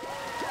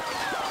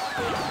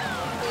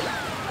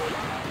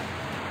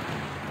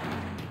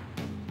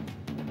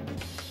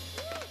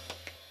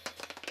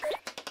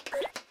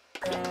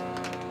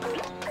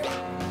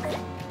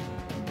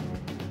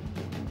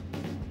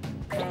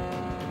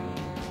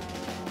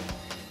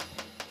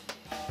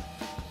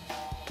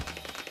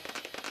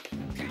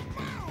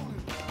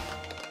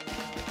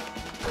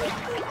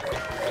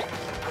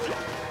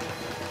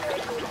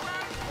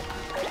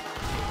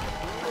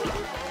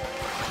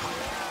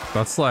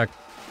 That's like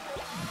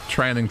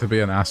training to be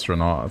an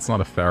astronaut. It's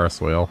not a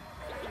Ferris wheel.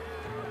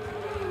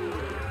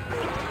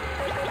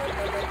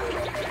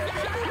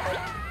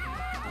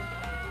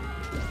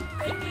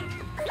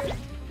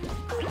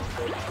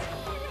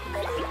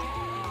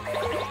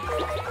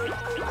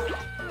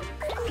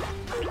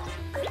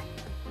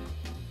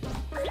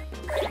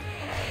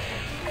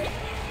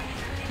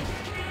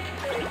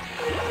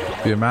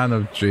 The amount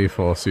of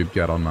G-force you'd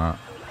get on that.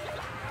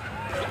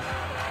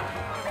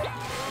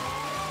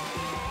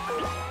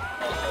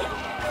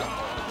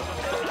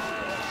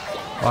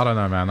 I don't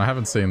know, man. I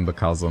haven't seen The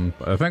Cousin.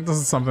 I think this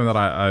is something that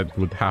I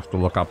would have to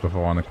look up if I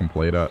want to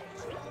complete it.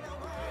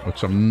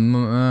 Which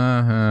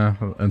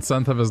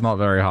incentive is not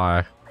very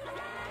high.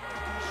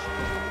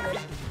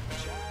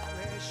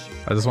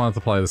 I just wanted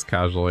to play this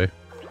casually.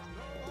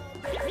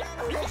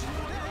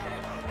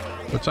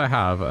 Which I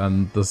have,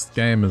 and this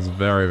game is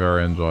very,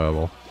 very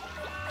enjoyable.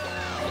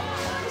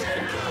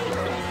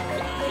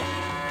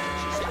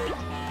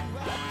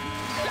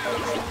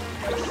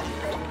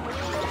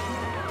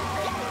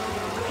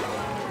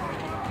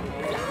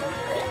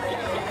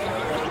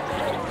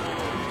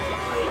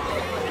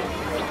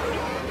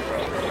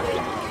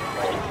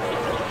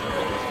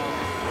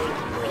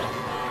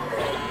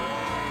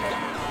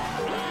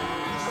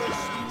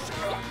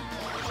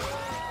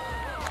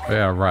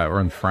 Yeah, right,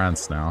 we're in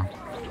France now.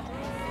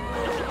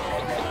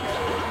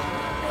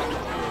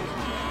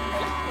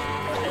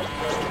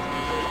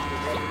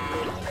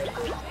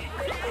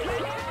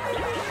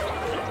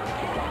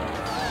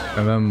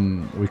 And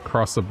then we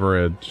cross a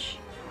bridge.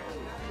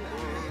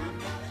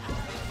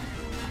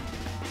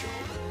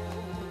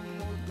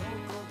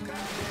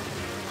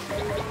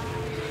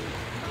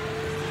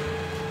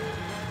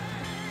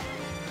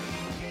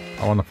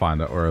 I want to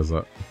find it. Where is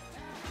it?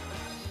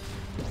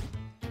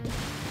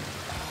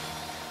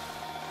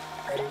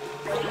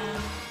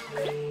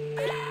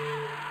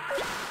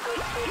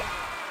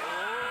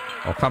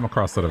 I'll come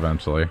across it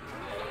eventually.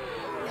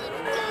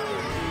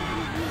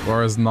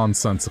 Where is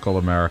nonsensical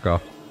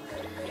America?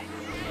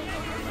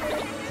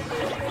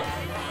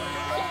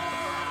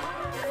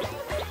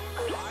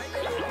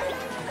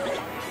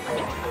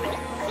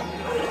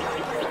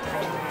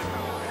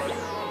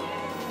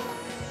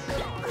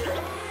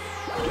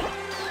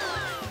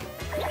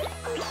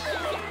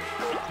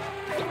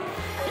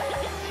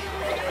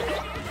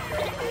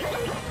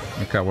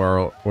 Okay,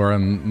 we're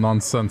in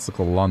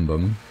nonsensical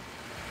London.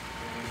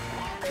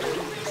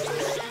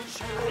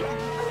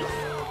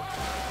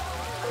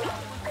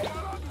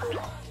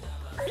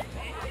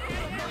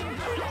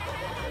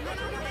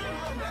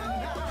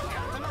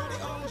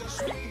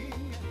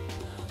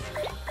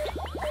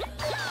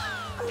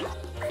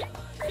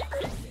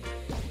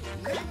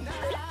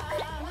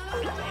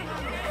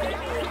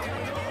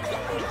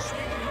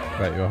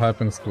 Wait, you're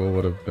hoping school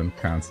would have been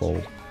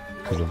cancelled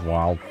because of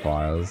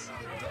wildfires.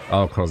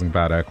 Oh, causing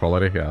bad air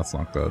quality? Yeah, that's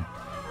not good.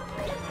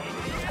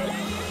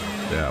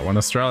 Yeah, when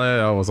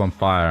Australia was on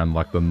fire and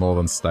like the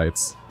northern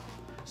states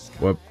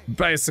were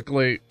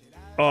basically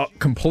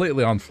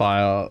completely on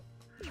fire,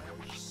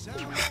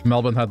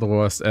 Melbourne had the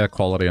worst air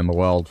quality in the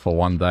world for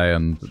one day,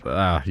 and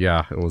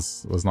yeah, it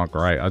was not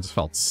great. I just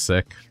felt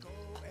sick.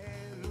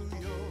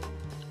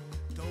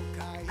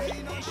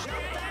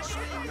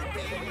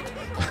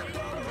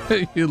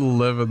 You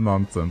live in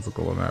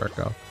nonsensical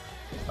America.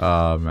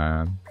 Oh,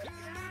 man.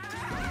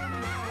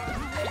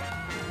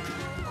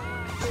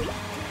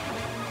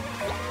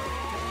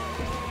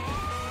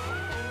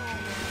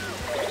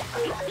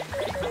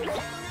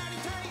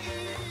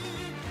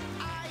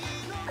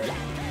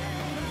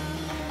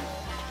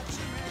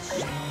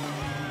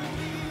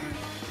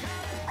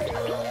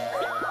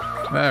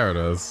 There it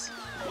is.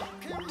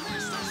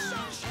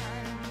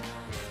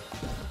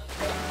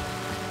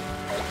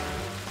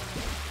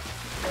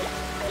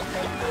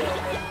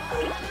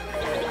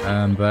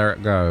 And there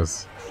it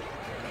goes.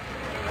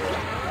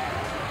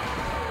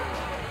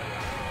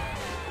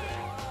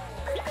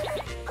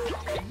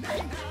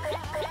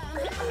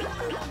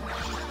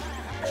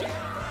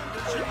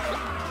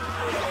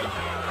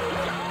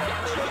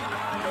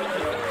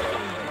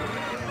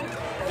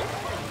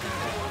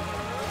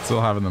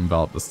 Still haven't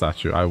enveloped the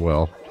statue. I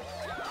will.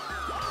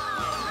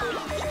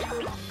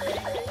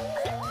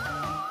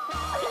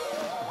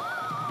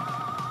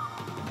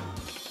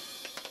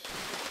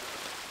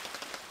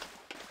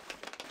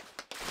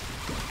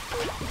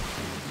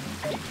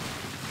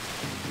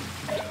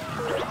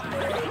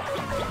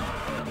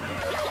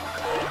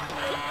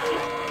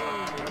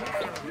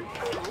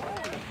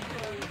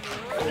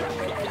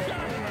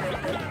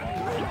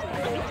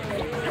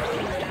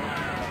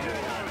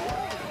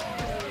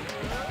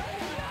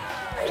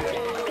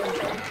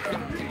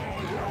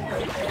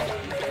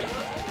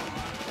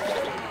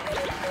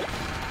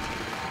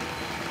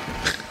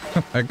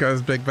 There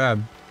goes Big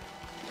Ben.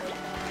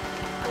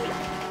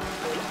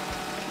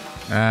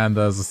 And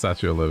there's the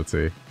Statue of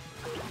Liberty.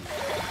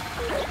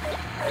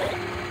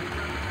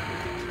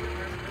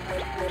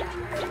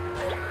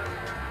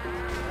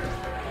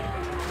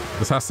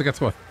 This has to get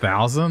to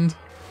 1,000?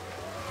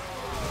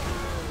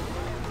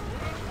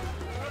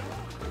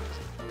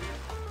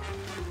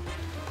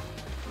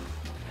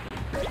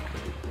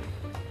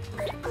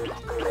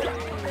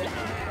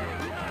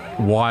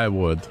 Why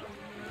would?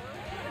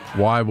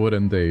 Why would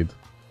indeed?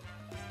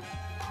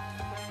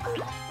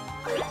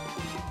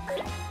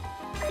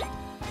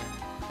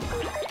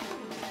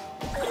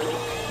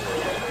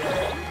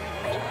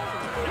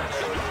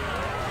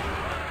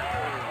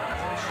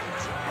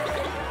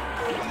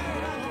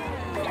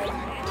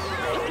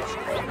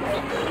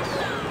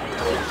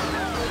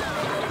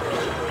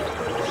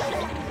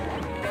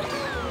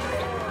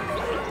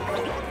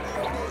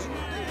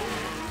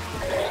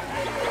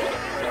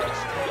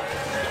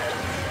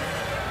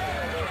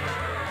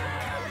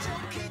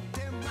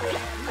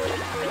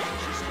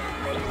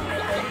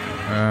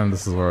 And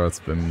this is where it's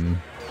been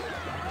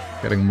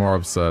getting more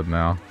absurd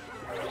now.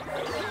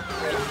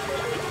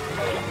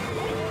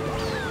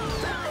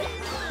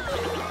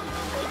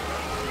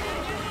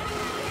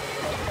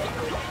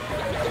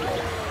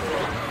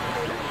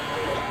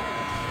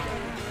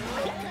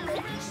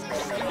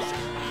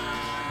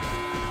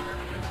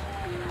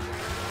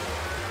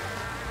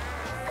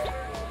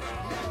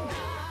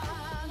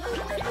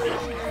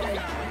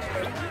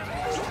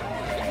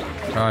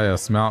 Ah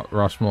yes, Mount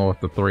Rushmore with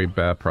the 3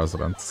 bear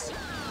presidents.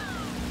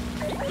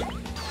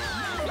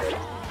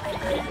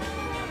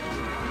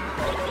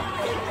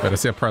 Better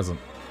see a present.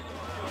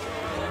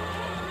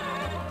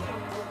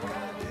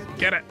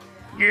 Get it!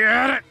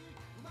 Get it!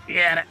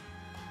 Get it!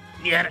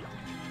 Get it!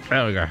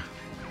 There we go.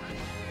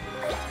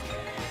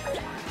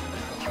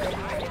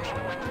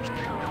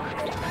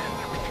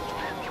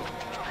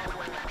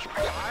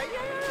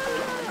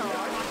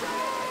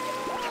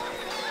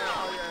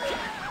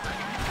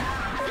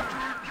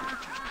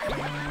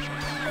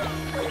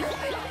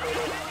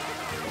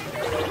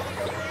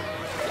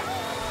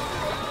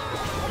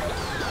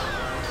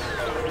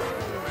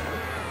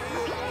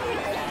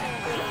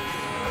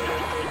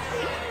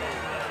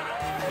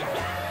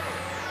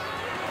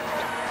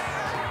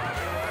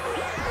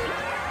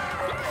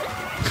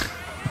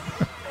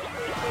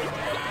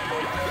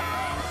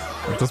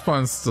 This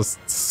point it's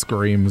just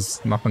screams,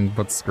 nothing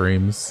but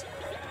screams.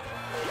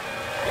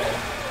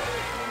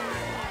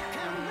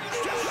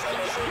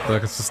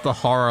 Like it's just the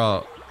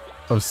horror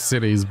of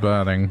cities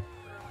burning.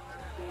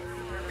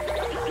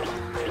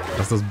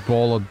 As this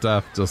ball of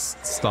death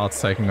just starts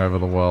taking over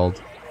the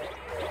world.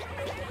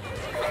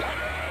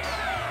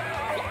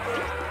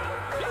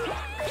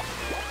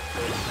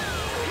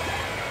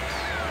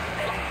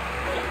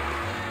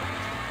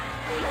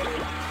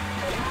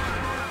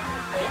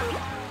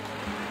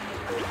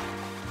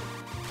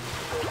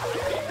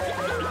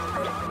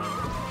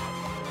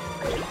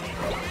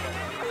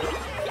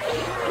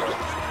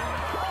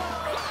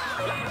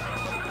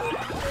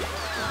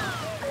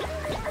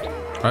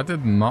 I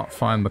did not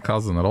find the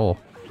cousin at all.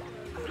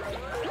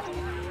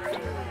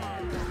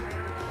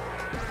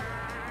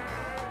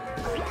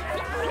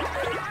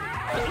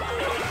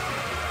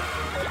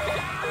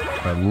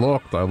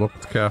 I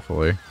looked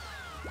carefully.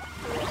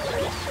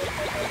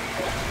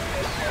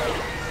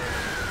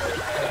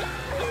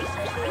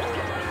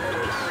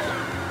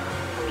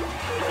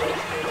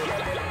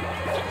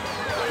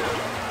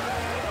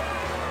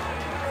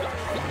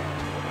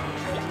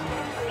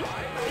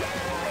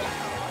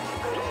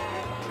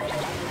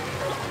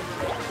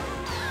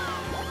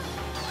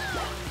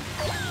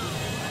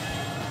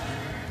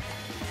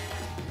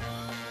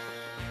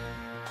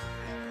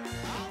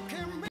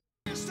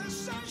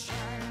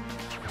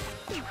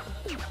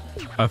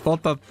 I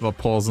thought that the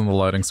pause in the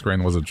loading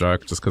screen was a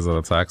joke just because of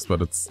the text,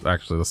 but it's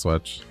actually the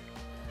Switch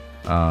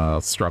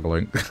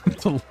struggling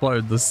to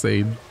load the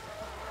scene.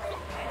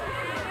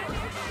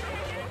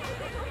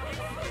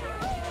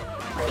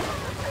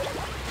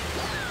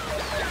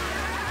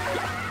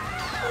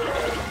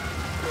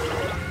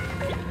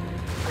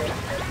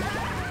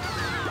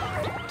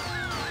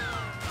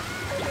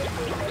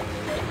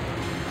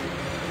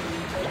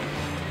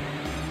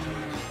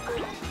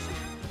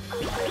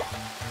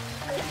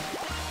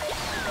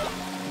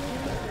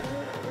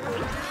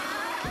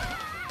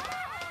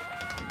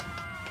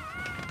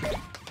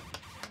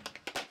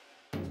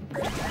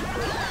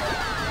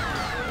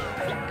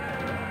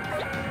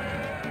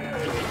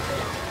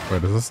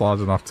 Wait, is this large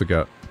enough to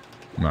get...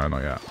 No,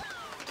 not yet.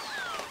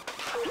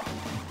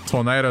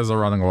 Tornadoes are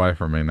running away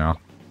from me now.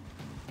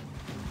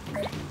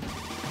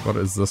 What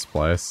is this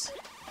place?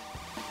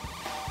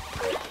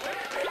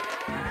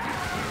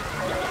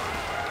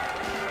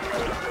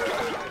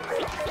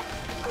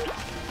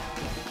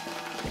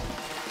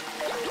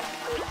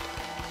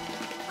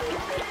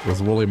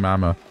 There's Woolly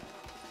Mammoth.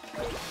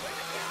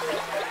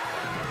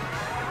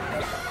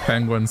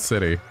 Penguin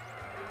City.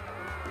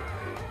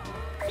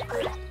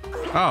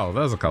 Oh,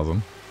 there's a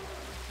cousin.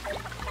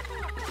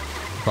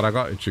 But I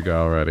got Ichigo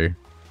already.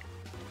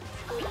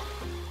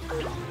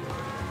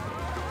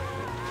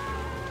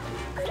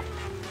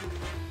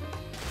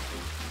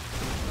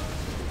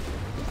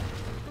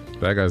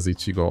 There goes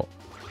Ichigo.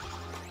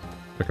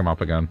 Pick him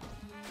up again.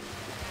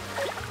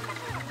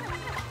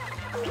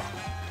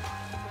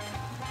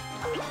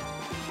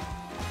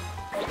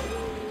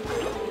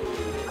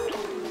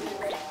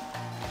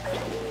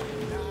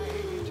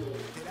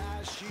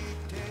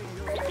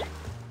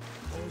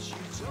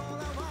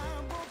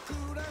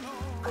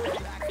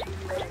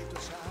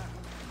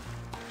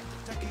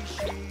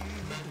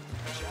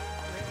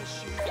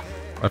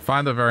 I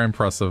find it very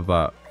impressive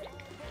that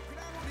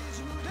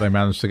they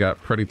managed to get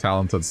pretty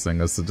talented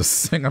singers to just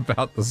sing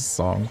about this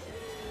song.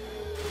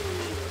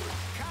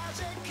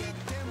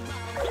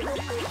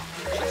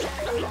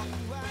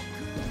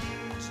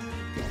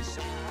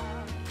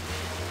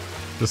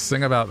 Just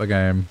sing about the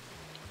game.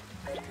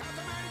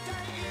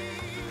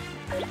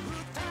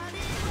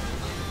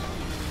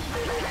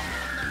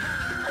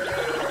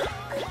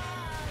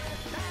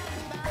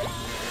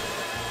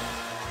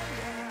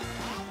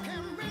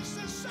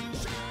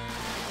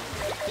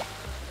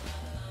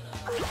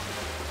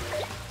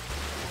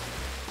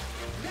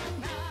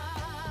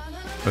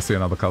 I see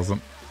another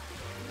cousin.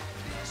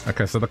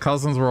 Okay, so the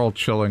cousins were all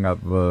chilling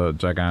at the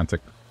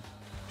gigantic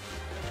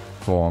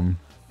form.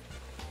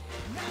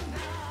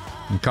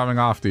 I'm coming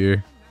after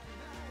you.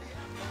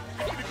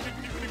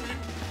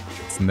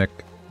 It's Nick.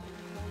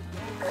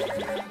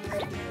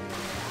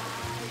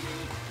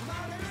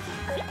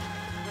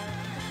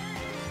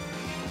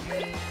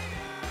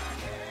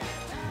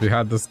 If you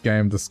had this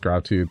game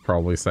described to you, you'd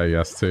probably say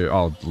yes to.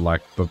 Oh,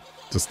 like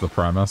just the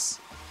premise.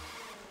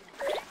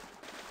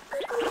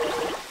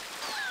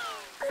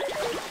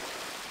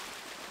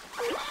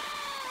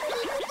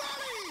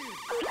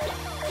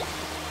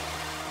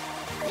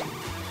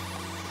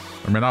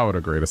 I mean, I would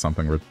agree to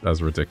something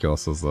as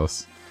ridiculous as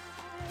this.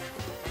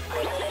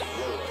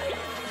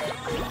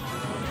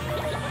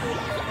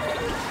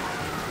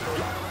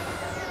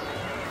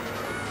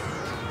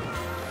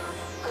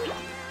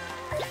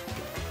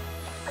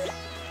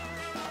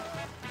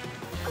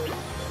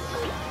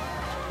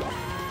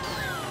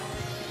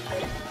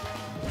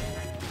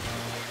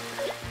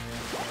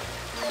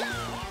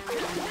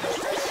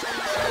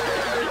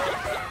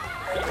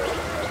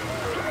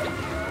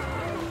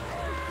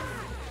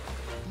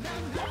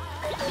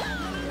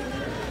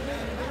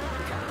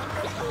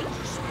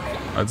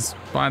 I just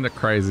find it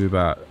crazy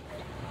that,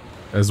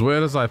 as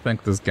weird as I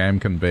think this game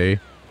can be,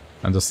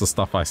 and just the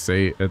stuff I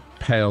see, it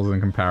pales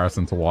in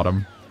comparison to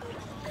Wadham.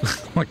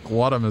 Like,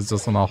 Wadham is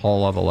just on a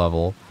whole other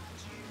level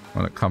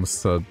when it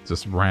comes to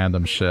just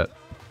random shit.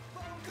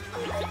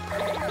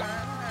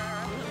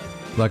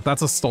 Like,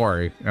 that's a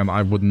story, and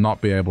I would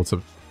not be able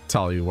to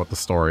tell you what the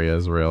story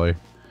is, really.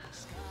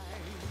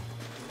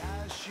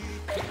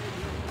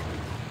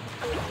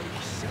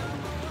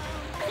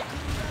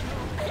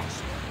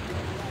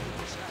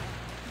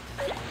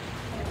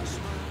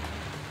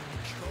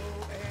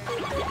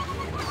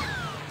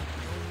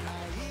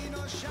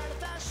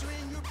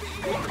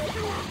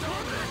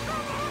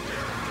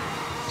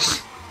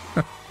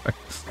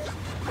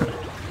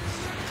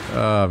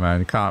 Oh man,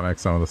 you can't make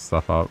some of this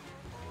stuff up.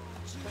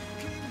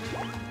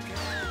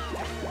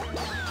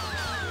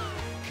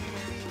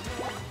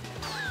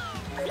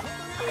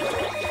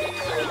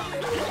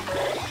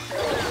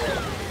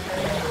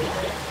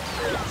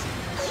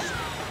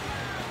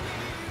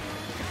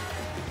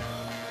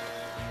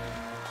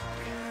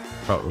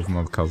 Oh, there's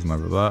another cousin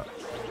over there.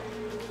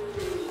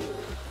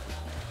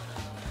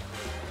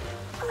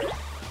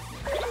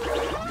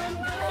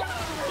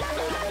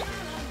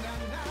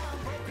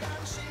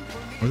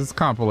 I just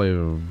can't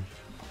believe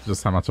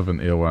just how much of an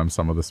earworm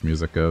some of this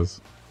music is.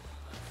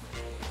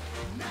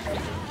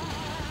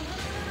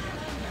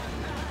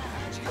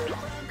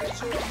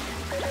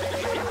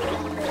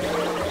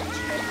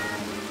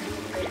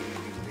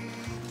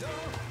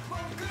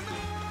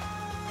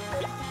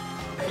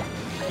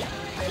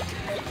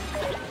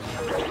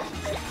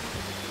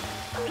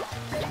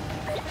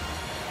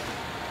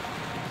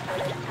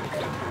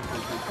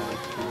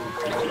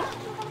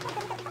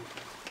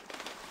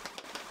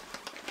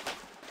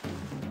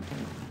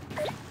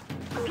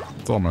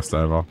 It's almost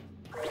over.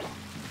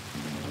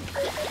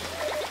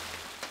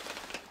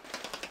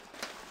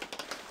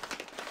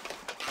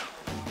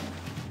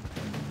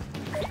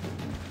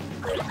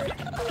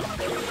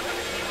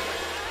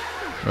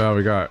 There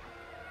we go.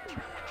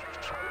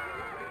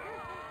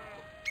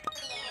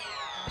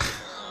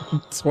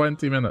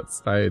 20-minute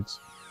stage.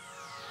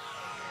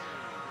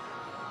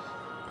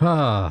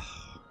 Ah.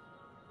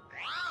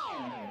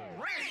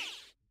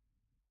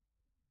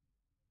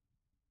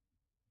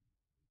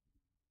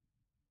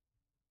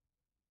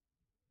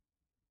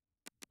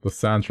 The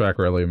soundtrack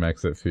really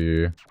makes it for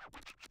you.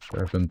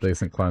 There have been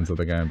decent clones of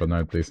the game, but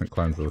no decent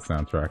clones of the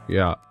soundtrack.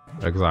 Yeah,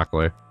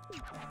 exactly.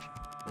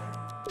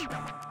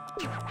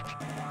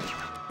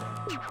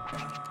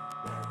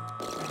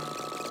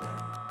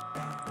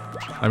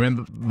 I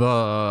mean,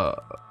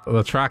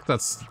 the track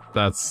that's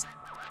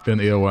been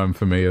earworm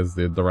for me is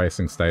the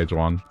racing stage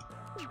one.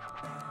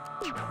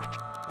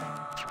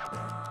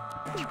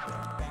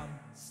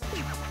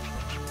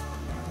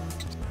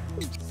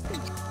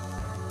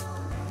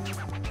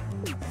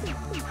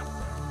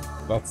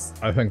 That's,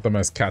 I think, the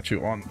most catchy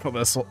one for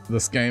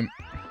this game.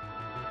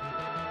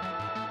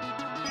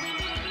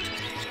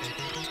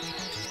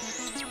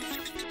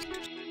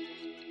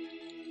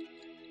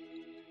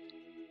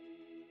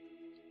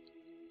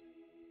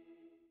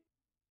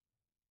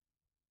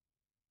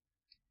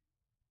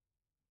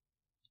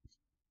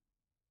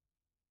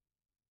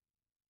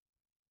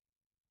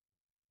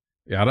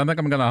 Yeah, I don't think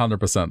I'm gonna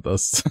 100%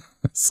 this.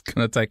 It's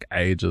gonna take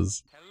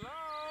ages.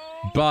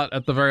 But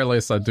at the very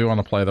least, I do want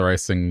to play the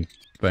racing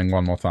thing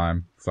one more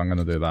time, so I'm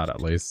gonna do that at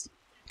least.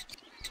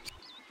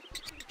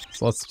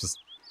 So let's just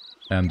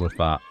end with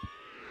that.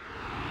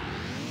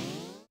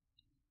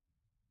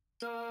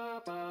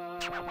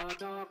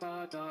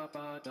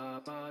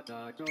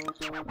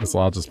 As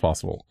large as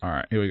possible.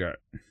 Alright, here we go.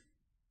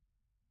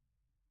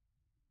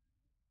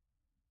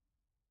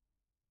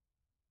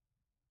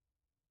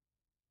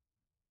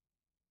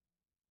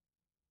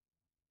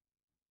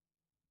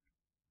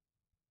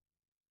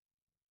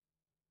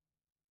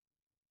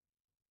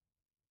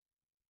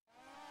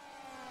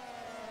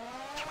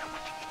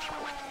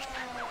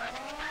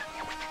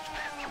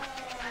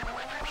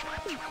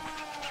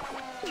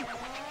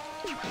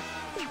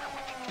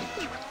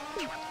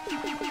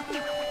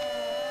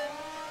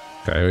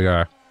 Okay, here we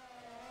go.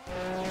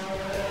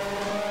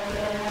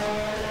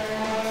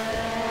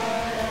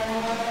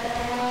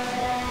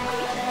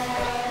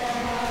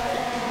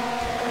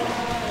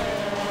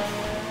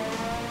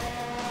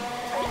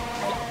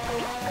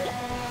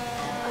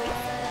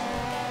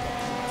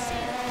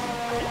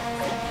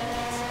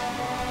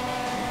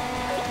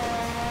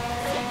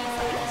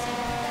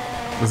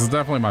 This is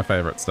definitely my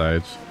favorite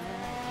stage.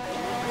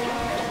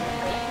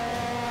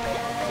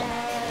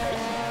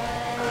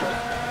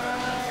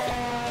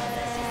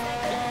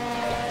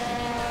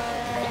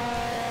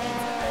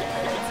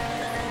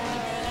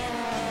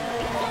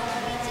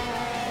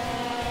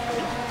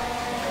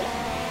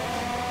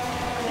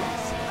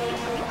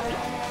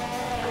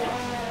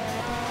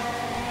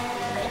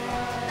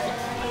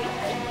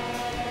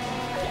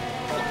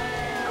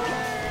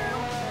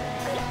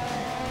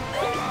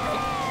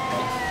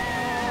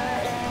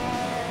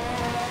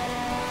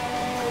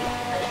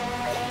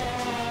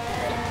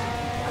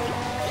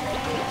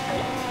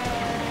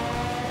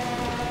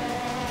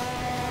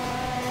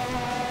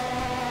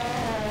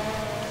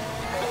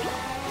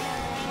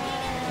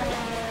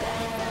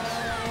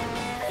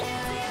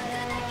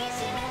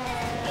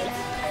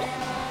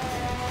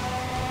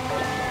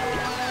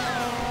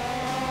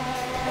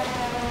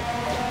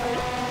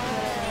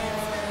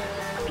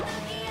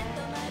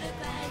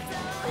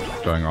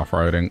 going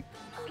off-roading.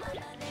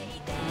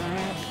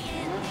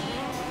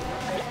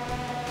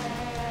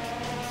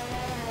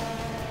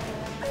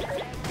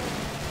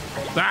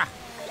 Ah!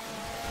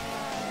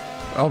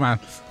 Oh man.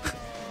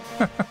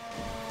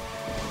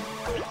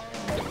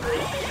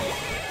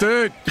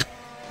 Dude!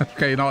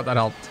 Okay, you know what? That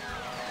helped.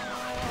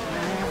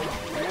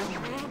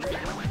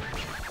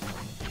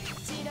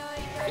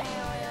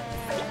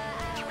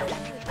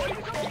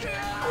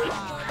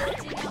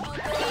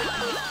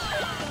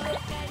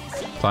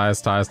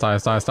 Tires, tires,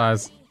 tires, tires,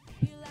 tires.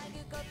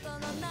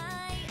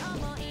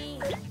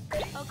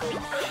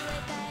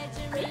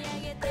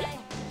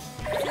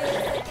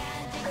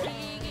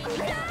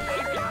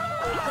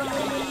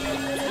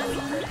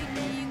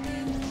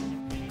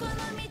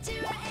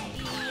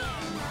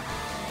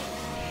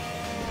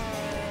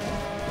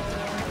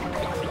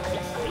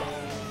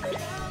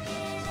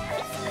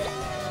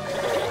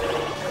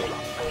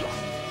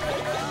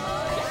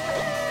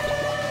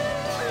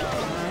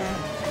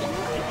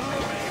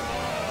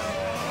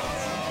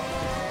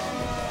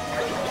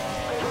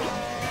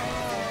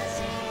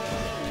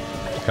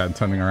 Okay, I'm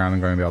turning around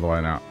and going the other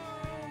way now.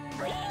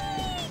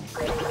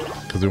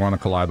 Because we want to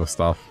collide with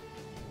stuff.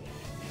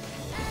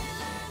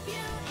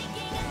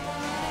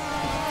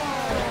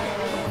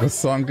 The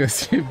song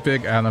gives you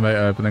big anime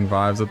opening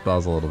vibes. It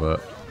does a little bit.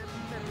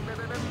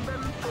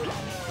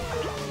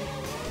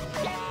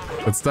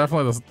 It's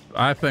definitely the...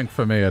 I think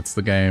for me, it's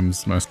the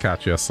game's most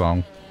catchiest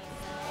song.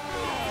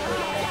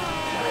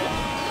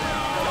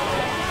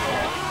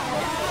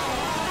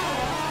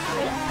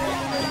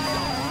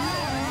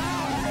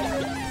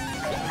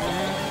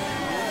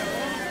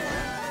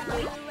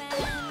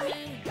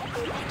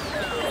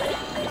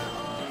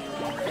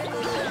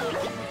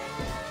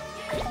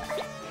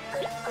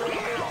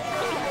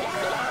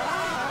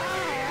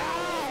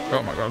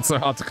 Oh my god, it's so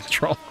hard to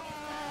control.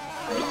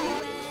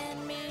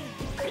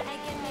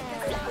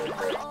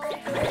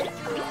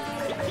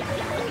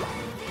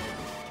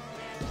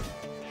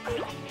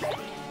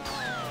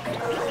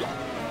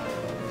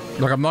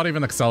 Like, I'm not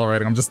even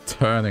accelerating, I'm just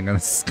turning and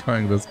it's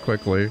going this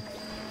quickly.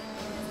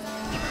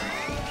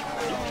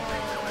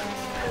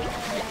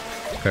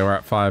 Okay, we're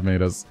at 5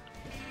 meters.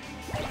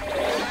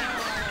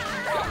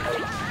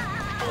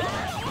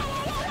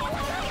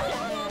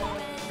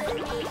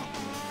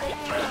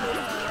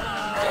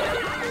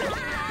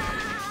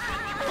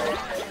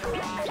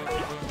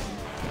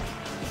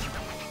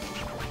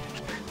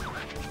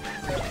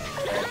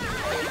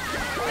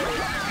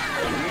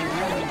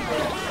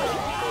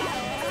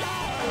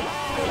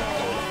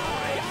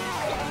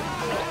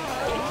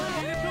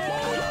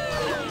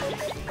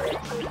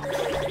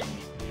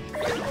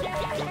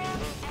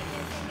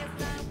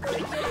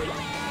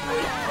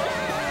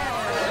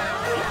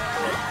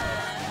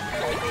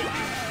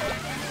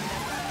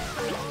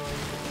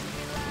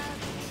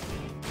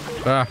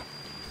 Ah.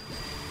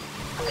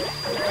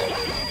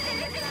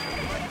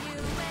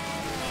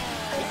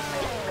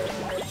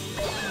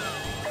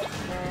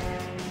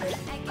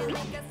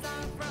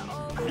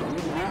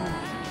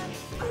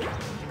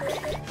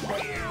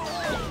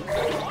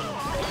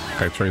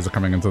 Okay, trees are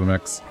coming into the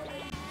mix.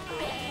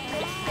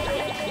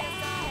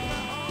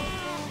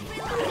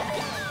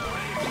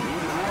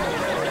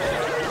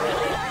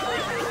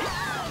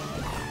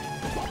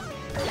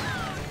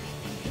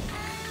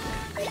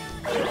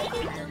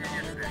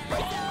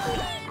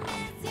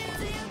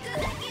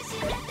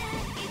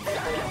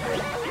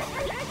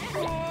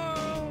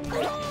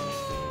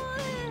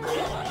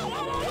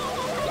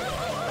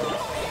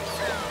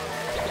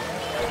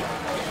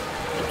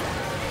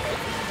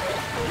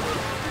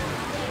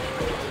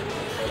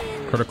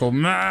 Critical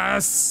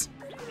mass!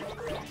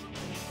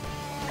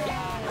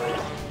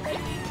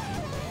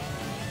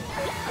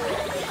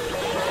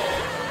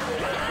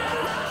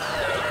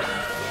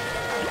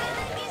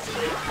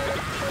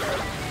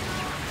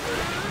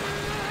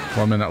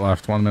 One minute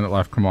left,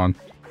 come on.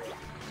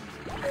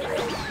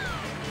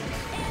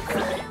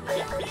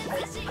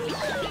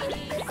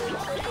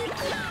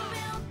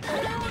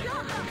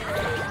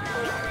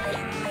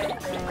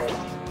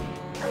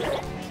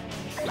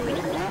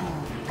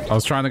 I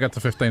was trying to get to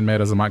 15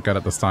 meters, I might get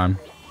it this time.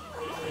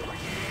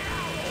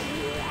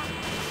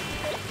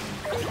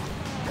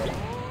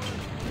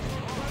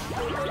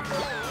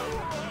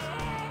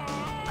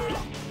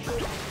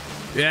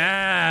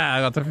 Yeah,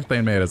 I got to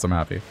 15 meters, I'm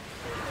happy.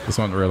 This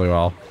went really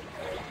well.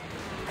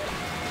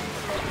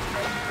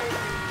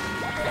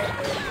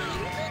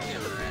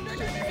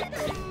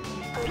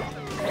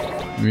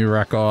 New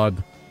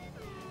record.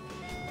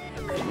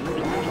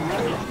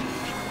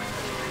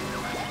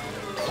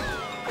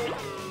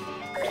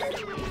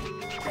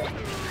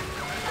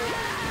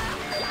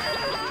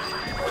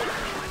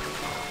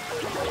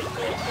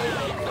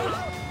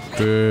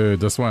 Dude,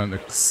 this went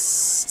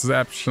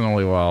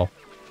exceptionally well.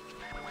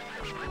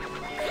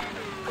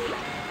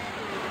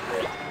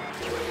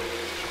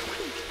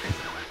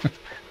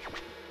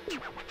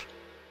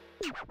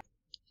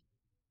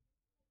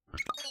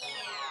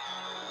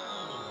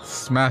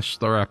 Smash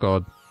the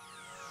record.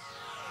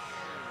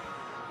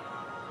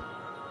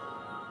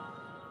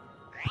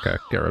 Okay,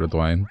 get rid of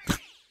Dwayne.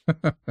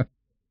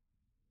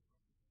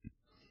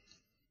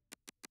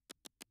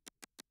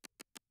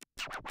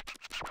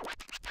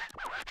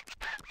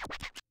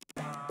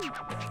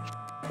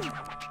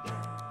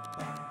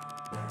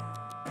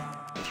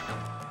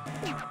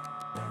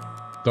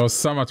 There was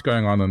so much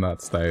going on in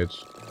that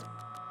stage.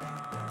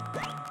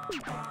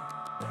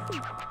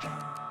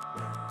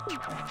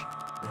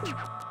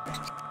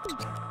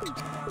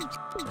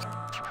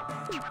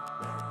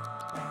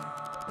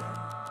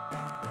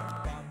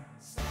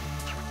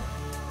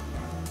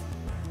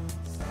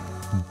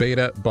 Beat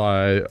it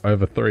by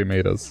over 3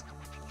 meters.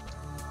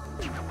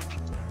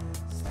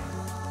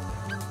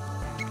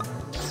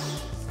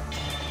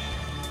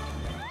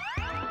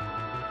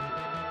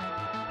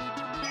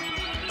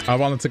 I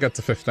wanted to get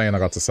to 15, I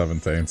got to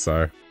 17,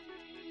 so...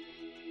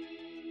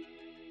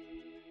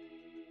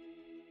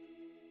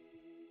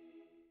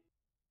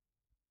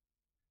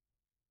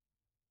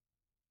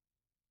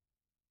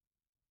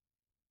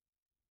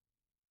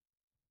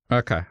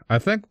 Okay, I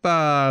think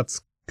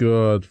that's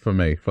good for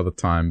me for the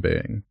time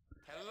being.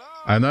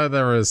 I know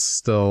there is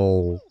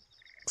still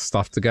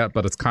stuff to get,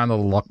 but it's kind of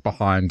locked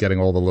behind getting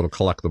all the little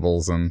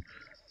collectibles, and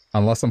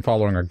unless I'm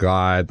following a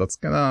guide, that's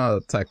gonna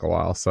take a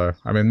while, so...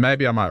 I mean,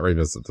 maybe I might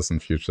revisit this in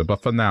future,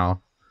 but for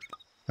now,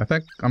 I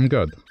think I'm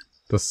good.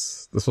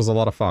 This was a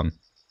lot of fun.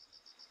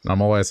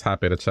 I'm always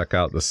happy to check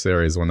out this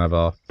series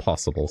whenever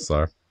possible,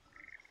 so...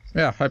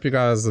 Yeah, hope you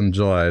guys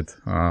enjoyed.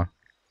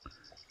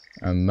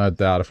 And no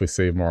doubt if we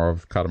see more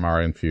of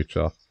Katamari in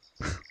future,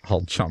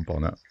 I'll jump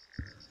on it.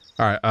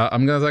 Alright,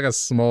 I'm gonna take a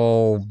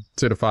small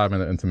 2 to 5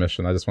 minute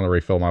intermission. I just want to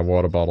refill my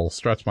water bottle,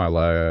 stretch my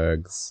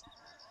legs,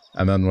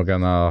 and then we're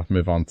gonna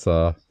move on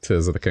to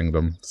Tears of the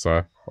Kingdom. So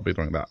I'll be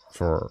doing that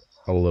for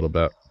a little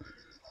bit.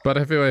 But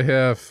if you were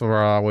here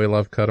for We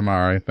Love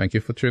Katamari, thank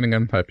you for tuning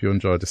in. Hope you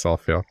enjoyed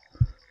yourself here.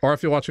 Or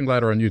if you're watching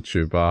later on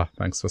YouTube,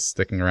 thanks for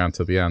sticking around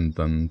to the end,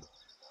 and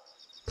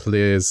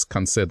please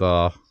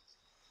consider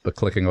the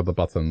clicking of the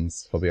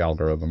buttons for the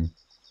algorithm.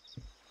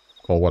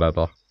 Or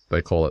whatever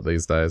they call it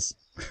these days.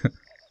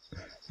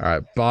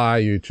 Alright,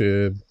 bye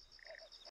YouTube.